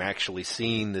believe what I'm actually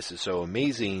seeing. This is so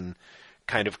amazing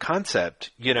kind of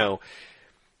concept, you know,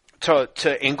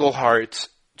 to Englehart's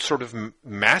sort of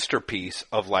masterpiece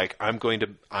of like, I'm going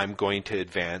to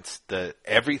advance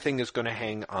everything is going to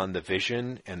hang on the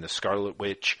Vision and the Scarlet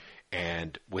Witch,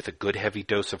 and with a good heavy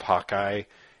dose of Hawkeye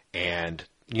and,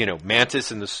 you know,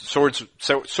 Mantis and the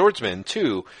swordsman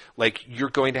too. Like, you're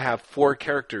going to have 4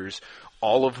 characters,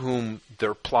 all of whom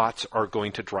their plots are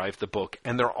going to drive the book,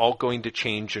 and they're all going to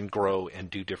change and grow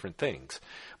and do different things.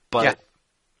 But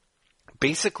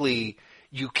basically,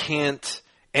 you can't.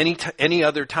 Any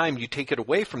other time you take it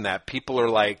away from that, people are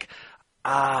like,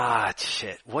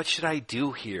 shit, what should I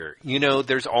do here? You know,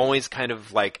 there's always kind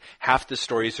of like half the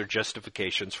stories are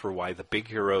justifications for why the big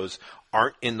heroes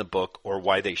aren't in the book or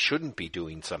why they shouldn't be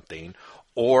doing something,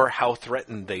 or how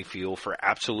threatened they feel for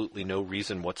absolutely no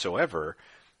reason whatsoever,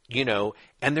 you know,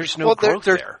 and there's no growth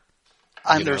there.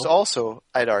 And there's also,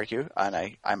 I'd argue,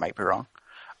 and I might be wrong,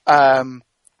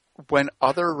 when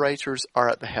other writers are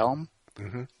at the helm,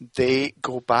 they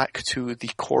go back to the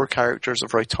core characters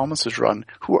of Roy Thomas's run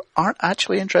who aren't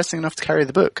actually interesting enough to carry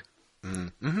the book.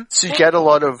 Mm-hmm. So you get a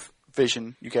lot of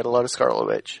Vision, you get a lot of Scarlet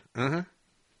Witch. Mm-hmm.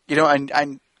 You know,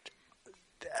 and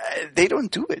they don't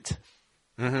do it.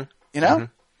 Mm-hmm. You know? Mm-hmm.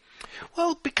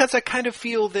 Well, because I kind of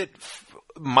feel that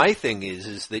my thing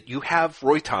is that you have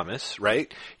Roy Thomas,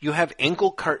 right? You have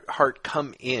Englehart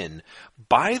come in.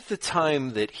 By the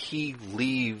time that he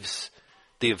leaves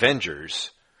the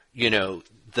Avengers, you know,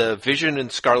 the Vision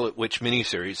and Scarlet Witch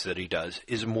miniseries that he does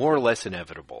is more or less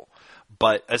inevitable.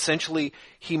 But essentially,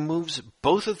 he moves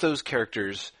both of those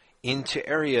characters into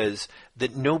areas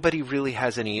that nobody really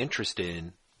has any interest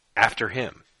in after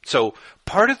him. So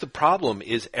part of the problem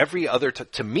is every other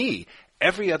time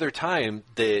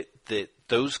that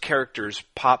those characters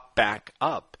pop back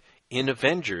up in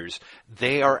Avengers,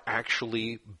 they are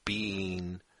actually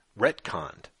being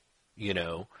retconned, you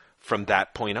know, from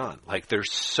that point on. Like,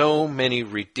 there's so many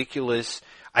ridiculous.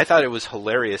 I thought it was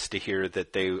hilarious to hear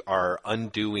that they are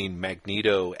undoing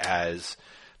Magneto as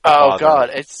father. God,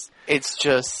 it's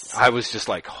just. I was just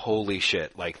like, holy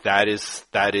shit! Like, that is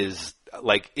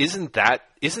like, isn't that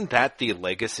the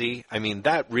legacy? I mean,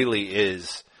 that really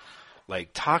is.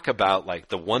 Like, talk about like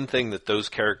the one thing that those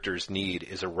characters need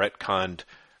is a retconned,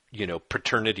 you know,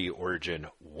 paternity origin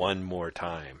one more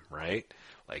time, right?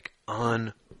 Like,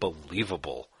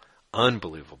 unbelievable.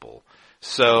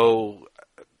 So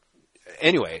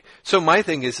anyway, so my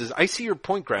thing is I see your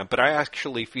point, Grant, but I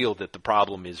actually feel that the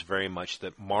problem is very much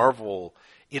that Marvel,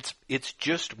 it's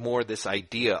just more this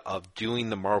idea of doing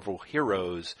the Marvel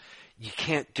heroes. You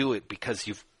can't do it because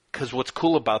what's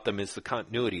cool about them is the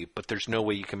continuity, but there's no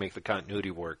way you can make the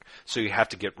continuity work. So you have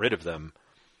to get rid of them.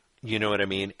 You know what I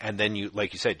mean? And then you,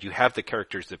 like you said, you have the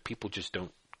characters that people just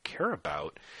don't care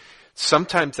about.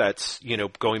 Sometimes that's, you know,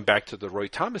 going back to the Roy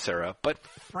Thomas era, but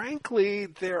frankly,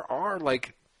 there are,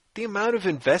 like, the amount of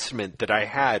investment that I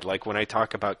had, like when I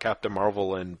talk about Captain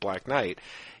Marvel and Black Knight,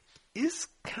 is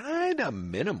kind of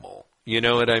minimal. You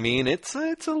know what I mean? It's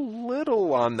a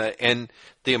little on and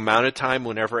the amount of time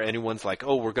whenever anyone's like,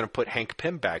 oh, we're going to put Hank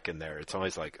Pym back in there, it's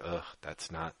always like, ugh, that's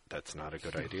not a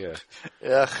good idea.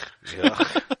 Ugh.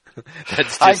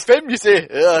 That's just... Hank Pym, you say,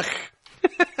 ugh.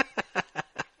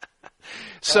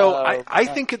 So I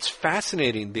think it's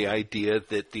fascinating, the idea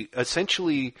that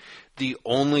essentially the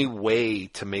only way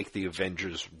to make the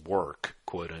Avengers work,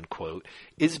 quote unquote,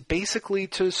 is basically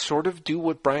to sort of do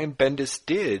what Brian Bendis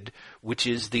did, which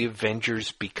is the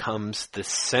Avengers becomes the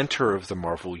center of the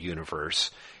Marvel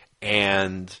Universe,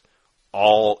 and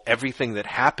everything that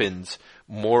happens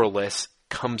more or less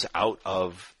comes out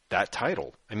of that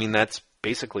title. I mean, that's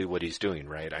basically what he's doing,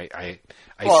 right? I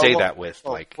say that with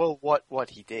what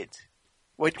he did.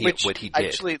 What he did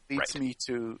actually leads right. me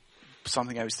to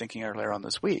something I was thinking earlier on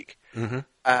this week.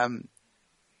 Mm-hmm.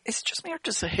 Is it just me, or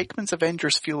does the Hickman's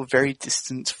Avengers feel very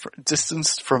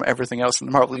distanced from everything else in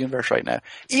the Marvel Universe right now?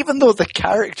 Even though the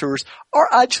characters are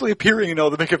actually appearing in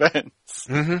all the big events.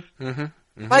 Mm-hmm. Mm-hmm.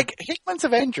 Mm-hmm. Like, Hickman's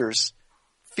Avengers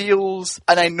feels,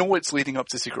 and I know it's leading up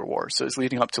to Secret Wars, so it's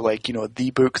leading up to, like, you know,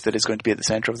 the book that is going to be at the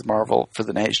center of the Marvel for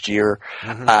the next year,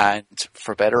 mm-hmm. and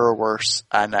for better or worse,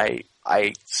 and I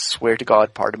swear to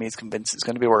God, part of me is convinced it's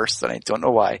going to be worse, and I don't know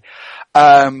why.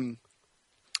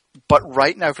 But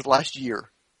right now, for the last year,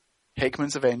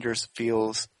 Hickman's Avengers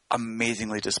feels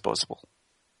amazingly disposable.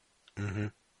 Mm-hmm.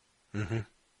 Mm-hmm.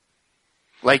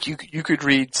 Like, you could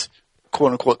read,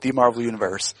 quote unquote, the Marvel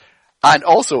Universe, and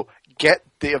also get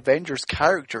the Avengers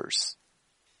characters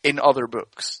in other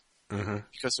books. Mm-hmm.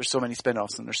 Because there's so many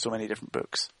spin-offs and there's so many different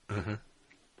books. Mm-hmm.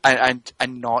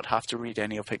 And not have to read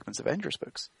any of Hickman's Avengers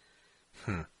books.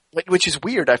 Which is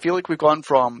weird. I feel like we've gone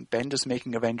from Bendis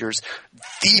making Avengers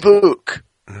the book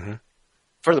mm-hmm.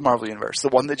 for the Marvel Universe, the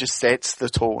one that just sets the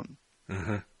tone,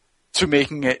 mm-hmm. to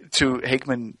making it, to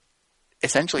Hickman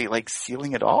essentially like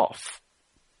sealing it off.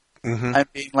 Mm-hmm.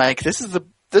 And being like, this is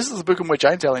the book in which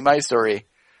I'm telling my story,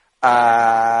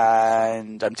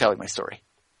 and I'm telling my story.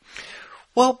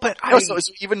 Well, but so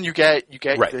even you get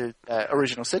right. the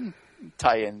original Sin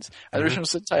tie-ins, and mm-hmm. the original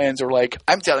Sin tie-ins are like,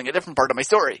 I'm telling a different part of my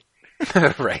story.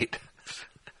 Right.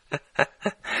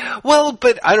 Well,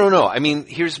 but I don't know. I mean,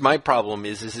 here's my problem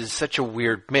is this is such a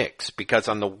weird mix, because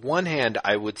on the one hand,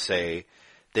 I would say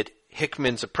that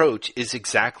Hickman's approach is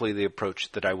exactly the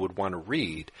approach that I would want to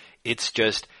read. It's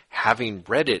just, having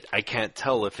read it, I can't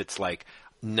tell if it's like,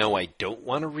 no, I don't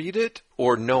want to read it,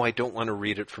 or no, I don't want to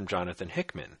read it from Jonathan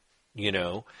Hickman. You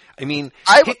know? I mean...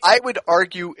 I would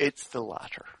argue it's the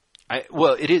latter.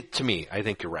 Well, it is, to me, I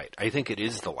think you're right. I think it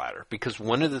is the latter, because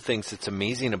one of the things that's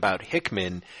amazing about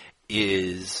Hickman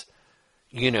is,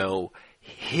 you know,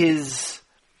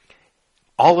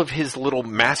 all of his little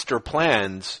master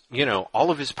plans, you know,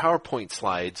 all of his PowerPoint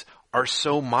slides are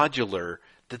so modular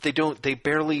that they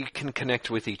barely can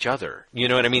connect with each other. You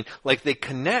know what I mean? Like, they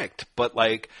connect, but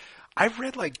like, I've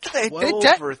read like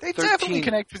 12 or 13. They definitely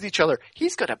connect with each other.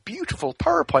 He's got a beautiful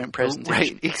PowerPoint presentation.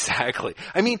 Right, exactly.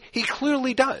 I mean, he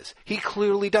clearly does.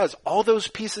 All those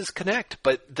pieces connect,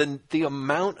 but the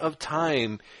amount of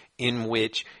time in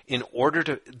which, in order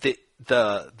to, the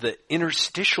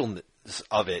interstitialness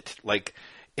of it, like,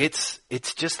 it's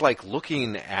just like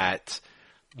looking at,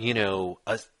 you know,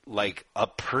 a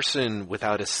person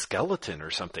without a skeleton or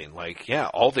something. Like, yeah,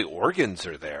 all the organs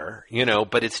are there, you know,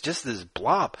 but it's just this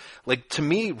blob. Like, to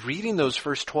me, reading those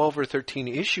first 12 or 13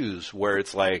 issues where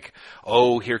it's like,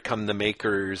 oh, here come the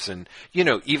makers, and, you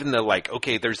know, even the, like,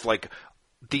 okay, there's like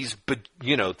these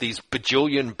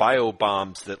bajillion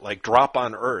biobombs that like drop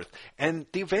on Earth, and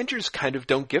the Avengers kind of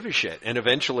don't give a shit. And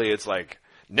eventually it's like,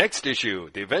 next issue,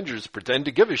 the Avengers pretend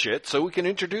to give a shit so we can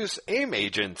introduce AIM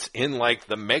agents in, like,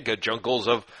 the mega jungles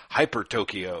of Hyper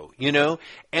Tokyo, you know?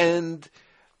 And,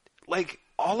 like,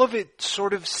 all of it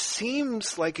sort of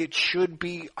seems like it should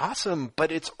be awesome,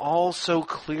 but it's all so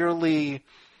clearly...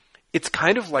 It's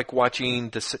kind of like watching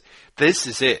this... This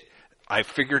is it. I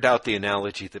figured out the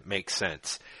analogy that makes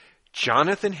sense.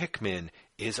 Jonathan Hickman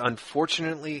is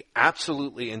unfortunately,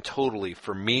 absolutely, and totally,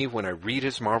 for me, when I read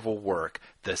his Marvel work,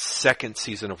 the second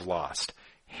season of Lost.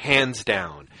 Hands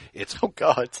down. It's, oh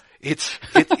God.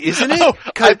 Isn't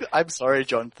it? I'm sorry,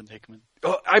 Jonathan Hickman.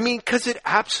 I mean, because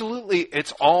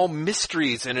it's all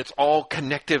mysteries, and it's all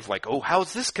connective, like, oh,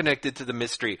 how's this connected to the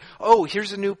mystery? Oh,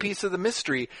 here's a new piece of the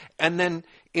mystery. And then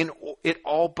it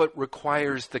all but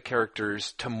requires the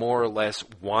characters to more or less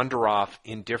wander off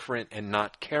indifferent and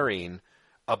not caring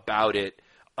about it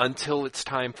until it's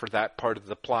time for that part of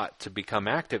the plot to become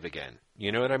active again.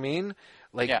 You know what I mean?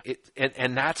 Like, yeah.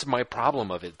 And that's my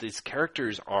problem of it. These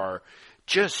characters are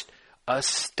just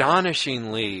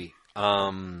astonishingly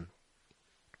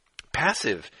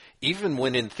passive. Even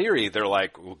when in theory they're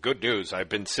like, well, good news, I've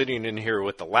been sitting in here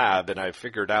with the lab and I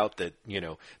figured out that,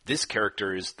 this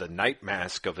character is the Night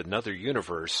Mask of another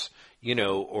universe,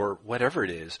 or whatever it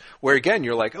is. Where again,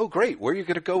 you're like, oh great, where are you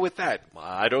going to go with that? Well,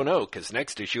 I don't know, because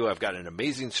next issue I've got an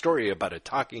amazing story about a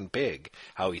talking pig,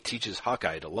 how he teaches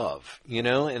Hawkeye to love,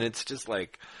 and it's just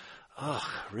like, oh,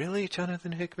 really,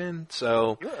 Jonathan Hickman?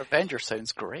 So your Avenger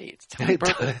sounds great. Tell me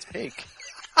about this pig.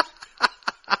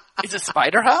 Is it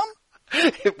Spider-Ham?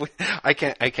 I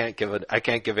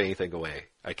can't give anything away.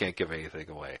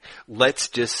 Let's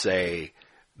just say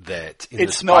that in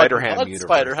the Spider-Ham universe,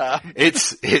 Spider-Ham.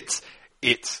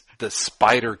 it's the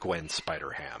Spider-Gwen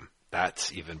Spider-Ham.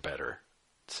 That's even better.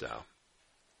 So.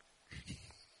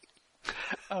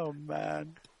 Oh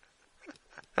man.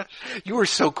 You were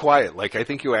so quiet. Like, I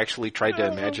think you actually tried to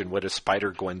imagine what a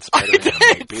Spider-Gwen Spider-Ham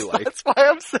might be like. That's why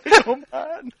I'm saying, oh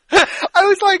man. I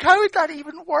was like, how would that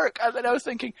even work? And then I was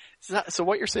thinking, so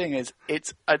what you're saying is,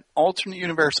 it's an alternate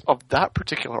universe of that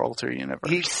particular alternate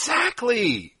universe.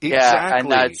 Exactly. Yeah,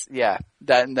 and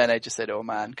then I just said, oh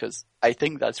man, because I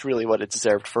think that's really what it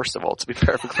deserved, first of all, to be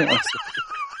perfectly honest with you.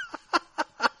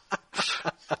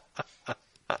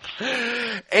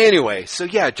 Anyway, so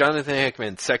yeah, Jonathan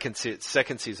Hickman, second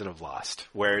season of Lost,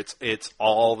 where it's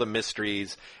all the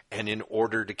mysteries, and in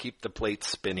order to keep the plate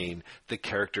spinning, the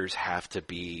characters have to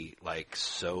be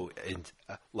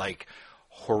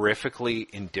horrifically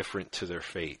indifferent to their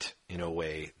fate in a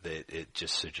way that it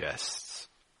just suggests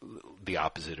the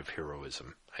opposite of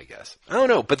heroism, I guess. I don't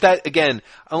know, but that, again,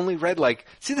 I only read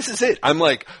this is it. I'm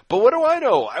like, but what do I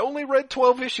know? I only read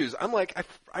 12 issues. I'm like,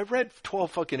 I read 12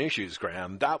 fucking issues,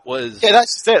 Graham. That was... Yeah,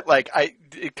 that's just it.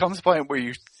 It comes to a point where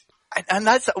you... And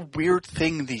that's a weird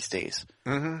thing these days,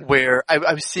 where I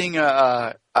was seeing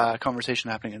a conversation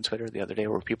happening on Twitter the other day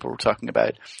where people were talking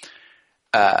about,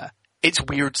 it's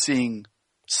weird seeing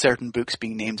certain books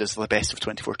being named as the best of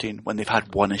 2014 when they've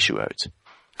had one issue out.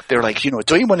 They're like,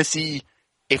 don't you want to see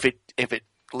if it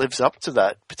lives up to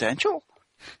that potential?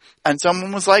 And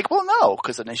someone was like, well, no,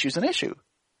 because an issue's an issue.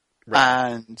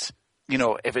 Right. And,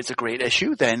 if it's a great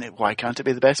issue, then why can't it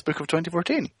be the best book of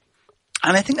 2014?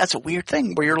 And I think that's a weird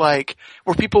thing where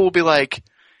people will be like,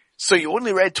 so you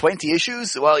only read 20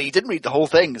 issues? Well, you didn't read the whole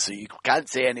thing, so you can't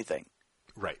say anything.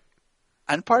 Right.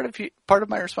 And part of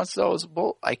my response is always,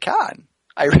 well, I can.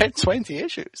 I read 20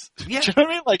 issues. Yeah. Do you know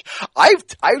what I mean?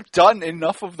 I've done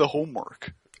enough of the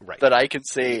homework that I can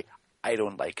say, I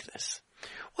don't like this.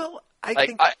 Well, I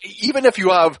think... even if you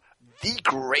have the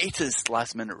greatest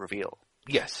last minute reveal.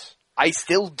 Yes. I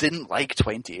still didn't like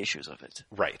 20 issues of it.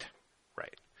 Right.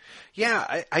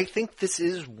 Yeah, I think this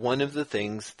is one of the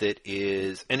things that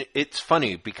is... And it's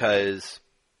funny because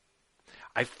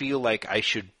I feel like I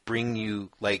should bring you...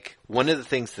 one of the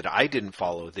things that I didn't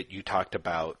follow that you talked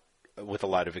about with a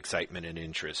lot of excitement and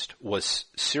interest was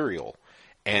Serial.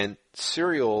 And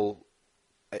Serial,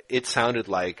 it sounded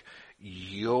like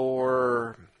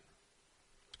your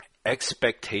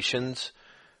expectations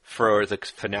for the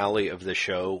finale of the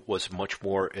show was much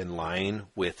more in line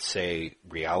with, say,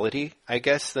 reality, I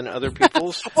guess, than other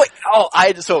people's. So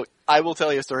I will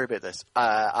tell you a story about this.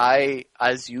 I,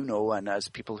 as you know, and as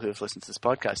people who have listened to this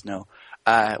podcast know,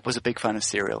 was a big fan of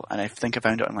Serial, and I think I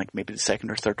found it on maybe the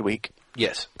second or third week.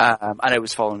 Yes. And I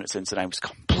was following it since, and I was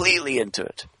completely into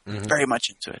it, very much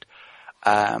into it.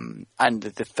 And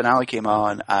the finale came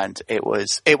on, and it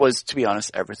was, to be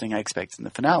honest, everything I expected in the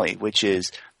finale, which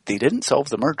is they didn't solve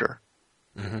the murder.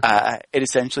 It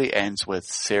essentially ends with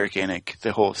Sarah Koenig,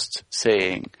 the host,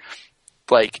 saying,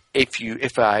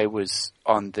 if I was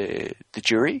on the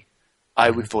jury,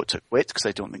 I would vote to acquit because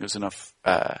I don't think there's enough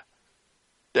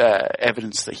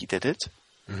evidence that he did it.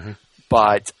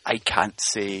 But I can't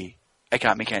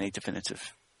make any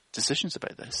definitive decisions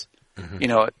about this.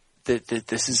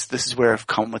 This is where I've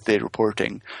come with the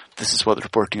reporting. This is what the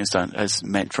reporting has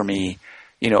meant for me.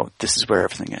 This is where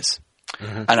everything is.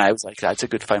 And I was like, that's a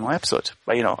good final episode.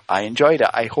 But, I enjoyed it.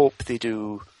 I hope they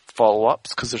do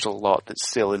follow-ups because there's a lot that's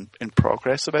still in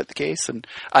progress about the case. And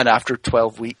after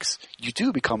 12 weeks, you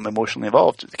do become emotionally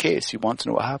involved with the case. You want to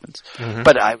know what happens.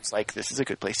 But I was like, this is a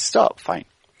good place to stop. Fine.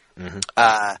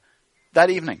 That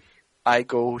evening, I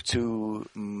go to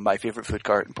my favorite food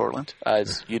cart in Portland,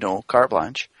 as you know, Carte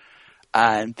Blanche.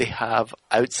 And they have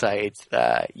outside,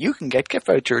 you can get gift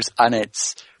vouchers, and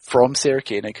it's from Sarah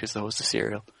Koenig, who's the host of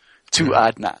Serial, to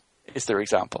Adnan, is their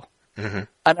example. And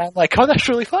I'm like, oh, that's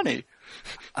really funny.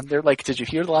 And they're like, did you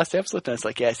hear the last episode? And I was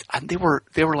like, yes. And they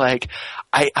were like,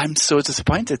 I'm so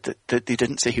disappointed that they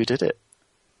didn't say who did it.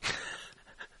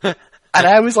 And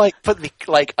I was like, but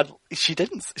she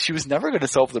didn't, she was never going to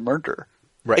solve the murder.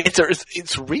 Right.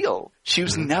 It's real. She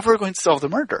was never going to solve the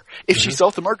murder. If she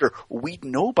solved the murder, we'd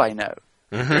know by now.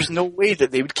 There's no way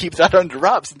that they would keep that under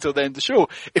wraps until the end of the show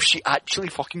if she actually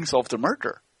fucking solved the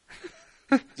murder.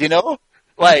 You know?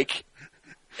 Like,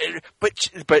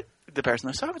 but the person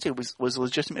I was talking to was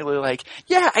legitimately like,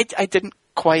 yeah, I didn't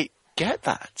quite get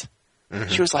that.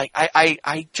 She was like,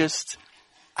 I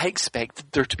expected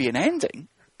there to be an ending.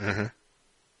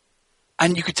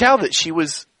 And you could tell that she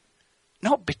was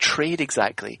not betrayed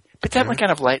exactly, but definitely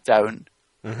kind of let down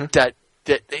that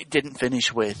it didn't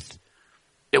finish with,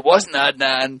 it wasn't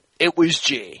Adnan, it was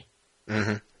Jay.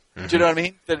 Do you know what I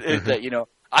mean? That, you know,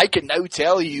 I can now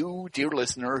tell you, dear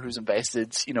listener, who's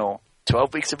invested,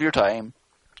 12 weeks of your time,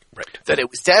 that it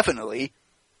was definitely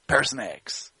Person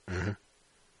X.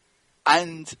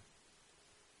 And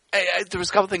there was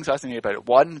a couple of things fascinating about it.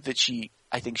 One, that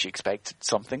I think she expected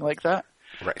something like that.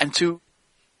 Right. And two,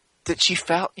 that she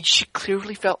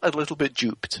clearly felt a little bit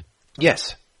duped.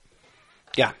 Yes.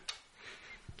 Yeah.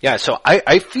 Yeah, so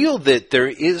I feel that there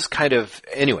is kind of,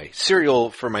 anyway, Serial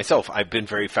for myself, I've been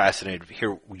very fascinated to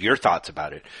hear your thoughts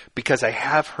about it, because I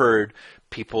have heard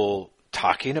people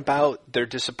talking about their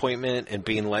disappointment and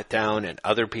being let down, and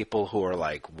other people who are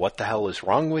like, what the hell is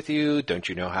wrong with you? Don't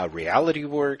you know how reality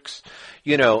works?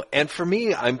 And for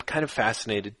me, I'm kind of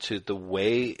fascinated to the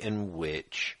way in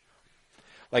which,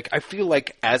 like, I feel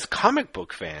like as comic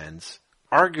book fans,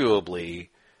 arguably,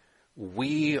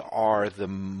 we are the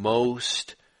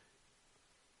most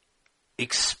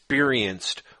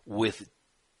experienced with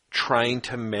trying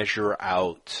to measure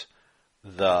out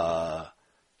the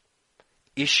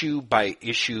issue by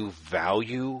issue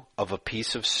value of a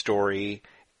piece of story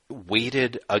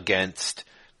weighted against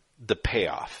the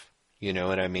payoff. You know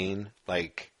what I mean?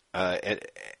 Like,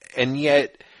 and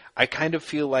yet I kind of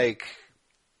feel like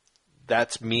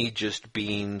that's me just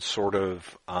being sort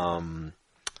of, I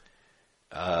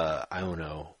don't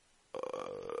know,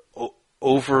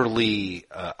 overly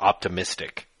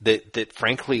optimistic. That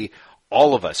frankly,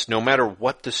 all of us, no matter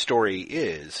what the story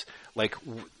is, like,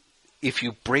 if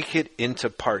you break it into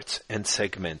parts and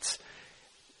segments,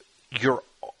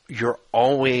 you're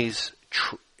always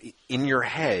in your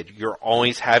head. You're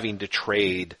always having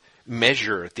to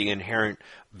measure the inherent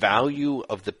value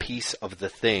of the piece of the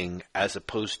thing as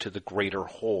opposed to the greater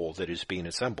whole that is being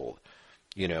assembled.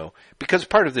 Because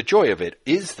part of the joy of it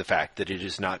is the fact that it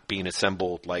is not being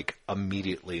assembled like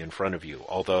immediately in front of you.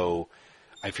 Although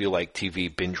I feel like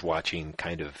TV binge watching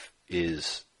kind of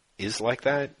is like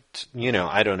that.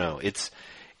 I don't know. It's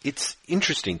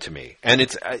interesting to me, and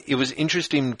it was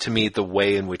interesting to me the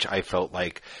way in which I felt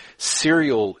like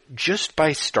Serial, just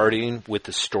by starting with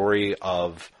the story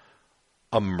of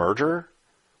a murder,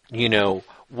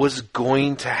 was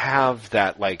going to have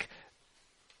that, like,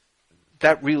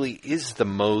 that really is the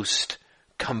most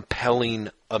compelling,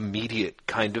 immediate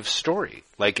kind of story.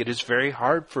 Like, it is very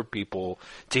hard for people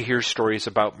to hear stories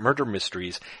about murder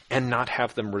mysteries and not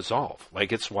have them resolve.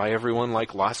 Like, it's why everyone,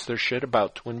 like, lost their shit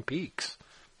about Twin Peaks,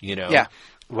 Yeah.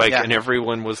 Like, yeah. And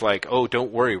everyone was like, oh,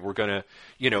 don't worry, we're gonna,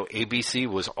 ABC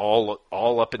was all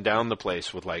up and down the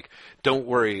place with, like, don't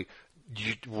worry,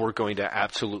 we're going to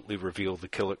absolutely reveal the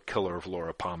killer of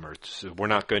Laura Palmer. So we're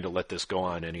not going to let this go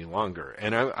on any longer.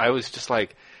 And I was just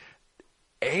like,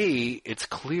 A, it's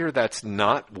clear that's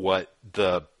not what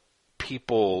the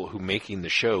people who making the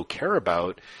show care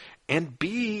about. And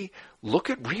B, look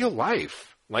at real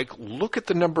life. Like, look at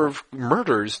the number of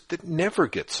murders that never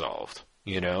get solved.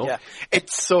 Yeah.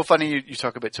 It's so funny you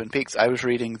talk about Twin Peaks. I was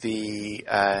reading the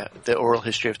oral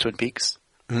history of Twin Peaks.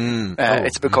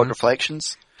 It's a book called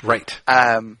Reflections. Right.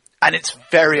 And it's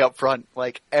very upfront.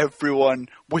 Like, everyone,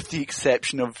 with the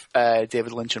exception of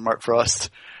David Lynch and Mark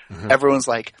Frost, everyone's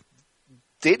like,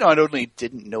 they not only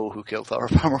didn't know who killed Laura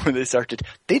Palmer when they started,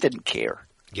 they didn't care.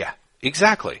 Yeah,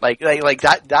 exactly. Like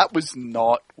that was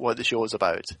not what the show was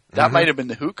about. That might have been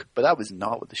the hook, but that was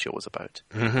not what the show was about.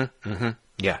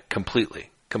 Yeah, completely.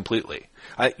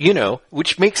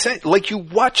 Which makes sense. Like, you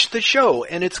watch the show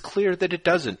and it's clear that it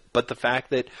doesn't. But the fact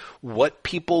that what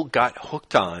people got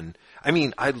hooked on, I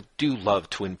mean, I do love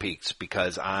Twin Peaks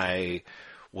because I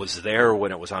was there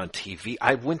when it was on TV.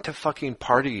 I went to fucking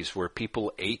parties where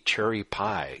people ate cherry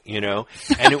pie, and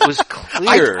it was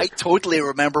clear. I totally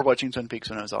remember watching Twin Peaks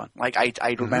when I was on. Like,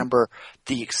 I remember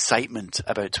the excitement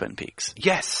about Twin Peaks.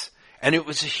 Yes. And it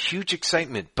was a huge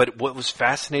excitement. But what was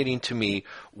fascinating to me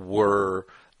were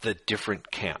the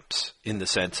different camps, in the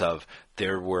sense of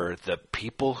there were the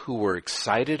people who were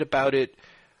excited about it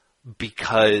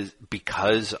because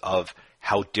of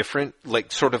how different,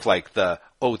 like, sort of like the,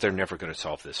 oh, they're never going to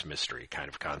solve this mystery kind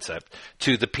of concept,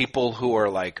 to the people who are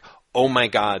like, oh my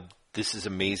God, this is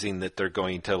amazing that they're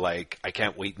going to, like, I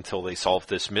can't wait until they solve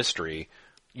this mystery,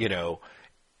 you know,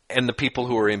 and the people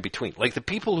who are in between. Like, the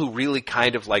people who really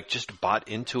kind of, like, just bought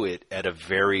into it at a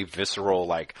very visceral,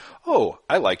 like, oh,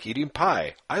 I like eating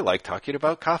pie. I like talking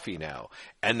about coffee now.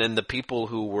 And then the people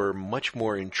who were much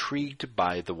more intrigued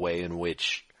by the way in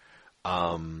which,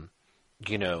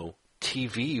 you know,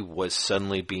 TV was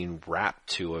suddenly being wrapped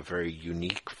to a very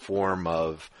unique form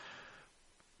of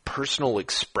personal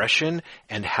expression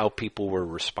and how people were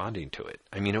responding to it.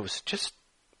 I mean, it was just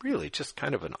really just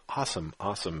kind of an awesome,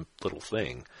 awesome little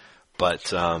thing.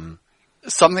 But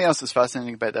something else that's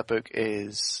fascinating about that book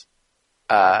is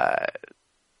a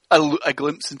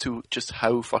glimpse into just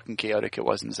how fucking chaotic it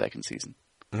was in the second season.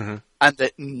 Mm-hmm. And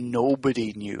that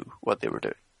nobody knew what they were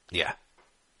doing. Yeah.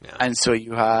 And so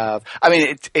you have, I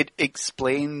mean, it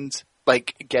explained,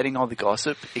 like, getting all the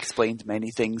gossip explained many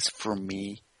things for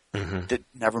me that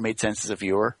never made sense as a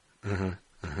viewer.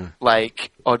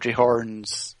 Like Audrey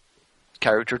Horne's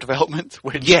character development,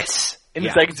 which in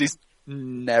the second season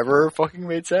never fucking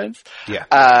made sense.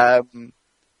 Yeah.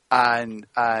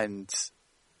 And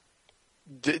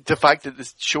the fact that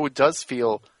this show does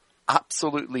feel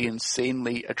absolutely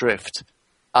insanely adrift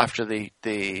after they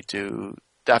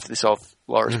solve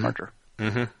Laura's murder.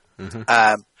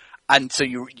 And so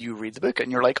you read the book and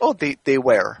you're like, oh, they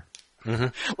were.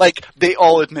 Like, they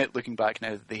all admit, looking back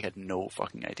now, that they had no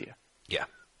fucking idea. Yeah.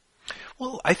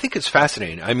 Well, I think it's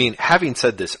fascinating. I mean, having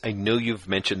said this, I know you've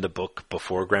mentioned the book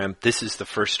before, Graham. This is the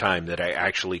first time that I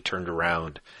actually turned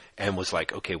around and was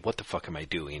like, okay, what the fuck am I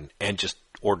doing? And just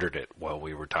ordered it while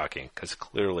we were talking. Because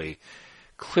clearly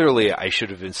I should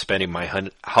have been spending my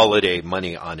holiday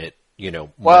money on it, you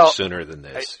know, much sooner than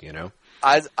this, you know?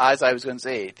 As I was going to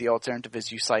say, the alternative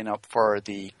is you sign up for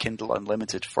the Kindle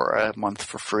Unlimited for a month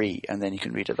for free, and then you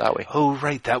can read it that way. Oh,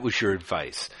 right. That was your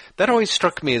advice. That always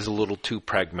struck me as a little too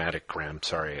pragmatic, Graham.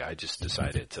 Sorry. I just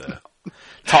decided to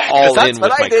all in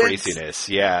with my craziness.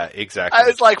 Yeah, exactly. I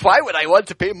was like, why would I want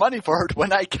to pay money for it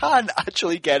when I can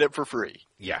actually get it for free?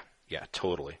 Yeah,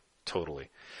 totally.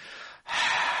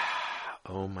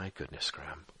 Oh, my goodness,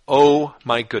 Graham. Oh,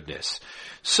 my goodness.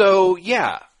 So,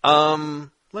 yeah,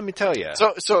 let me tell you.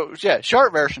 So yeah,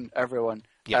 short version, everyone.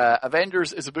 Yeah.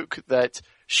 Avengers is a book that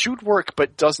should work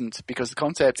but doesn't, because the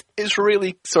concept is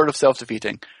really sort of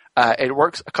self-defeating. It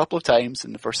works a couple of times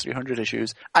in the first 300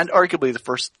 issues, and arguably the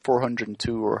first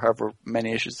 402 or however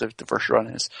many issues the first run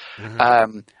is,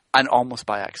 and almost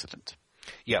by accident.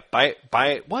 Yeah,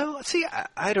 well, see,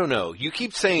 I don't know. You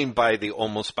keep saying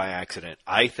almost by accident.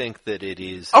 I think that it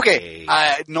is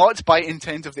not by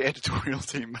intent of the editorial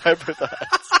team. How about that?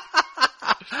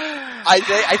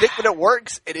 I think when it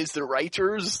works, it is the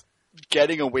writers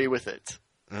getting away with it.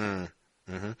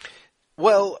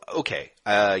 Well, okay,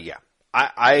 yeah.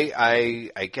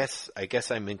 I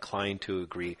guess I'm inclined to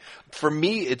agree. For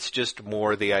me, it's just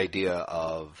more the idea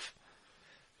of,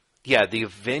 yeah, The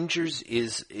Avengers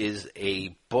is a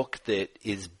book that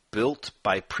is built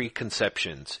by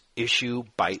preconceptions, issue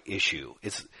by issue.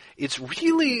 It's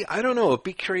really, I don't know, I'd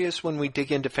be curious when we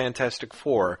dig into Fantastic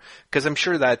Four, because I'm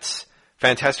sure that's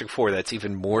Fantastic Four, that's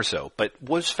even more so. But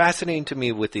what's fascinating to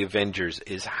me with The Avengers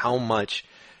is how much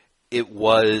it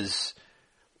was,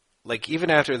 like,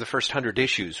 even after the first 100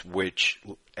 issues, which,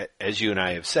 as you and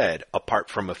I have said, apart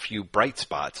from a few bright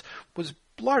spots, was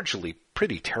largely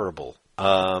pretty terrible.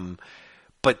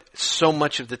 But so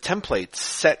much of the template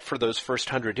set for those first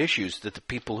 100 issues that the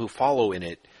people who follow in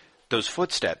it, those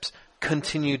footsteps,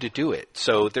 continue to do it.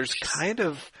 So there's kind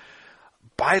of,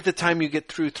 by the time you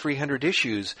get through 300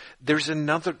 issues, there's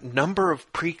another number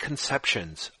of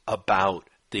preconceptions about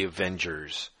the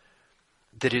Avengers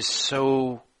that is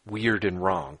so weird and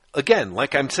wrong. Again,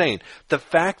 like I'm saying, the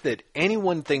fact that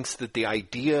anyone thinks that the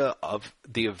idea of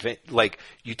the event, like,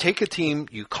 you take a team,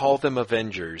 you call them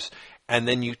Avengers, and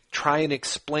then you try and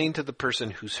explain to the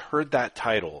person who's heard that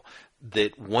title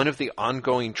that one of the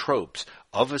ongoing tropes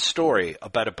of a story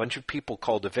about a bunch of people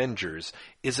called Avengers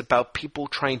is about people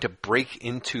trying to break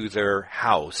into their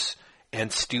house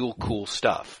and steal cool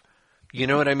stuff. You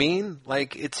know what I mean?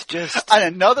 Like, it's just...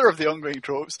 And another of the ongoing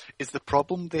tropes is the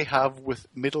problem they have with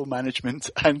middle management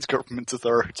and government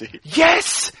authority.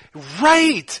 Yes!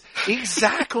 Right!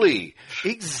 Exactly!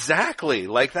 Exactly!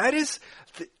 Like, that is...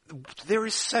 There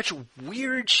is such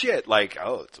weird shit. Like,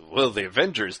 oh, well, the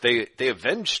Avengers, they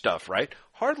avenge stuff, right?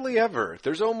 Hardly ever.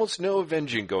 There's almost no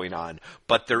avenging going on.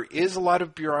 But there is a lot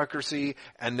of bureaucracy,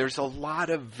 and there's a lot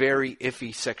of very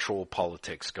iffy sexual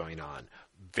politics going on.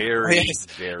 Very.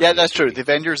 Yeah, that's true. The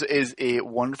Avengers is a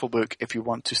wonderful book if you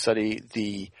want to study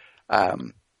the,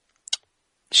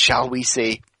 shall we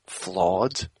say,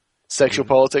 flawed sexual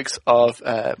politics of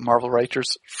Marvel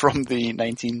writers from the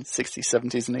 1960s,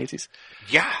 70s, and 80s.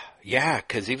 Yeah,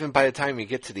 because even by the time you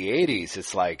get to the 80s,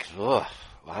 it's like, ugh,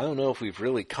 I don't know if we've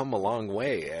really come a long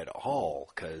way at all,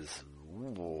 because,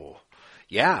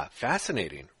 yeah,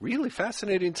 fascinating, really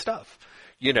fascinating stuff.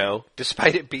 You know,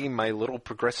 despite it being my little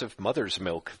progressive mother's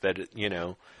milk that,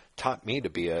 taught me to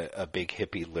be a big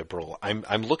hippie liberal.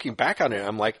 I'm looking back on it,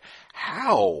 I'm like,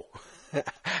 how?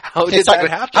 How did that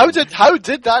happen? How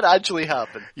did that actually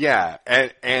happen? Yeah,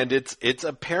 and it's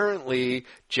apparently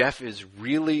Jeff is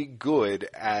really good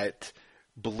at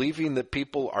believing that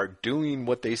people are doing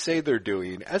what they say they're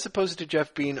doing, as opposed to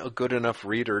Jeff being a good enough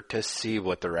reader to see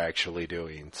what they're actually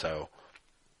doing. So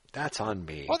that's on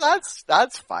me. Well,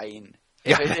 that's fine.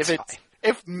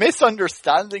 If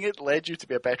misunderstanding it led you to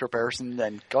be a better person,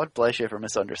 then God bless you for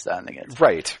misunderstanding it.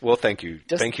 Right. Well, thank you.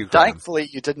 Thank you, Graham. Thankfully,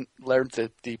 you didn't learn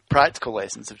the practical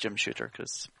lessons of Jim Shooter,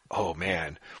 because... Oh,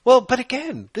 man. Well, but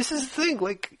again, this is the thing.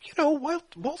 Like,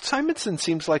 Walt Simonson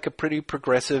seems like a pretty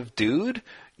progressive dude.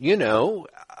 You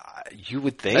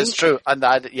would think. That's true. And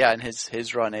and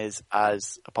his run is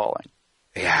as appalling.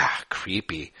 Yeah,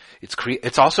 creepy.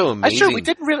 It's also amazing. That's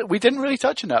true. We didn't really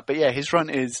touch on that, but yeah, his run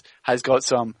has got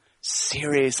some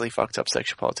seriously fucked up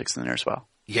sexual politics in there as well.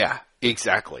 Yeah,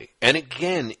 exactly. And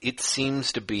again, it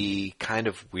seems to be kind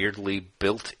of weirdly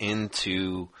built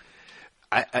into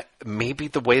maybe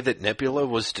the way that Nebula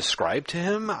was described to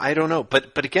him. I don't know,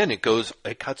 but again, it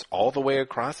cuts all the way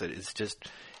across it.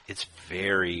 It's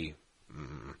very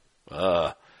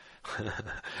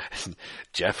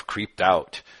Jeff creeped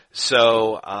out.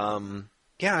 So,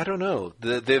 yeah, I don't know.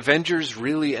 The Avengers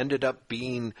really ended up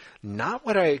being not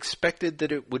what I expected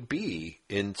that it would be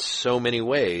in so many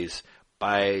ways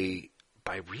by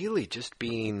really just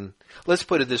being, let's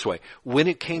put it this way. When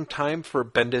it came time for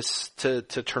Bendis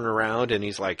to turn around and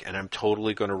he's like, and I'm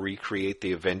totally going to recreate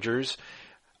the Avengers,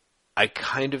 I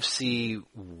kind of see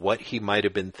what he might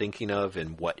have been thinking of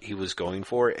and what he was going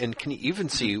for, and can even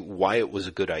see why it was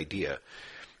a good idea.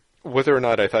 Whether or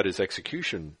not I thought his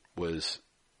execution was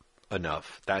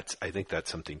enough, I think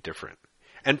that's something different.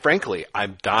 And frankly,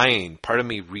 I'm dying. Part of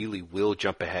me really will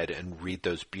jump ahead and read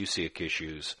those Busiek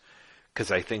issues, because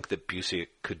I think that Busiek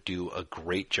could do a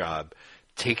great job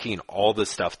taking all the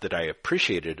stuff that I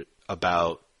appreciated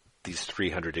about these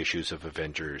 300 issues of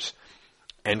Avengers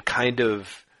and kind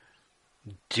of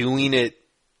doing it,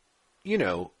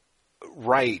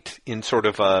 right in sort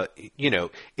of a,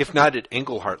 if not at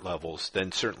Englehart levels,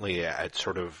 then certainly at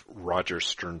sort of Roger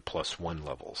Stern +1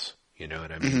 levels. You know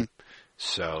what I mean? Mm-hmm.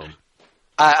 So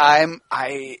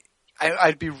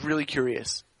I'd be really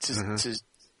curious to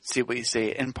see what you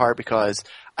say, in part because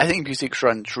I think Busiek's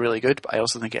run is really good, but I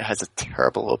also think it has a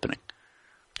terrible opening.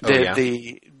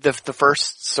 The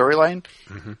first storyline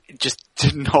just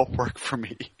did not work for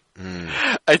me.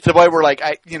 It's the way where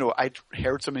I'd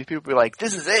heard so many people be like,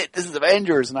 this is it, this is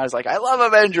Avengers, and I was like, I love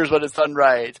Avengers when it's done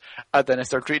right. And then I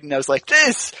started reading and I was like,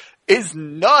 this is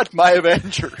not my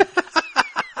Avengers.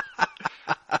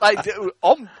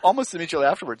 Almost immediately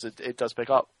afterwards it does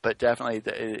pick up, but definitely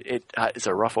it's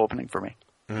a rough opening for me.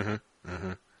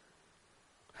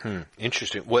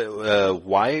 Interesting.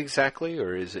 Why exactly,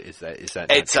 or is that?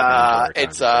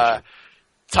 It's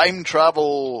time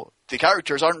travel. The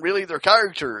characters aren't really their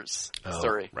characters.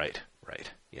 Story. Right.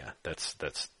 Yeah, that's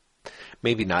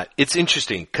maybe not. It's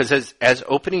interesting because as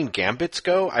opening gambits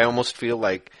go, I almost feel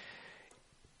like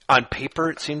on paper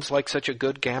it seems like such a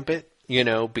good gambit,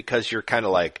 because you're kind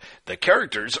of like the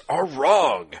characters are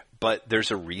wrong, but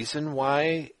there's a reason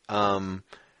why. And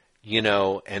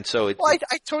so it. Well,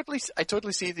 I totally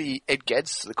see it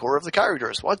gets to the core of the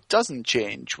characters. What doesn't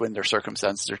change when their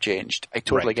circumstances are changed? I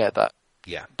totally get that.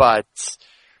 Yeah, but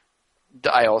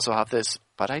I also have this,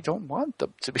 but I don't want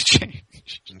them to be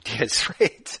changed. That's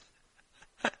right.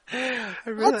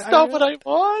 That's not what I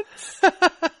want.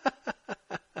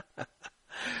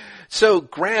 So,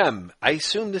 Graham, I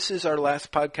assume this is our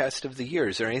last podcast of the year.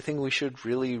 Is there anything we should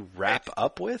really wrap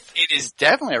up with? It is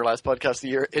definitely our last podcast of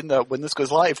the year, in that when this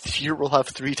goes live, the year will have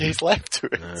 3 days left to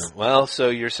it. So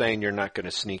you're saying you're not going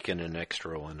to sneak in an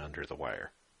extra one under the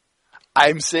wire?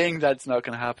 I'm saying that's not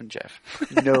going to happen, Jeff.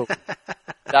 No.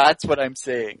 That's what I'm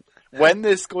saying. When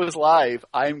this goes live,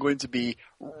 I'm going to be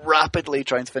rapidly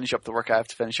trying to finish up the work I have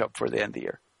to finish up for the end of the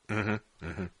year.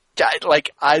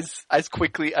 As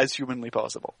quickly as humanly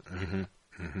possible.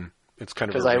 It's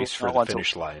kind of a race for the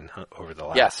finish line over the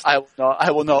last. Yes, I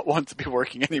will not want to be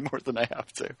working any more than I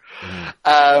have to.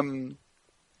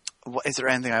 Is there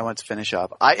anything I want to finish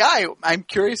up? I'm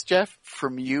curious, Jeff,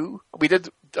 from you. We did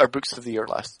our books of the year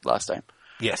last time.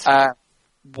 Yes.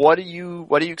 What are you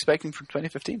expecting from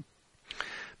 2015?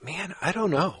 Man, I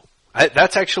don't know.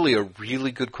 That's actually a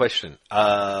really good question,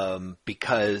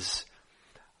 because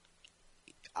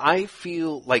I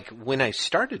feel like when I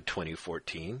started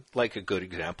 2014, like a good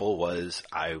example was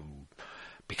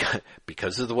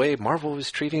because of the way Marvel was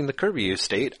treating the Kirby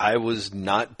estate, I was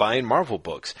not buying Marvel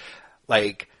books.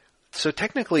 Like, so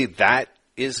technically that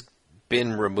is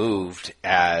been removed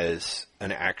as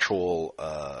an actual,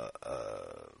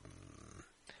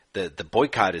 the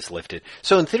boycott is lifted.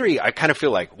 So in theory, I kind of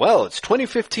feel like, well, it's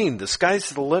 2015, the sky's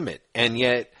the limit. And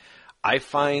yet I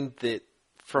find that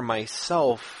for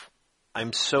myself,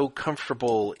 I'm so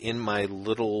comfortable in my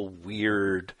little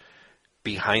weird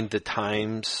behind the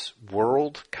times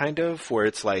world, kind of, where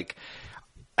it's like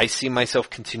I see myself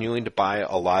continuing to buy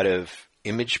a lot of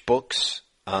Image books,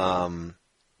 on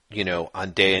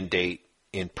day and date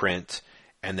in print,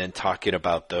 and then talking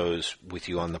about those with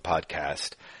you on the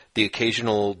podcast. The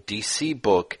occasional DC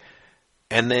book,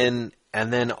 and then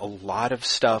a lot of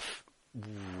stuff,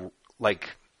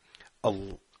 like a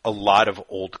lot of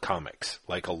old comics,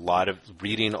 like a lot of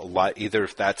reading, a lot, either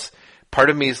if that's, part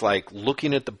of me is like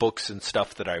looking at the books and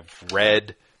stuff that I've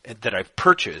read, that I've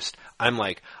purchased. I'm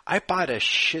like, I bought a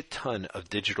shit ton of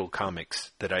digital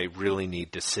comics that I really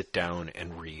need to sit down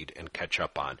and read and catch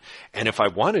up on. And if I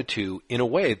wanted to, in a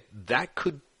way, that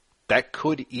could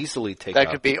easily take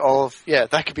that could be all of,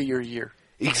 that could be your year.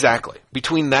 Exactly.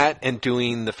 Between that and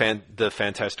doing the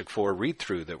Fantastic Four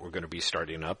read-through that we're going to be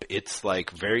starting up, it's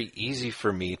like very easy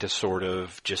for me to sort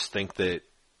of just think that,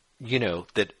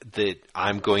 that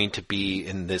I'm going to be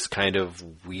in this kind of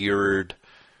weird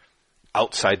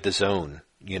outside the zone,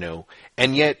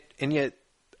 and yet,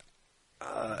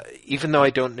 even though I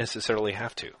don't necessarily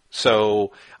have to.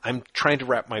 So I'm trying to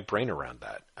wrap my brain around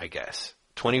that, I guess.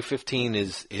 2015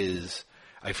 is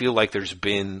I feel like there's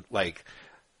been like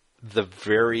the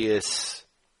various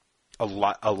a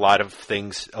lot of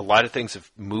things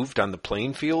have moved on the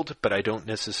playing field, but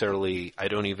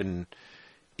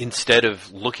instead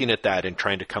of looking at that and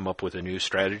trying to come up with a new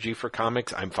strategy for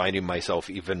comics, I'm finding myself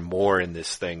even more in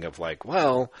this thing of like,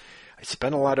 well, I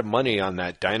spent a lot of money on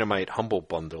that Dynamite Humble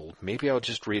bundle. Maybe I'll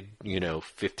just read,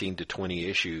 15 to 20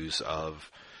 issues of,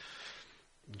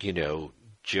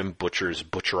 Jim Butcher's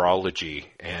Butcherology,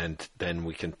 and then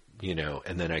we can,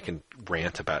 and then I can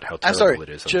rant about how terrible it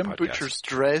is on Jim the podcast. Butcher's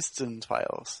Dresden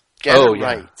Files. Get it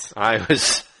right. I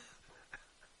was...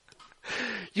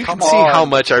 You can see how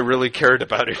much I really cared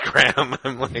about it, Graham.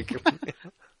 I'm like...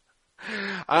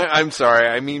 I'm sorry.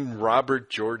 I mean, Robert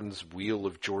Jordan's Wheel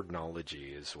of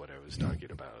Jordanology is what I was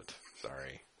talking about.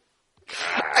 Sorry.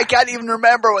 I can't even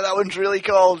remember what that one's really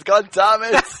called. God damn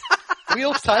it.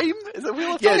 Wheel of Time? Is it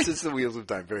Wheel of Time? Yes, it's the Wheels of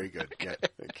Time. Very good. Yeah,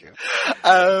 thank you.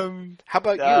 How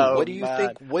about you? What do you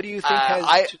think? What do you think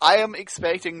I am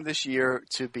expecting this year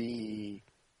to be...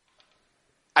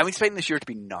 I'm expecting this year to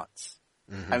be nuts.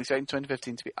 Mm-hmm. I'm expecting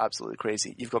 2015 to be absolutely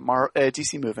crazy. You've got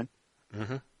DC moving.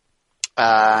 Mm-hmm.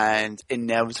 And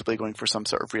inevitably going for some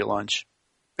sort of relaunch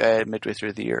midway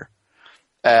through the year.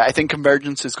 I think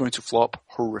Convergence is going to flop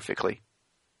horrifically.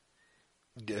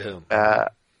 Yeah.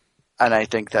 And I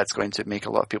think that's going to make a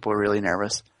lot of people really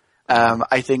nervous.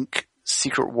 I think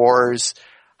Secret Wars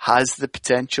has the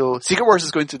potential. Secret Wars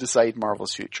is going to decide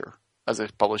Marvel's future as a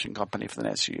publishing company for the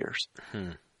next few years.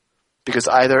 Mm-hmm. Because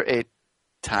either it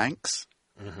tanks,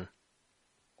 mm-hmm.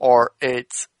 or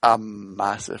it's a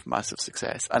massive, massive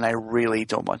success. And I really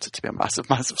don't want it to be a massive,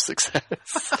 massive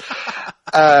success.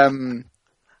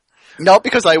 Not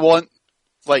because I want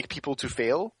people to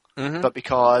fail, mm-hmm. but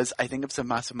because I think if it's a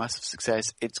massive, massive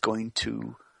success, it's going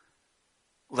to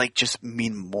just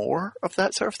mean more of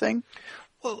that sort of thing.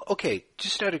 Well, okay,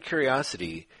 just out of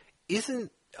curiosity,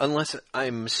 unless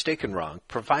I'm mistaken wrong,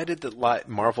 provided that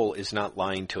Marvel is not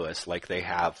lying to us like they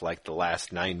have the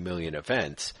last 9 million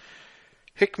events,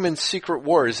 Hickman's Secret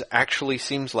Wars actually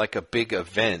seems like a big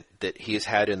event that he's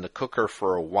had in the cooker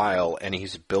for a while, and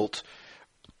he's built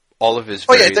all of his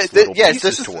various little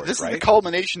pieces towards, this right? is the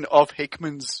culmination of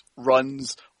Hickman's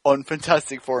runs on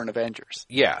Fantastic Four and Avengers.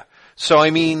 Yeah. So,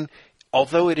 I mean,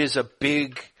 although it is a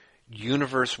big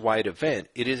universe-wide event,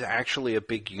 it is actually a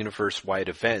big universe-wide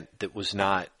event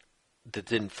that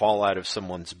didn't fall out of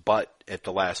someone's butt at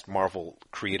the last Marvel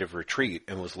Creative Retreat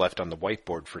and was left on the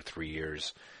whiteboard for 3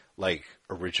 years, like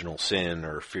Original Sin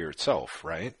or Fear Itself,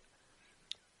 right?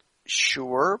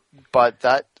 Sure, but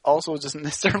that also doesn't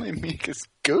necessarily make us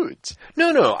good.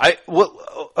 No.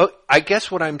 I guess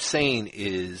what I'm saying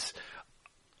is,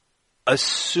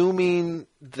 assuming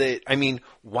that, I mean,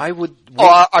 why would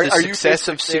the success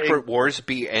of Secret Wars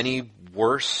be any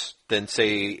worse than,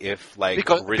 say, if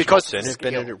Original Sin had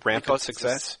been a rampant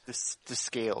success? The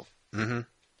scale. Mm-hmm.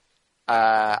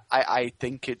 I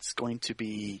think it's going to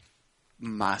be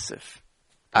massive.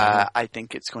 I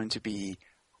think it's going to be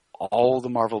all the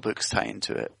Marvel books tie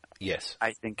into it. Yes.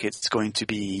 I think it's going to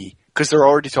be, because they're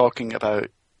already talking about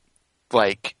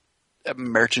like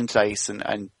merchandise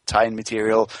and tie-in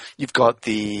material. You've got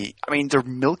they're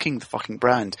milking the fucking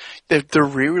brand. They're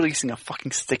re-releasing a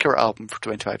fucking sticker album for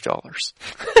 $25.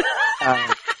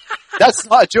 That's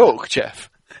not a joke, Jeff.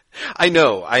 I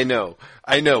know,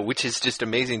 which is just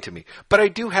amazing to me. But I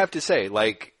do have to say,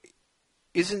 like,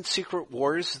 isn't Secret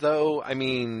Wars though? I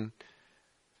mean,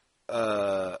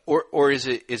 or is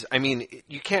it? I mean,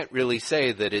 you can't really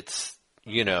say that it's,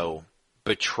 you know,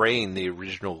 betraying the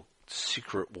original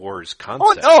Secret Wars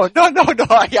concept. Oh no!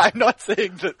 I'm not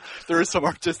saying that there is some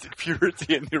artistic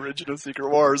purity in the original Secret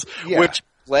Wars, which,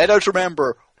 let us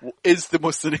remember, is the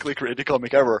most cynically created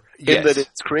comic ever. Yes. In that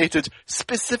it's created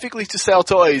specifically to sell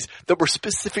toys that were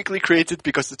specifically created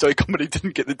because the toy company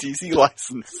didn't get the DC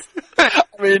license. I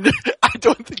mean, I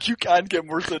don't think you can get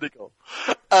more cynical.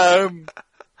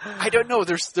 I don't know.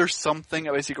 There's something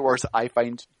about Secret Wars that I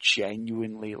find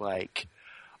genuinely like,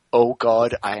 oh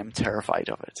god, I am terrified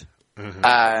of it.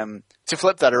 Mm-hmm. To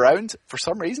flip that around, for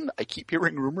some reason, I keep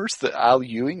hearing rumors that Al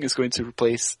Ewing is going to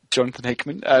replace Jonathan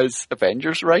Hickman as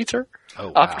Avengers writer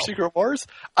after Secret Wars.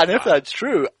 And if that's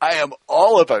true, I am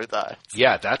all about that.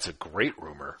 Yeah, that's a great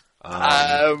rumor.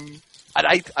 And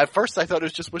at first I thought it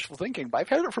was just wishful thinking, but I've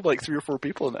heard it from like 3 or 4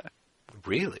 people now.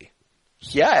 Really?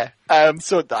 Yeah.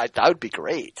 So that would be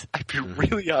great. I'd be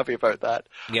really happy about that.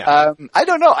 Yeah. I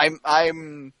don't know.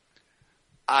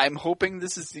 I'm hoping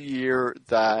this is the year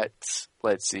that,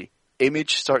 let's see,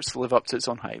 Image starts to live up to its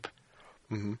own hype.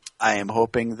 Mm-hmm. I am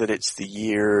hoping that it's the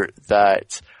year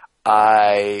that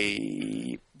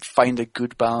I find a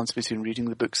good balance between reading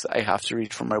the books that I have to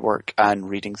read for my work and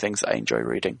reading things that I enjoy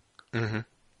reading. Mm-hmm.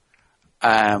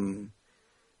 And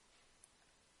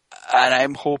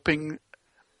I'm hoping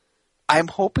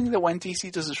that when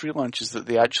DC does its relaunches that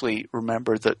they actually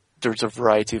remember that there's a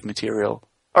variety of material,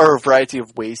 or a variety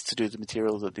of ways to do the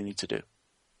material that they need to do.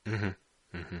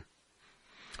 Mm-hmm. Mm-hmm.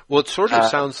 Well, it sort of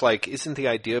sounds like, isn't the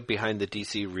idea behind the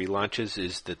DC relaunches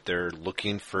is that they're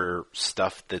looking for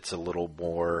stuff that's a little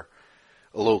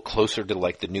closer to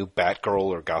like the new Batgirl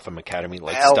or Gotham Academy,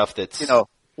 stuff that's, you know,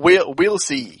 we'll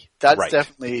see. That's right.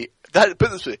 Definitely that. Put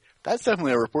it this way, that's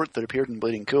definitely a report that appeared in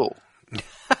Bleeding Cool.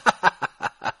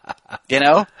 You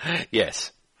know?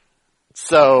 Yes.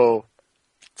 So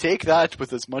take that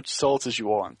with as much salt as you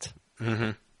want.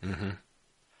 Mm-hmm. Mm-hmm.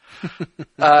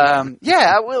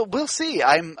 We'll see.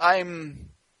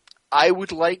 I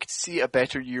would like to see a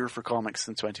better year for comics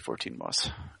than 2014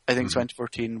 was. I think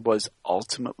 2014 was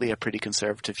ultimately a pretty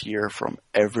conservative year from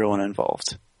everyone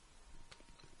involved.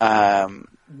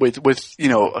 With you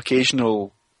know,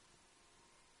 occasional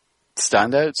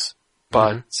standouts,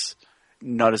 but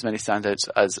not as many standouts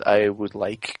as I would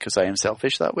like, because I am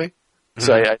selfish that way. Mm-hmm.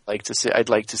 So I'd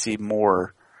like to see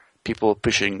more people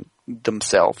pushing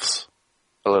themselves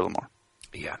a little more.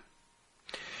 Yeah.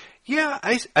 Yeah,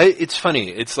 it's funny.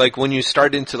 It's like when you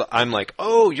start I'm like,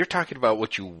 oh, you're talking about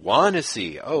what you want to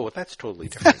see. Oh, that's totally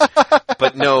different.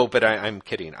 But no, I'm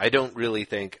kidding. I don't really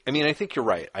think, I mean, I think you're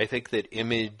right. I think that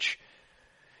Image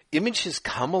has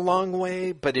come a long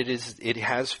way, but it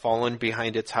has fallen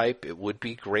behind its hype. It would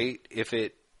be great if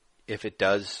it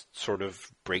does sort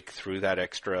of break through that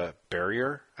extra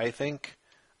barrier, I think.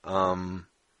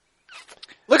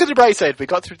 Look at the bright side. We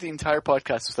got through the entire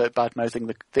podcast without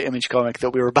bad-mouthing the Image comic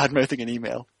that we were bad-mouthing in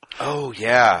email. Oh,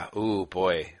 yeah. Ooh,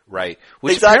 boy. Right.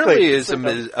 Which exactly. apparently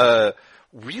is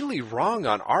really wrong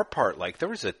on our part. Like, there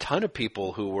was a ton of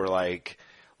people who were like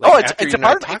it's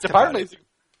apparently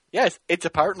yes, it's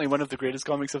apparently one of the greatest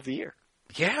comics of the year.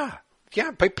 Yeah.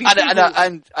 Yeah, by people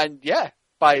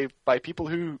by people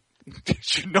who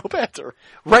should know better.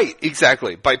 Right,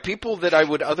 exactly. By people that I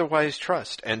would otherwise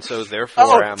trust. And so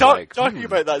therefore talking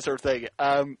about that sort of thing,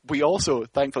 we also,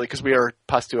 thankfully, because we are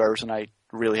past 2 hours and I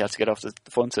really have to get off the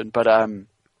phone soon, but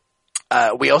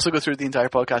we also go through the entire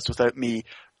podcast without me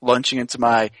launching into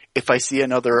my, if I see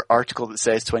another article that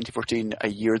says 2014, a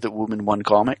year that women won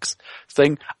comics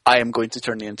thing, I am going to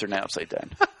turn the internet upside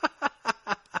down.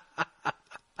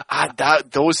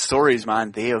 Those stories,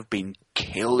 man, they have been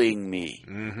killing me.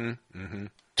 Mm-hmm, mm-hmm.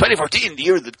 2014, the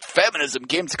year that feminism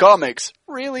came to comics.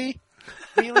 Really?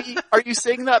 Really? Are you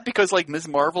saying that because, like, Ms.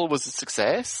 Marvel was a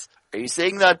success? Are you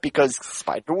saying that because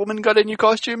Spider-Woman got a new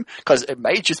costume? Because it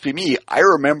might just be me. I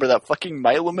remember that fucking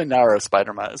Milo Manara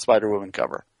Spider-Woman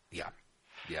cover. Yeah.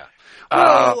 Yeah.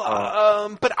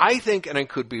 Well, but I think, and I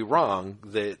could be wrong,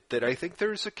 that I think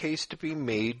there's a case to be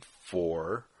made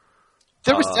for...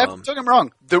 There was, don't get me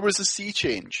wrong, there was a sea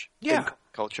change in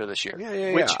culture this year,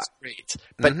 which is great.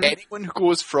 But anyone who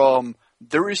goes from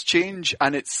there is change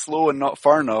and it's slow and not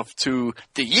far enough to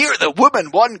the year the woman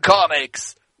won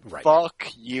comics. Right. Fuck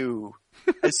you.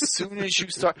 As soon as you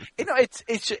start,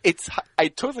 it's, I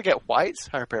totally get why it's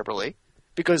hyperbole,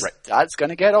 because that's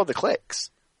gonna get all the clicks.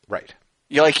 Right.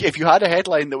 You like, if you had a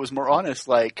headline that was more honest,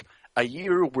 like, a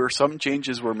year where some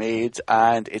changes were made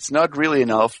and it's not really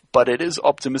enough, but it is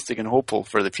optimistic and hopeful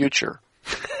for the future.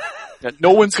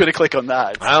 No one's going to click on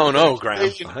that. I don't know,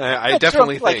 Graham. I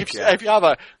definitely think. If you have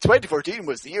a 2014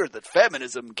 was the year that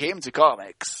feminism came to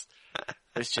comics,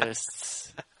 it's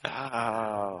just,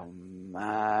 oh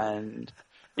man.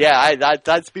 Yeah,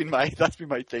 that's been my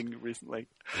thing recently.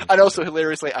 And also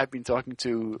hilariously, I've been talking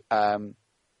to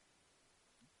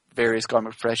various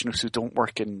comic professionals who don't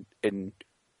work in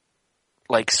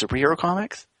like superhero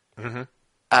comics, in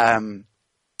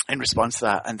response to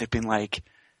that, and they've been like,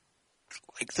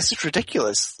 this is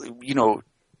ridiculous. You know,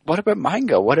 what about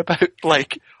manga? What about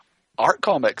like art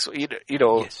comics? You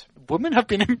know, yes. Women have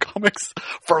been in comics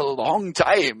for a long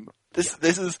time. This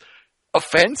is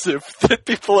offensive that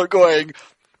people are going,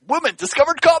 women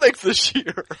discovered comics this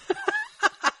year.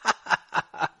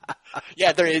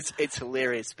 Yeah, there is. It's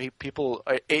hilarious. People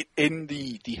are in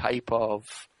the hype of,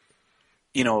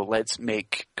 you know, let's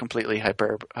make completely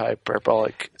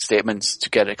hyperbolic statements to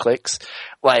get clicks.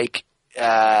 Like,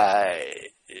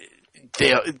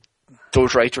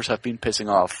 those writers have been pissing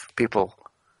off people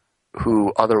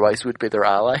who otherwise would be their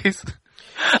allies.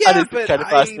 Yeah, and it's kind of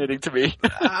fascinating to me.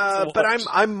 But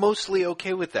I'm mostly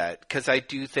okay with that, because I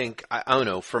do think, I don't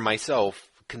know, for myself,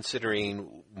 considering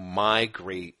my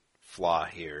great flaw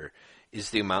here is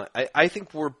the amount, I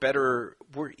think we're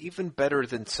even better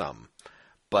than some.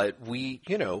 But we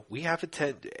have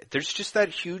there's just that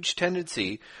huge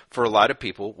tendency for a lot of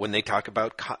people when they talk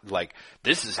about, like,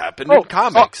 this has happened in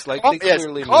comics. They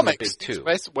clearly mean the big two.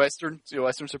 Western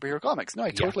superhero comics. No,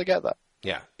 I totally get that.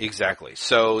 Yeah, exactly.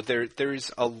 So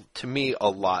there's to me a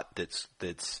lot that's.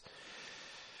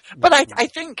 But I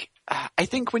think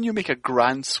when you make a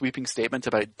grand sweeping statement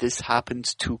about this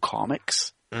happened to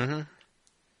comics,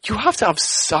 you have to have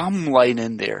some line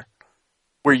in there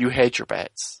where you hedge your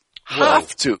bets.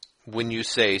 Have to. When you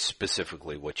say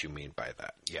specifically what you mean by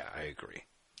that, yeah, I agree.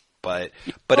 But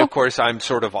of course, I'm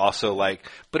sort of also like,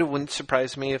 but it wouldn't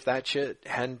surprise me if that shit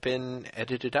hadn't been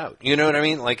edited out. You know what I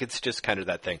mean? Like, it's just kind of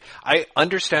that thing. I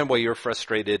understand why you're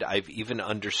frustrated. I've even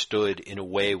understood in a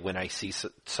way when I see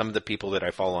some of the people that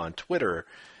I follow on Twitter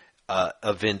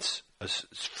evince a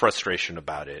frustration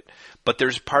about it. But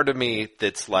there's part of me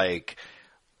that's like,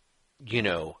 you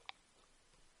know,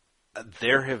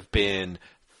 there have been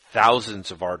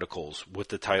thousands of articles with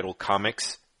the title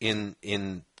comics in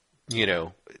it.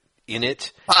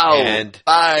 Wow. And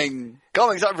bang.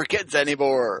 Comics aren't for kids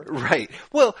anymore. Right.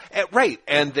 Well, right.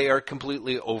 And they are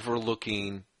completely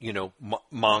overlooking, you know,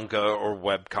 manga or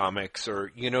web comics,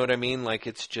 or, you know what I mean? Like,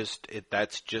 it's just,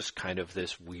 that's just kind of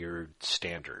this weird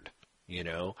standard, you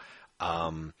know?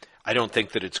 I don't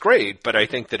think that it's great, but I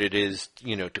think that it is,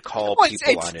 you know, to call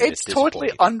people on it. It's totally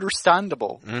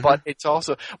understandable, but it's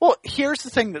also, well, here's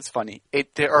the thing that's funny.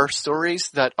 There are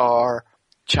stories that are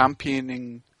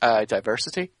championing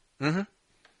diversity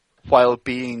while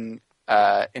being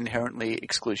inherently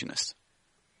exclusionist.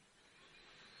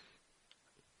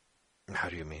 How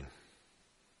do you mean?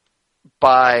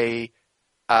 By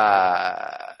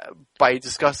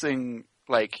discussing,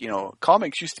 like, you know,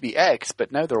 comics used to be X,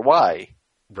 but now they're Y.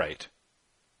 Right.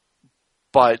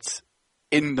 But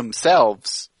in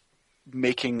themselves,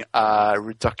 making a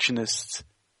reductionist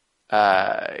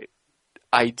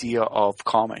idea of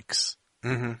comics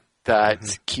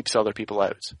that keeps other people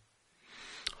out.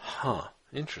 Huh.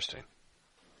 Interesting.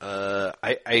 Here's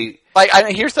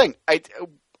the thing.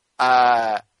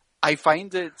 I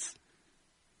find it.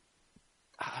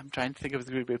 I'm trying to think of a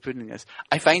good way of putting this.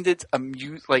 I find it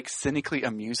cynically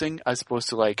amusing, as opposed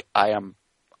to like I am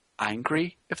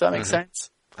angry, if that makes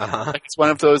sense. Like, it's one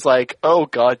of those like, oh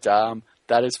god damn,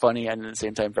 that is funny, and at the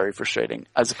same time very frustrating,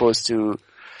 as opposed to,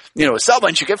 you know,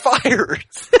 someone should get fired.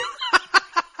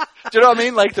 Do you know what I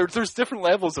mean? Like, there's different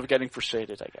levels of getting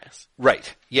frustrated, I guess.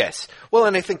 Right. Yes. Well,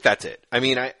 and I think that's it. I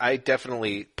mean, I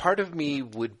definitely, part of me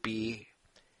would be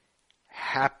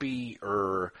happy,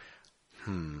 or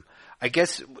I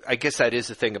guess that is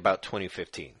the thing about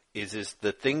 2015 is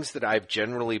the things that I've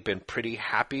generally been pretty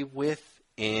happy with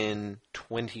in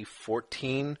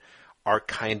 2014 are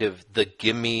kind of the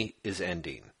gimme is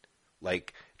ending.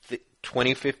 Like,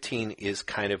 2015 is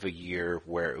kind of a year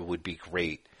where it would be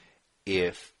great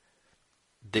if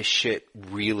this shit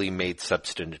really made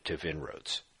substantive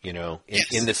inroads, you know,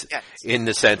 in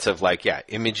the sense of like, yeah,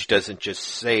 Image doesn't just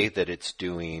say that it's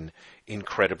doing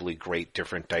incredibly great,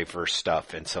 different, diverse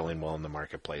stuff and selling well in the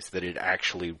marketplace, that it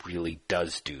actually really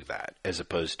does do that, as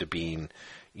opposed to being,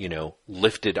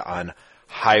 lifted on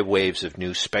high waves of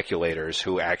new speculators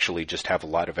who actually just have a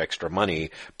lot of extra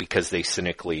money because they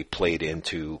cynically played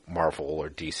into Marvel or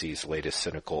DC's latest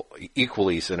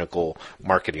equally cynical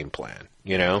marketing plan,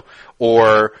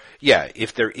 Or,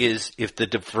 if the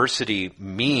diversity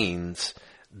means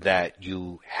that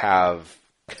you have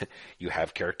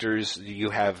characters, you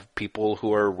have people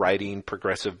who are writing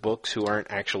progressive books who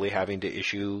aren't actually having to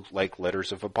issue like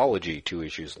letters of apology 2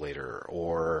 issues later,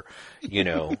 or,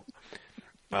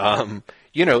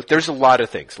 there's a lot of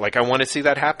things. Like, I want to see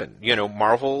that happen.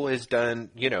 Marvel has done,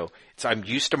 I'm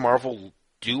used to Marvel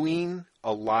doing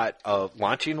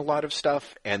launching a lot of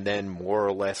stuff and then more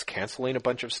or less canceling a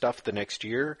bunch of stuff the next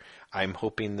year. I'm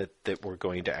hoping that we're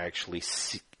going to actually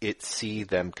see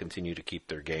them continue to keep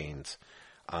their gains.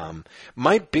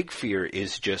 My big fear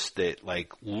is just that,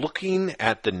 like, looking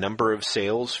at the number of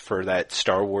sales for that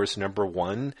Star Wars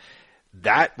 #1,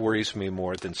 that worries me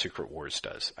more than Secret Wars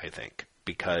does, I think.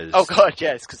 Because... Oh, God,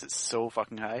 yes, because it's so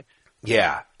fucking high.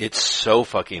 Yeah, it's so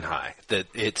fucking high that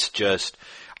it's just...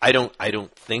 I don't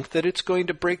think that it's going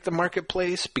to break the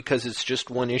marketplace because it's just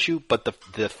one issue, but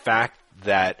the fact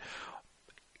that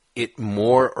it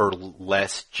more or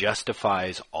less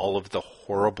justifies all of the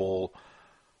horrible,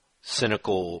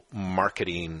 cynical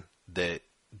marketing that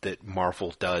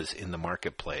Marvel does in the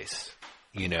marketplace,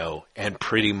 and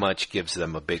pretty much gives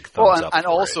them a big thumbs up. And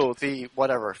also the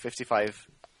 55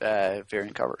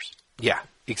 variant covers. Yeah,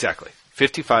 exactly.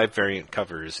 55 variant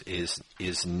covers is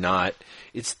not,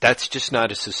 that's just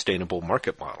not a sustainable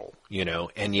market model,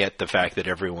 and yet the fact that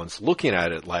everyone's looking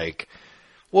at it like,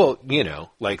 well,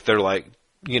 like they're like,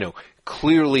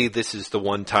 clearly this is the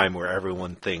one time where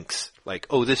everyone thinks like,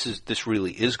 oh, this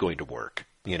really is going to work.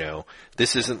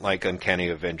 This isn't like Uncanny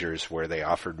Avengers where they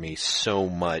offered me so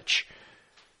much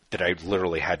that I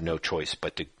literally had no choice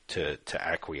but to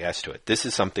acquiesce to it. This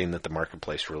is something that the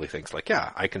marketplace really thinks like,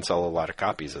 yeah, I can sell a lot of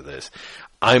copies of this.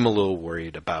 I'm a little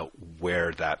worried about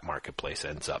where that marketplace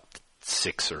ends up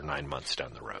 6 or 9 months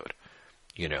down the road,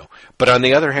 But on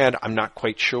the other hand, I'm not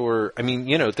quite sure. I mean,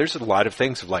 there's a lot of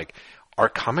things of like, are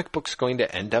comic books going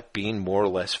to end up being more or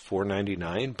less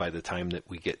 $4.99 by the time that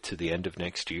we get to the end of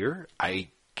next year? I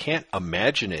can't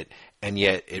imagine it, and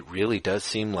yet it really does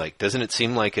seem like, doesn't it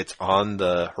seem like it's on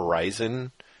the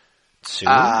horizon soon?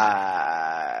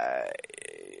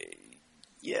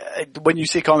 Yeah, when you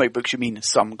say comic books, you mean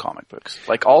some comic books.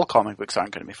 Like, all comic books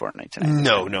aren't going to be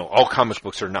 $4.99. No, all comic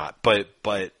books are not. But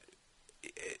I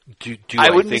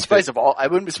wouldn't be surprised if all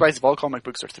comic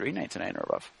books are $3.99 or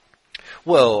above.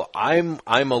 Well, I'm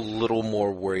a little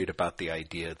more worried about the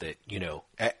idea that,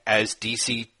 as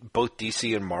both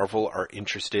DC and Marvel are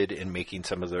interested in making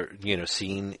some of their,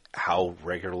 seeing how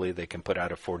regularly they can put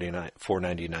out a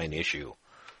 $4.99 issue,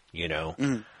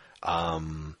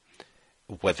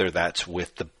 whether that's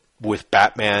with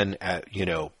Batman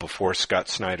before Scott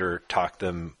Snyder talked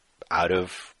them out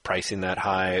of pricing that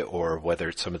high, or whether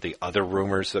it's some of the other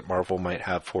rumors that Marvel might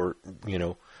have for,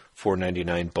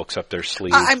 $4.99 books up their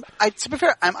sleeve. To be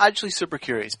fair, I'm actually super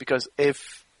curious because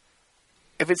if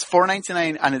it's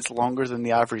 $4.99 and it's longer than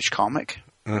the average comic,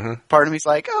 part of me's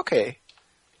like, okay,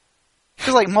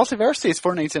 because like Multiversity is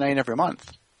 $4.99 every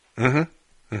month. And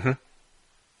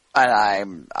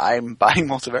I'm buying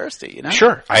Multiversity,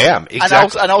 Sure, I am.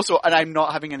 Exactly. And I'm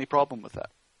not having any problem with that.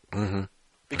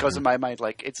 Because in my mind,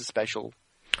 like, it's a special.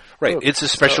 Right, it's a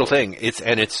special thing. It's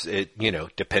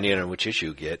depending on which issue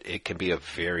you get, it can be a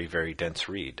very, very dense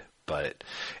read. But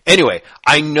anyway,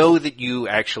 I know that you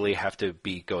actually have to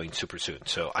be going super soon,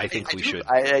 so I think we should.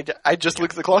 I just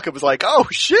looked at the clock and was like, oh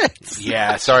shit!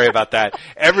 Yeah, sorry about that.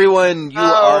 Everyone,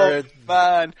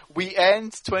 man, we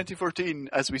end 2014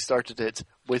 as we started it,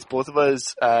 with both of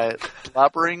us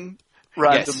blabbering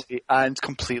randomly and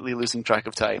completely losing track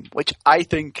of time, which I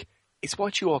think is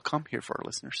what you all come here for,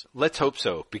 listeners. Let's hope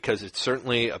so, because it's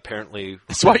certainly, apparently,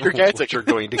 it's what you're getting. What you're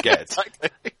going to get.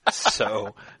 Exactly.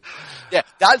 So, yeah,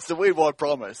 that's the way one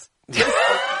promise.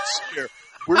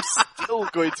 We're still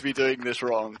going to be doing this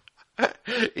wrong.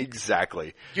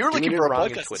 Exactly. You're looking for a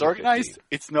podcast that's organized?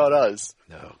 It's not us.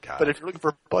 No, God. But if you're looking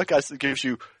for a podcast that gives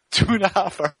you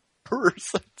 2.5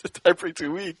 hours every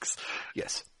 2 weeks,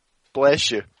 yes. Bless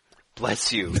you.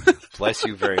 Bless you. Bless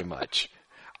you very much.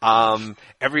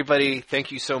 Everybody,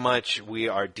 thank you so much. We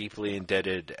are deeply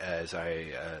indebted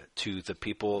to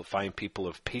the fine people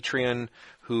of Patreon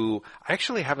who I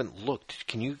actually haven't looked.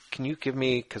 Can you give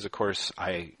me, because of course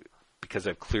because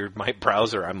I've cleared my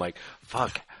browser, I'm like,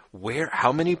 fuck,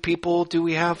 how many people do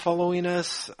we have following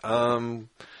us?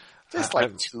 Just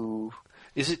like 2.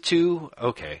 Is it 2?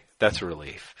 Okay, that's a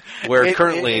relief. Where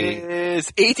currently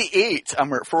is 88, and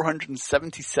we're at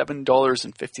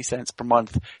 $477.50 per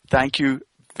month. Thank you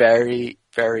very,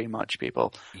 very much,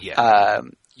 people. Yeah.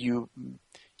 You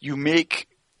make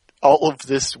all of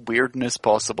this weirdness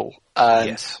possible. And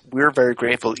yes. We're very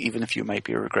grateful, even if you might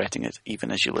be regretting it,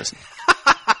 even as you listen.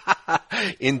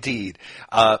 Indeed.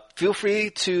 Feel free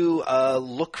to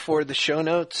look for the show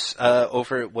notes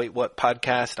over at Wait What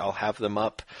Podcast. I'll have them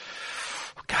up.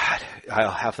 God,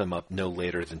 I'll have them up no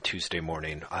later than Tuesday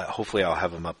morning. Hopefully I'll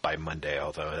have them up by Monday,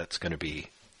 although that's going to be...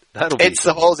 It's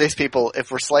the holidays, people.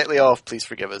 If we're slightly off, please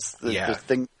forgive us. The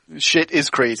thing, shit is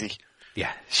crazy.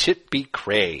 Yeah, shit be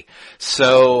cray.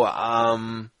 So,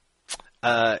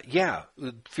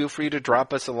 feel free to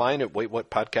drop us a line at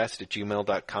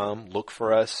waitwhatpodcast@gmail.com. Look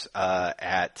for us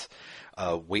at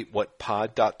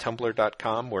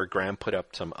waitwhatpod.tumblr.com, where Graham put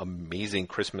up some amazing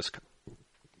Christmas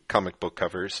comic book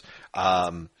covers.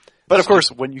 But of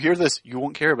course, when you hear this, you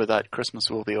won't care about that. Christmas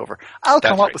will be over. I'll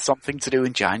come up with something to do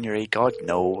in January. God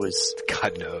knows.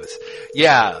 God knows.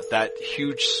 Yeah, that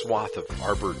huge swath of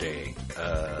Arbor Day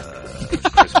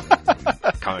Christmas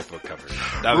comic book covers.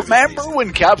 Remember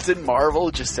when Captain Marvel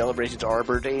just celebrated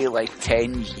Arbor Day like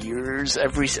 10 years?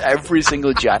 Every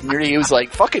single January, it was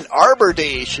like, fucking Arbor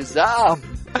Day, Shazam!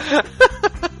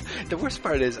 The worst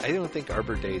part is, I don't think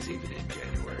Arbor Day is even in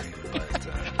January. But,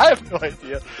 I have no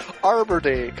idea. Arbor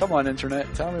Day. Come on,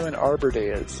 Internet. Tell me when Arbor Day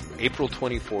is. April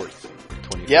 24th.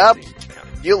 Yep.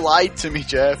 You lied to me,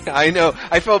 Jeff. I know.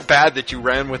 I felt bad that you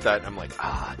ran with that. I'm like,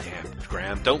 damn,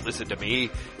 Graham, don't listen to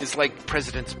me. It's like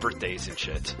presidents' birthdays and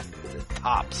shit.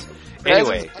 Tops.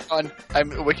 Anyway. Hang on.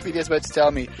 Wikipedia's about to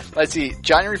tell me. Let's see.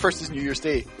 January 1st is New Year's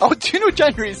Day. Oh, do you know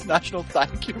January is National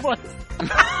Thank You Month?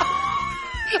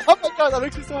 Oh my god, that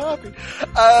makes me so happy.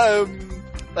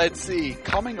 Let's see.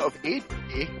 Coming of Age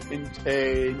Day in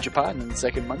Japan on the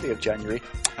second Monday of January.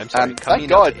 I'm sorry, Coming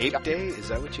of Age Day? Is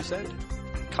that what you said?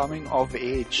 Coming of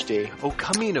Age Day. Oh,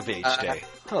 Coming of Age Day.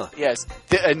 Huh. Yes.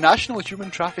 National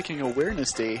Human Trafficking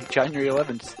Awareness Day, January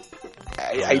 11th.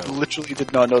 I literally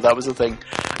did not know that was a thing.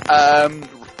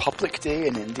 Republic Day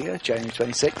in India, January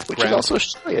 26th, which is also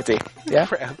Australia Day. Yeah.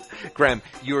 Graham,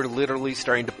 you're literally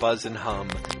starting to buzz and hum.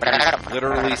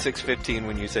 Literally 6:15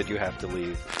 when you said you have to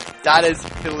leave. That is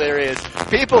hilarious.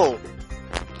 People,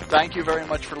 thank you very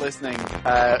much for listening.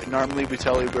 Normally we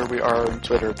tell you where we are on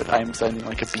Twitter, but I'm sounding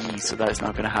like a bee, so that is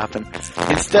not going to happen.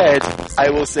 Instead,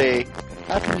 I will say,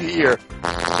 Happy New Year.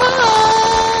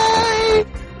 Bye!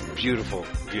 Beautiful,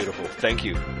 beautiful. Thank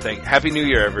you. Happy New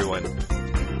Year, everyone.